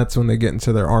 And that's when they get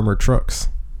into their armored trucks.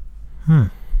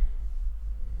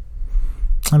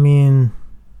 I mean,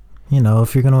 you know,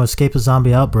 if you're going to escape a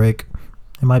zombie outbreak,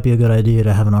 it might be a good idea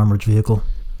to have an armored vehicle.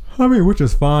 I mean, which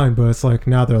is fine, but it's like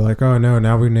now they're like, oh no,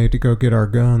 now we need to go get our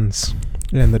guns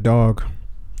and the dog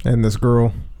and this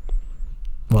girl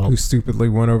Well, who stupidly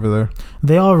went over there.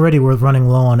 they already were running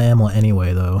low on ammo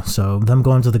anyway, though, so them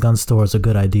going to the gun store is a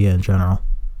good idea in general.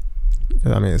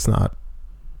 I mean, it's not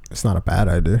a bad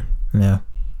idea, Yeah.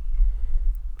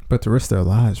 but to risk their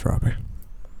lives, Robbie.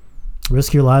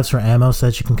 Risk your lives for ammo so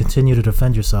that you can continue to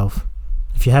defend yourself.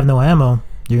 If you have no ammo,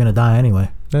 you're going to die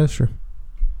anyway. That's true.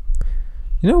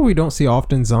 You know, we don't see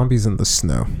often zombies in the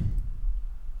snow.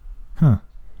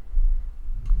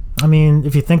 I mean,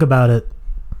 if you think about it,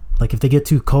 like if they get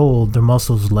too cold, their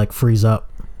muscles like freeze up.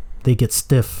 They get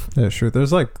stiff. That's true.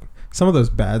 There's like some of those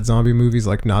bad zombie movies,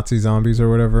 like Nazi zombies or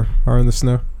whatever, are in the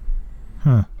snow.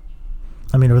 I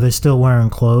mean, are they still wearing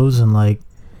clothes and like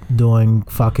doing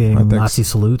fucking Nazi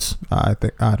salutes? I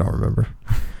don't remember.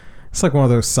 It's like one of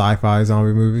those sci-fi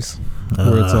zombie movies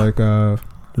where it's like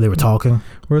they were talking.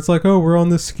 Where it's like, oh, we're on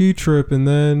this ski trip and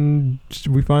then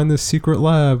we find this secret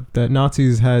lab that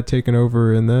Nazis had taken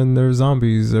over and then there's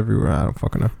zombies everywhere. I don't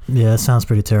fucking know. Yeah, that sounds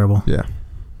pretty terrible. Yeah.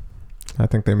 I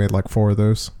think they made like 4 of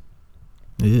those.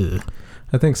 Ew.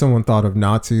 I think someone thought of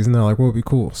Nazis and they're like, what would be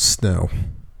cool? Snow.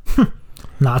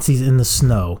 Nazis in the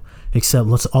snow. Except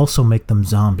let's also make them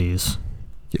zombies.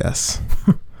 Yes.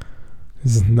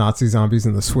 This is Nazi zombies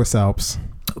in the Swiss Alps.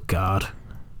 Oh, God.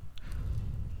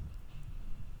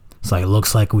 It's like, it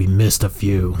looks like we missed a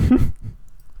few.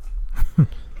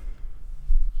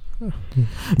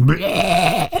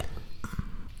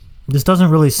 This doesn't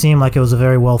really seem like it was a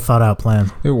very well thought out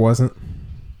plan. It wasn't.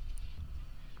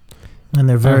 And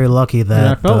they're very lucky that... And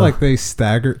I felt like they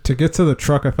staggered. To get to the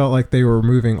truck, I felt like they were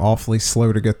moving awfully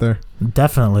slow to get there.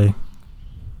 Definitely.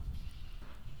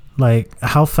 Like,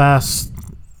 how fast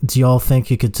do y'all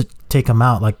think you could take them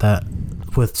out like that?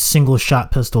 With single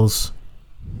shot pistols?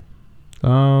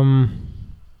 Oh,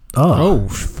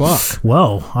 fuck.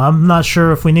 Well, I'm not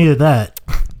sure if we needed that.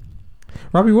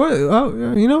 Robbie, what?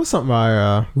 Oh, you know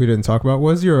something we didn't talk about?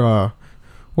 What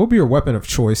would be your weapon of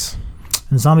choice?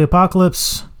 In zombie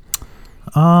apocalypse,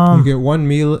 you get one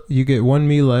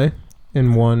melee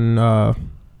and one melee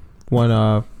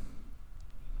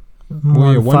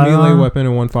weapon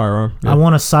and one firearm. Yeah. I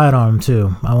want a sidearm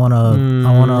too. I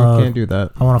can't do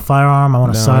that. I want a firearm. I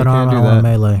want a sidearm. I want a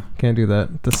melee. Can't do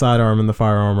that. The sidearm and the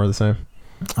firearm are the same.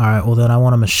 All right. Well, then I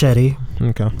want a machete.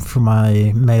 Okay. For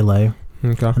my melee.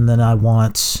 Okay. And then I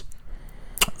want,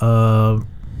 probably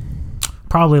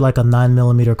like a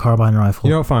 9mm carbine rifle.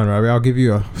 You know, fine, Robbie. I'll give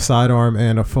you a sidearm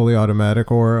and a fully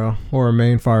automatic or a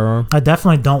main firearm. I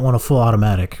definitely don't want a full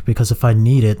automatic because if I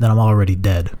need it, then I'm already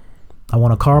dead. I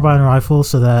want a carbine rifle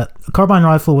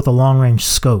with a long range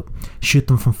scope. Shoot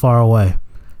them from far away.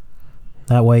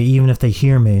 That way, even if they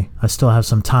hear me, I still have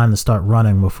some time to start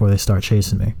running before they start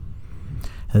chasing me.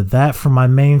 That for my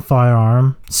main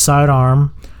firearm.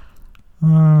 Sidearm,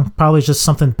 probably just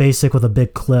something basic with a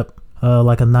big clip,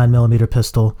 like a 9mm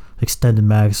pistol, extended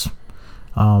mags.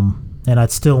 And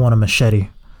I'd still want a machete,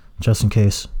 just in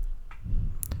case.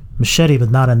 Machete, but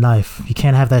not a knife. You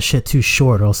can't have that shit too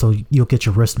short, or else you'll get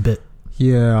your wrist bit.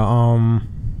 Yeah,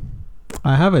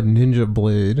 I have a ninja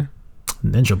blade.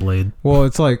 Ninja blade. Well,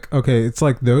 it's like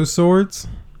those swords.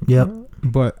 Yep.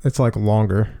 But it's like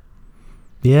longer.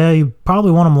 Yeah, you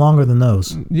probably want them longer than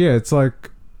those. Yeah, it's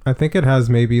like, I think it has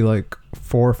maybe like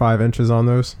 4 or 5 inches on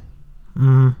those.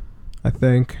 I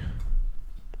think.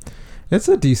 It's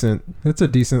a decent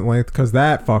length, because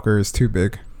that fucker is too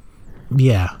big.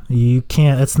 Yeah, you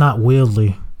can't. It's not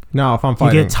wieldy. Now, if I'm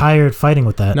fighting, you get tired fighting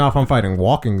with that. Now, if I'm fighting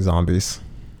walking zombies,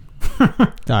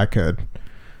 I could.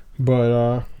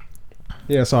 But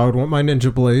yeah. So I would want my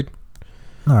ninja blade.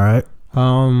 All right.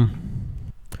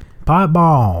 Pipe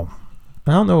bomb.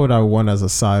 I don't know what I want as a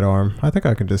sidearm. I think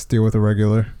I can just deal with a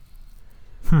regular.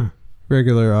 I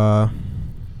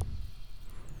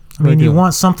mean, you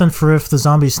want something for if the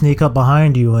zombies sneak up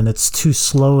behind you and it's too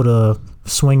slow to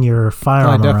swing your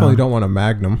firearm. I definitely around. don't want a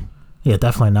Magnum. Yeah,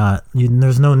 definitely not.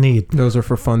 There's no need. Those are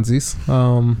for funsies.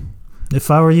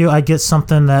 If I were you, I'd get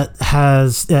something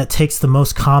that takes the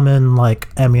most common like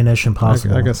ammunition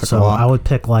possible. I guess a so. Glock. I would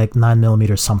pick like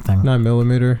 9mm something.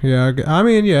 9mm. Yeah. I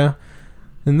mean, yeah.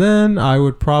 And then I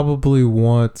would probably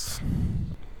want,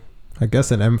 I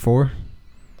guess, an M4.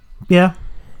 Yeah,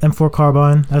 M4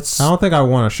 carbine. I don't think I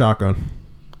want a shotgun.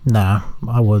 Nah,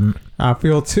 I wouldn't. I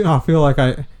feel like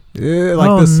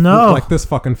this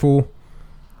fucking fool.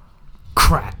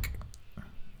 Crack.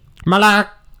 My leg.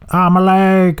 My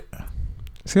leg.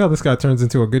 See how this guy turns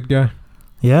into a good guy?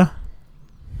 Yeah.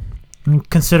 And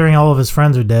considering all of his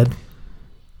friends are dead.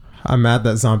 I'm mad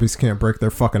that zombies can't break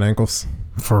their fucking ankles.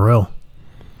 For real.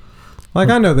 Like,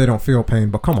 I know they don't feel pain,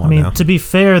 but come on now. I mean, to be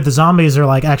fair, the zombies are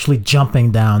like actually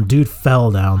jumping down. Dude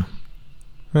fell down.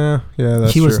 Yeah,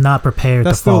 that's He true. was not prepared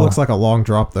That to still fall. looks like a long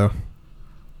drop, though.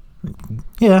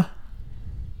 Yeah.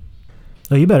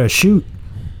 Oh, you better shoot.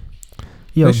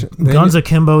 Yo, they Guns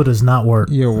Akimbo does not work.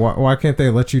 Yeah, why can't they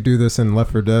let you do this in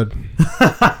Left 4 Dead?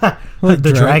 Like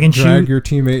the dragon shoot? Drag your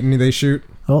teammate and they shoot.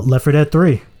 Oh, Left 4 Dead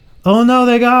 3. Oh no,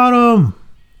 they got him!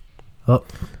 Oh,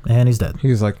 and he's dead.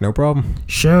 He's like, no problem.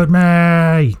 Shoot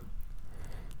me!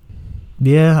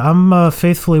 Yeah, I'm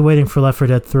faithfully waiting for Left 4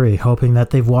 Dead 3, hoping that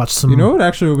they've watched some... You know what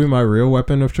actually would be my real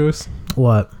weapon of choice?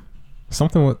 What?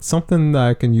 Something that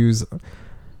I can use...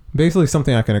 Basically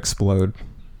something I can explode.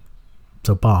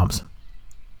 So bombs.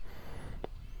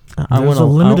 There's a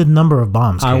limited number of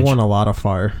bombs, Cage. I want a lot of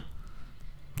fire.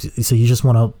 So you just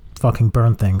want to fucking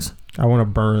burn things. I want to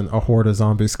burn a horde of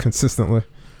zombies consistently.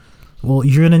 Well,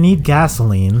 you're going to need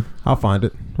gasoline. I'll find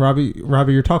it. Robbie,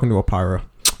 you're talking to a pyro.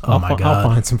 Oh my God. I'll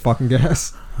find some fucking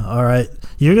gas. All right.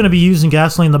 You're going to be using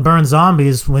gasoline to burn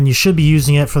zombies when you should be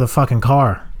using it for the fucking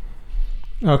car.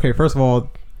 Okay, first of all,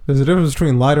 there's a difference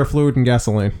between lighter fluid and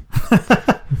gasoline.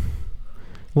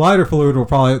 Lighter fluid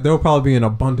there'll probably be an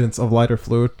abundance of lighter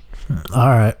fluid. All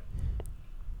right.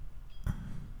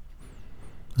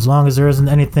 As long as there isn't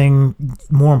anything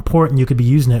more important you could be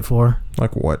using it for.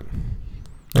 Like what?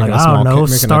 Like, I don't know,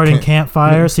 starting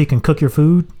campfire so you can cook your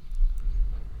food.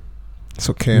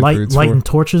 So food's lighting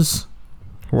torches.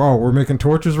 Wow, we're making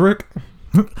torches, Rick?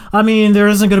 I mean, there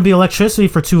isn't going to be electricity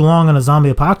for too long in a zombie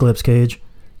apocalypse, Cage.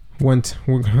 We're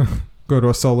gonna go to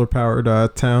a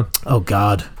solar-powered town. Oh,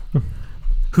 God.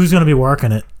 Who's going to be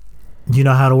working it? You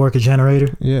know how to work a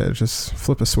generator? Yeah, just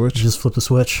flip a switch. Just flip the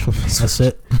switch. That's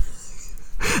it.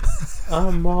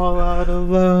 I'm all out of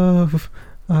love.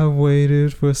 I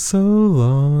waited for so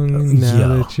long.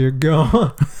 Now that you're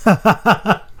gone.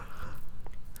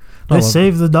 They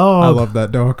saved the dog. I love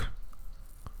that dog.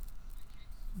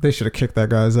 They should have kicked that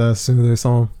guy's ass as soon as they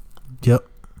saw him. Yep.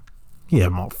 Yeah,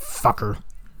 motherfucker.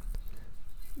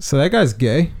 So that guy's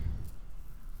gay?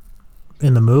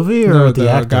 In the movie or no, the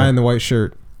actor? Guy in the white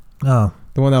shirt. Oh.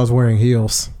 The one that was wearing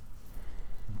heels.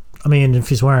 I mean, if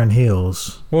he's wearing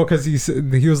heels. Well, because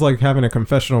he was like having a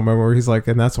confessional moment where he's like,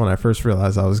 and that's when I first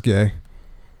realized I was gay.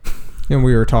 And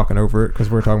we were talking over it because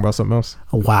we were talking about something else.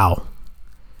 Oh, wow.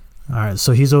 All right,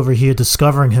 so he's over here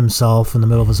discovering himself in the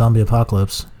middle of a zombie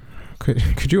apocalypse.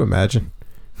 Could you imagine?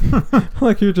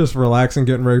 Like you're just relaxing,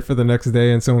 getting ready for the next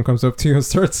day, and someone comes up to you and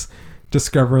starts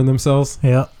discovering themselves.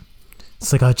 Yeah.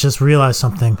 It's like, I just realized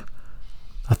something.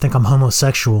 I think I'm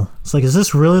homosexual. It's like, is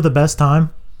this really the best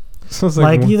time? Sounds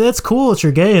like yeah, that's cool that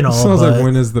you're gay and all. Sounds like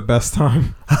when is the best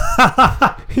time?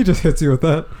 He just hits you with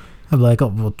that. I'm like, oh,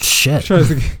 well, shit. Tries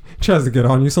to get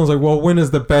on you. Sounds like, well, when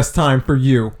is the best time for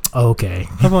you? Okay.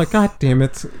 I'm like, God damn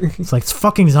it. It's like, it's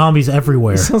fucking zombies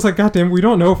everywhere. Sounds like, God damn, we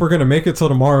don't know if we're going to make it till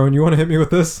tomorrow and you want to hit me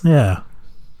with this? Yeah.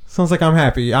 Sounds like I'm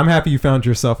happy. I'm happy you found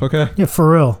yourself, okay? Yeah,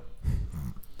 for real.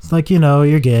 It's like,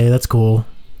 you're gay. That's cool.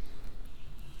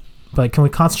 But can we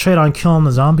concentrate on killing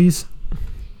the zombies?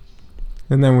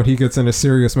 And then when he gets in a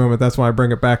serious moment, that's when I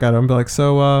bring it back at him. Be like,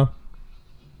 so,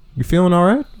 you feeling all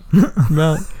right?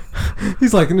 No.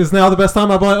 He's like, is now the best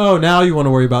time? I'm like, oh, now you want to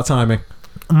worry about timing.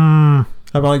 I'm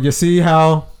like, you see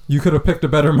how you could have picked a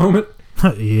better moment?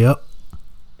 Yep.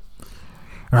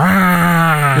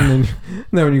 And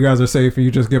then when you guys are safe and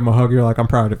you just give him a hug, you're like, I'm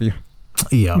proud of you.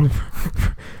 Yeah.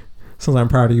 So I'm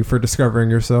proud of you for discovering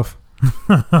yourself.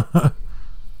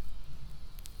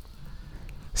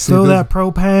 So that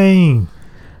propane.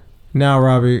 Now,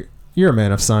 Robbie, you're a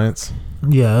man of science.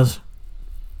 Yes.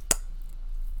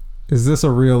 Is this a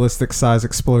realistic size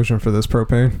explosion for this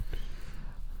propane?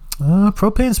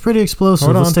 Propane's pretty explosive.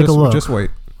 Hold on, Let's take a look. Just wait.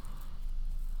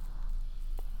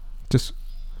 Just.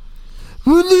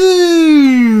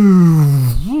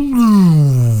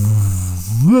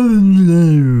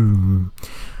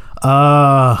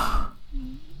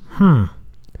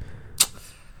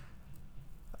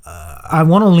 I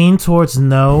want to lean towards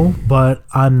no, but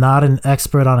I'm not an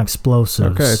expert on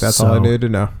explosives. Okay, that's all I needed to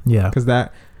know. Yeah. Because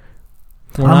that...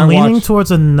 I'm leaning towards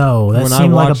a no. That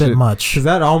seemed like a bit much. Because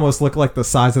that almost looked like the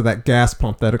size of that gas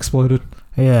pump that exploded.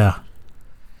 Yeah.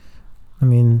 I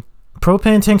mean,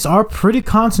 propane tanks are pretty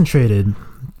concentrated,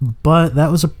 but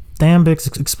that was a damn big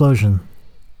explosion.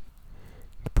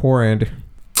 Poor Andy.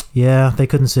 Yeah, they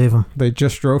couldn't save him. They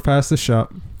just drove past the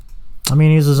shop. I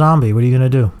mean, he's a zombie. What are you going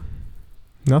to do?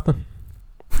 Nothing.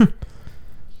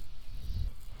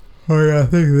 Oh yeah, I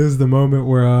think this is the moment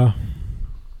where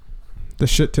the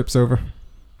shit tips over.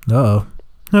 Uh-oh.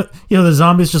 The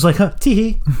zombie's just like,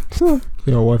 tee-hee.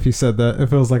 What if he said that? It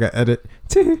feels like an edit.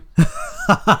 Tee-hee.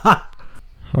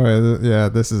 Oh yeah,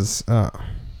 this is...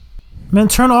 Man,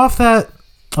 turn off that...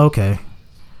 Okay.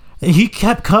 He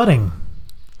kept cutting.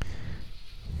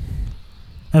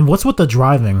 And what's with the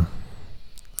driving?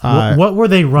 What were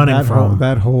they running from?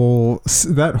 That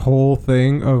whole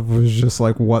thing was just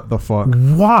like, what the fuck?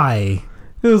 Why?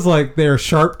 It was like they're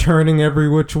sharp turning every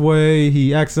which way.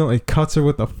 He accidentally cuts her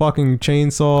with a fucking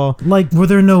chainsaw. Like, were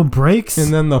there no brakes?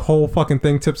 And then the whole fucking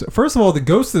thing tips. First of all, the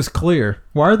ghost is clear.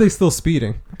 Why are they still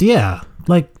speeding? Yeah.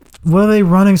 Like, what are they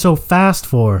running so fast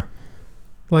for?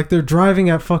 Like, they're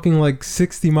driving at fucking like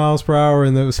 60 miles per hour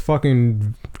in those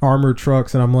fucking armored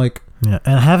trucks. And I'm like... Yeah,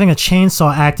 and having a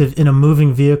chainsaw active in a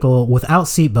moving vehicle without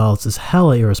seatbelts is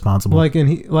hella irresponsible. Like,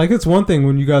 it's one thing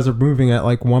when you guys are moving at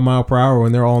like 1 mile per hour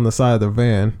when they're all on the side of the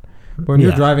van. But when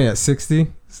you're driving at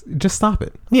 60, just stop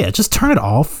it. Yeah, just turn it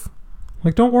off.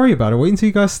 Like, don't worry about it. Wait until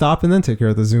you guys stop and then take care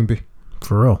of the zombie.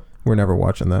 For real. We're never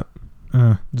watching that.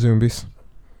 Zombies.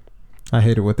 I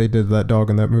hated what they did to that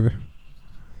dog in that movie.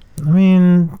 I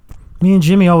mean, me and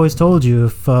Jimmy always told you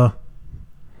if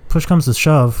push comes to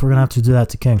shove, we're going to have to do that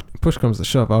to King. Push comes to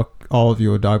shove, all of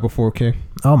you will die before King.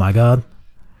 Oh my god.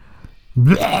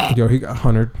 Yo, he got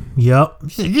 100. Yep.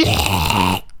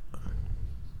 Oh,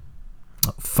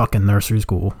 fucking nursery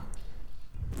school.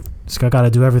 This guy got to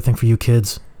do everything for you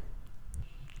kids.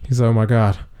 He's like, oh my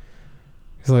god.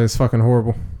 He's like, it's fucking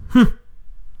horrible.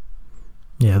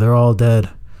 Yeah, they're all dead.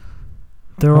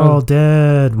 They're all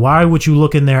dead. Why would you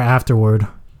look in there afterward?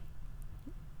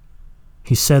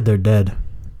 He said they're dead.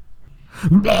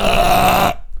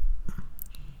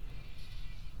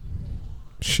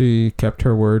 She kept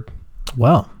her word.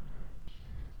 Well.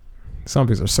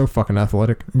 Zombies are so fucking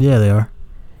athletic. Yeah, they are.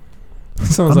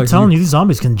 Sounds I'm telling you, these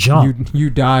zombies can jump. You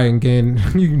die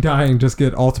and just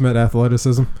get ultimate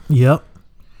athleticism. Yep.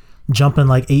 Jumping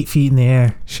like 8 feet in the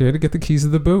air. She had to get the keys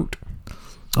of the boat.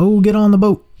 Oh, get on the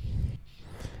boat.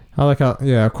 I like how,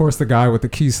 yeah, of course the guy with the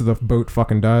keys to the boat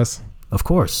fucking dies. Of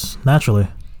course. Naturally.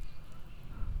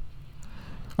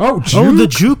 Oh, juke. Oh, the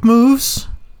juke moves.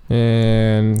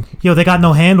 And... Yo, they got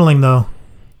no handling, though.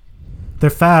 They're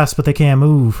fast, but they can't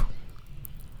move.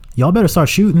 Y'all better start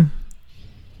shooting.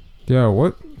 Yeah,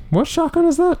 what shotgun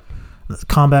is that?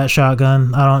 Combat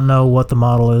shotgun. I don't know what the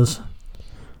model is.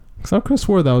 Because I could have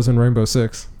swore that was in Rainbow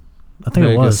Six. I think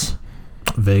it was.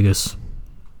 Vegas.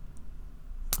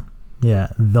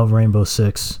 Yeah, the Rainbow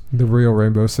Six. The real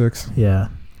Rainbow Six. Yeah.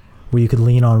 Where you could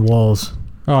lean on walls.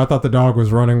 Oh, I thought the dog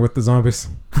was running with the zombies.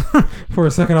 For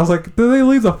a second, I was like, did they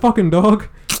leave the fucking dog?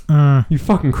 You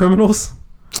fucking criminals.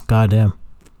 Goddamn.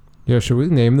 Yeah, should we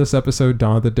name this episode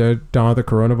Dawn of the Dead, Dawn of the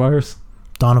Coronavirus?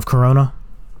 Dawn of Corona?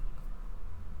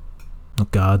 Oh,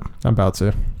 God. I'm about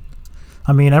to.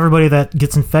 I mean, everybody that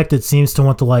gets infected seems to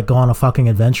want to, like, go on a fucking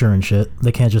adventure and shit.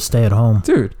 They can't just stay at home.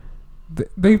 Dude,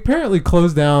 they apparently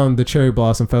closed down the Cherry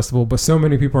Blossom Festival, but so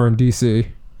many people are in D.C.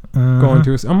 going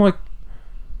to it. I'm like,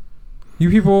 you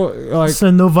people, like... So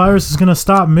no virus is going to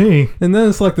stop me. And then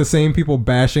it's like the same people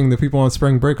bashing the people on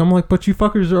spring break. I'm like, but you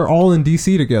fuckers are all in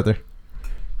D.C. together.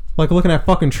 Like looking at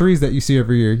fucking trees that you see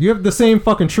every year. You have the same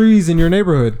fucking trees in your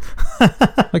neighborhood.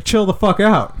 Like, chill the fuck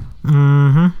out.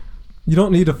 Mm-hmm. You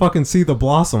don't need to fucking see the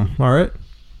blossom, alright?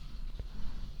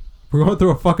 We're going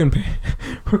through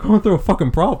a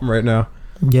fucking problem right now.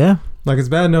 Yeah. Like, it's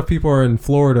bad enough people are in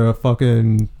Florida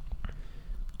fucking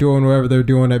doing whatever they're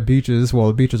doing at beaches. Well,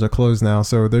 the beaches are closed now,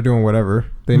 so they're doing whatever.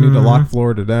 They need to lock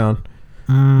Florida down.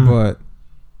 But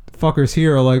fuckers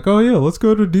here are like, oh yeah, let's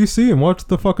go to DC and watch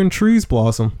the fucking trees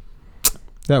blossom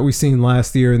that we seen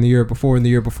last year and the year before and the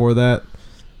year before that.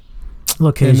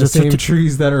 Look, and the same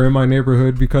trees that are in my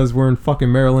neighborhood because we're in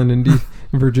fucking Maryland and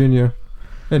Virginia,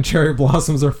 and cherry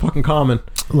blossoms are fucking common.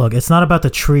 Look, it's not about the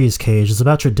trees, Cage. It's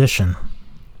about tradition.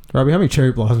 Robbie, how many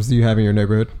cherry blossoms do you have in your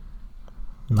neighborhood?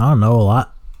 I don't know, a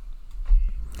lot.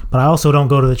 But I also don't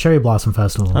go to the Cherry Blossom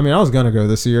Festival. I mean, I was gonna go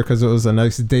this year because it was a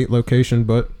nice date location,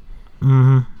 but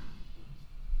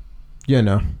yeah,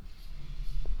 no.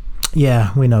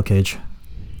 Yeah, we know, Cage.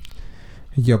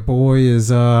 Your boy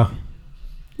is you know,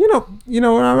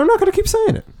 I'm not gonna keep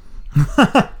saying it.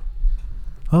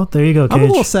 Oh, there you go, Cage. I'm a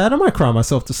little sad. I might cry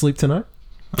myself to sleep tonight.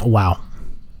 Wow.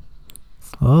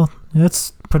 Well,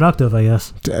 it's productive, I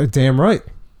guess. Damn right.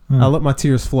 I let my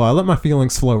tears flow. I let my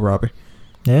feelings flow, Robbie.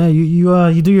 Yeah,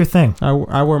 you do your thing.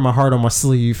 I wear my heart on my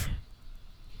sleeve,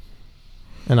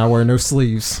 and I wear no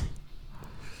sleeves.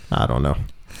 I don't know.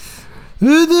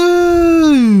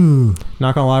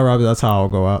 Not gonna lie, Robbie, that's how I'll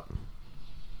go out.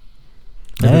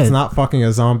 If it's not fucking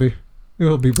a zombie,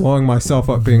 it'll be blowing myself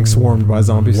up being swarmed by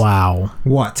zombies. Wow.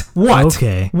 What?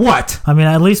 Okay. What? I mean,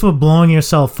 at least with blowing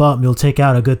yourself up, you'll take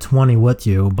out a good 20 with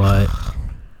you, but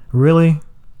really?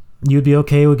 You'd be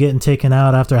okay with getting taken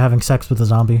out after having sex with a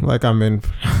zombie? Like I'm in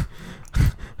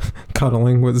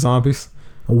cuddling with zombies.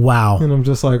 Wow. And I'm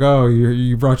just like, oh,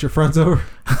 you brought your friends over?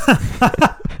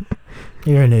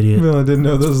 You're an idiot. Well, I didn't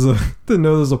know this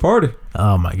was a party.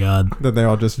 Oh my god. Then they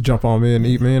all just jump on me and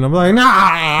eat me, and I'm like, no,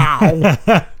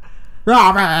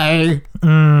 Robbie.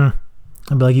 I'd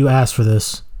be like, you asked for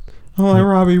this. I'm like,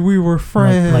 Robbie, we were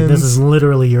friends. Like this is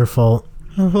literally your fault.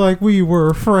 I'm like, we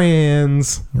were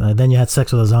friends. Then you had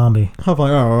sex with a zombie. I'm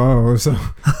like, oh, so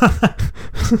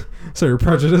so you're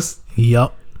prejudiced?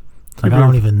 Yup. Like, I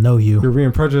don't even know you. You're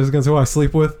being prejudiced against who I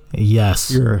sleep with?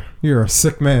 Yes. You're a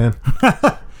sick man.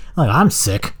 Like, I'm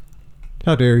sick.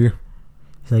 How dare you?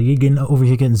 He's like, you're getting over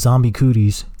here getting zombie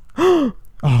cooties. Oh,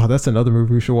 that's another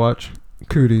movie we should watch.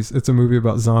 Cooties. It's a movie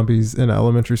about zombies in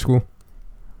elementary school.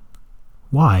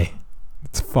 Why?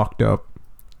 It's fucked up.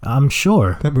 I'm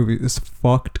sure. That movie is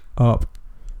fucked up.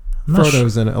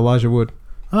 Frodo's in it. Elijah Wood.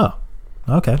 Oh,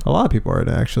 okay. A lot of people are in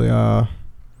it, actually.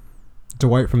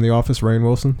 Dwight from The Office, Rainn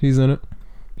Wilson, he's in it.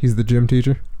 He's the gym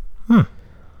teacher.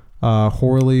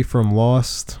 Horley from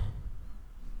Lost.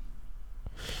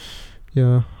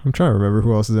 Yeah, I'm trying to remember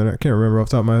who else is in it. I can't remember off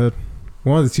the top of my head.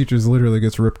 One of the teachers literally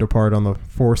gets ripped apart on the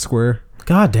Foursquare.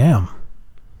 God damn.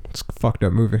 It's a fucked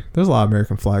up movie. There's a lot of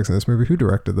American flags in this movie. Who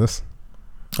directed this?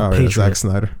 Oh, yeah, Zack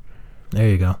Snyder. There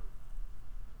you go.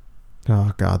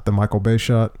 Oh, God, the Michael Bay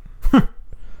shot.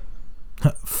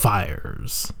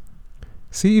 Fires.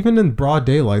 See, even in broad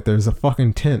daylight, there's a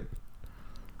fucking tint.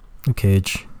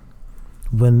 Cage.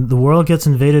 When the world gets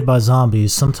invaded by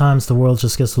zombies, sometimes the world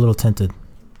just gets a little tinted.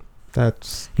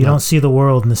 You don't see the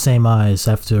world in the same eyes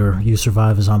after you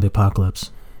survive a zombie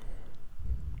apocalypse.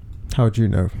 How'd you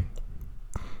know?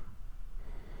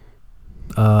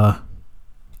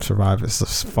 Survive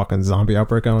this fucking zombie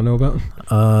outbreak I don't know about.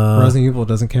 Resident Evil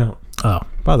doesn't count. Oh.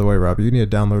 By the way, Robbie, you need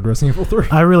to download Resident Evil 3.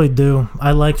 I really do.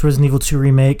 I liked Resident Evil 2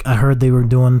 Remake. I heard they were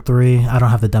doing 3. I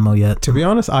don't have the demo yet. To be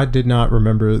honest, I did not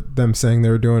remember them saying they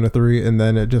were doing a 3, and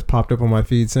then it just popped up on my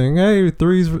feed saying, hey,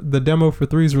 the demo for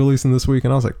 3's releasing this week,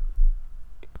 and I was like,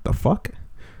 the fuck?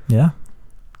 Yeah.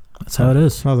 That's how it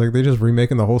is. I was like, they just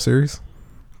remaking the whole series?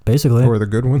 Basically. Or the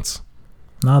good ones?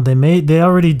 No, they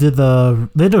already did a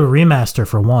remaster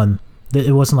for 1.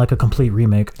 It wasn't like a complete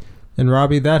remake. And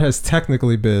Robbie, that has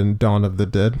technically been Dawn of the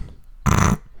Dead.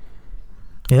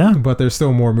 Yeah. But there's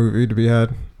still more movie to be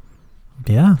had.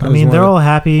 Yeah. I mean, they're all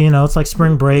happy. It's like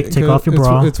spring break. Take off your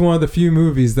bra. It's one of the few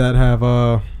movies that have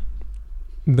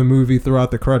the movie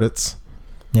throughout the credits.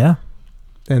 Yeah.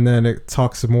 And then it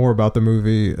talks more about the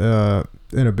movie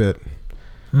in a bit.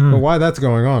 But why that's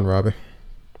going on, Robbie?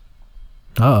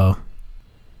 Uh-oh.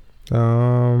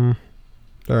 All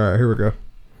right, here we go.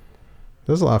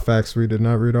 There's a lot of facts we did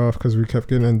not read off because we kept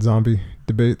getting in zombie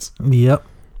debates. Yep.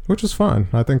 Which is fine.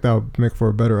 I think that would make for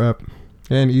a better app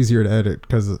and easier to edit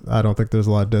because I don't think there's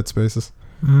a lot of dead spaces.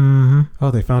 Mm-hmm.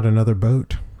 Oh, they found another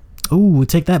boat. Ooh,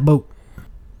 take that boat.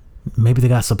 Maybe they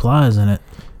got supplies in it.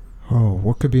 Oh,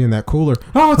 what could be in that cooler?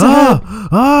 Oh, it's a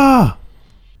head!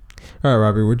 All right,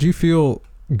 Robbie, would you feel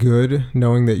good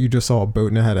knowing that you just saw a boat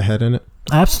and it had a head in it?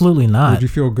 Absolutely not. Would you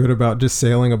feel good about just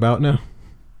sailing about now?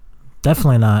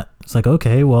 Definitely not. It's like,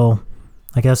 okay, well,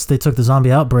 I guess they took the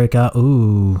zombie outbreak out.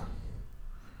 Ooh.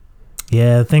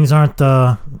 Yeah, things aren't,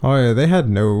 Oh, yeah,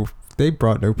 they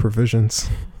brought no provisions.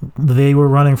 they were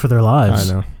running for their lives.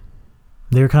 I know.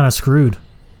 They were kind of screwed.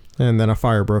 And then a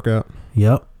fire broke out.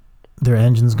 Yep. Their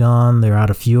engine's gone. They're out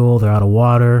of fuel. They're out of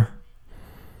water.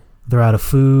 They're out of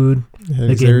food. They're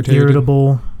He's getting irritated.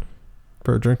 irritable.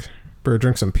 Better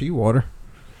drink some pea water.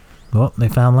 Well, they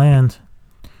found land.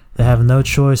 They have no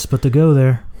choice but to go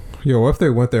there. Yo, what if they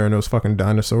went there and those fucking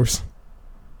dinosaurs?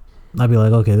 I'd be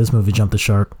like, okay, this movie jumped the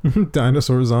shark.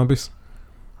 Dinosaur zombies.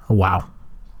 Oh, wow.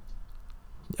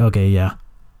 Okay, yeah.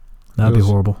 That'd be Those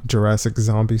horrible. Jurassic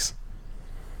zombies.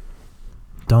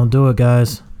 Don't do it,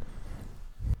 guys.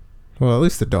 Well, at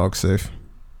least the dog's safe.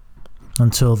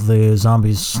 Until the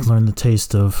zombies learn the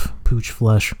taste of pooch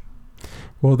flesh.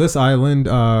 Well, this island,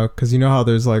 because you know how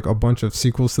there's like a bunch of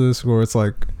sequels to this where it's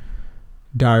like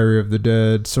Diary of the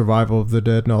Dead, Survival of the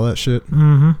Dead, and all that shit.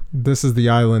 Mm-hmm. This is the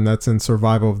island that's in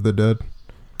Survival of the Dead.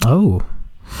 Oh.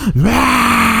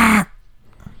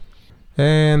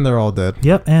 And they're all dead.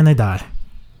 Yep, and they die.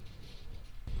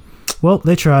 Well,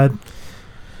 they tried.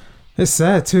 It's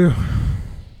sad, too.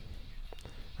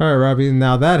 All right, Robbie.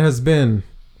 Now that has been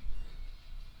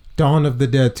Dawn of the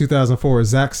Dead 2004,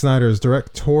 Zack Snyder's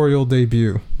directorial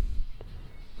debut.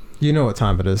 You know what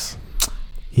time it is.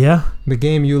 Yeah? The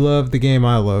game you love, the game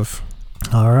I love.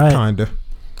 All right. Kinda.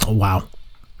 Oh, wow.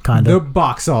 Kind The of.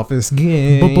 box office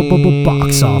game.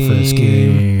 Box office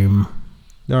game.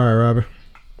 All right, Robert.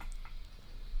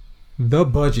 The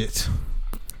budget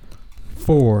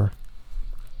for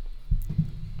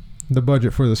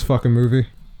this fucking movie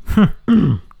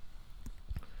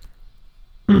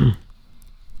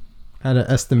had an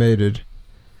estimated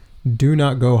do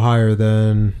not go higher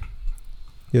than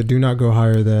 30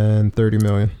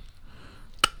 million.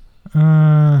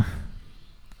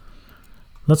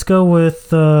 Let's go with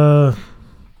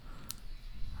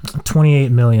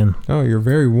 28 million. Oh, you're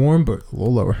very warm, but a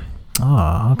little lower.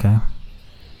 Oh, okay.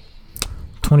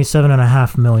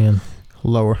 27.5 million.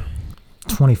 Lower.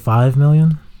 25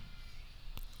 million.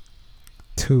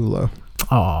 Too low.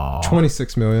 Oh,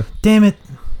 26 million. damn it.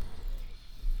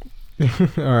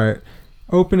 All right.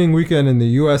 Opening weekend in the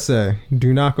USA.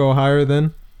 Do not go higher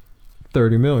than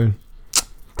 30 million.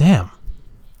 Damn. All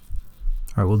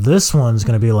right, well, this one's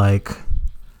going to be like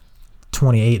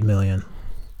 28 million.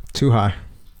 Too high.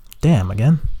 Damn,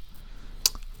 again.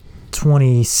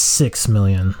 26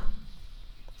 million.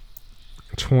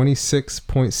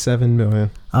 26.7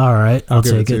 million. All right, I'll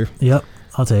give it take to it. Yep,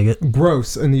 I'll take it.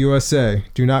 Gross in the USA.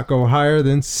 Do not go higher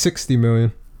than 60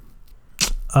 million.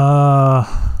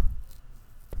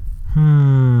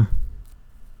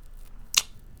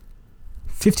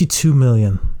 52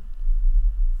 million.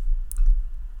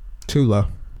 Too low.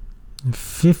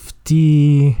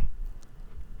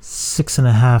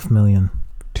 56.5 million.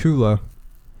 Too low.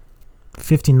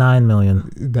 59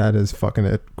 million. That is fucking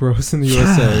it. Gross in the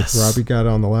Yes. USA. Robbie got it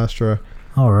on the last try.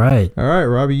 All right, All right,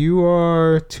 Robbie, you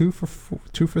are 2 for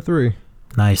 3.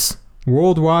 nice.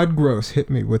 Worldwide gross. Hit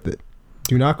me with it.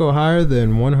 Do not go higher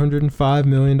than $105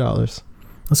 million.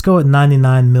 Let's go at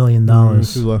 $99 million.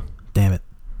 Too low. Damn it.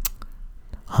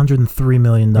 $103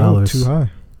 million. Oh, too high.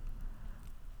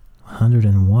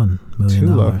 $101 million. Too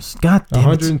low. God damn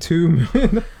it. $102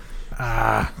 million.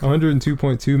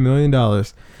 $102.2 million.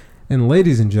 And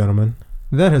ladies and gentlemen,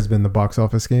 that has been the box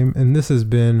office game, and this has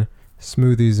been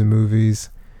Smoothies and Movies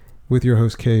with your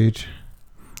host Cage.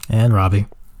 And Robbie.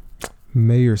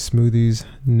 May your smoothies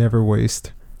never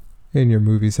waste, and your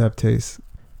movies have taste.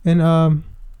 And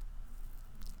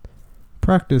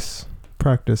practice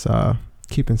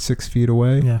keeping 6 feet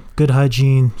away. Yeah, good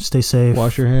hygiene. Stay safe.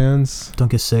 Wash your hands.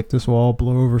 Don't get sick. This will all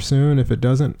blow over soon. If it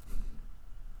doesn't,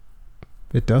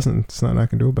 it doesn't. It's nothing I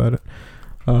can do about it.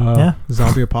 Yeah.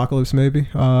 Zombie apocalypse maybe.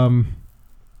 Yeah,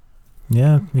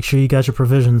 make sure you got your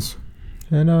provisions.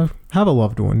 And have a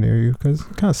loved one near you, because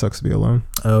it kind of sucks to be alone.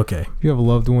 Okay. If you have a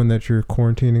loved one that you're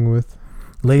quarantining with,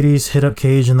 Ladies, hit up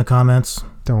Cage in the comments.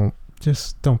 don't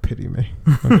pity me.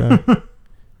 Okay.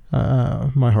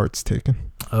 My heart's taken.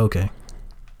 Okay.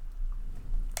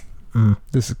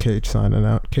 This is Cage signing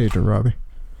out. Cage and Robbie.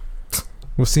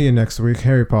 We'll see you next week.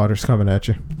 Harry Potter's coming at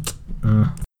you.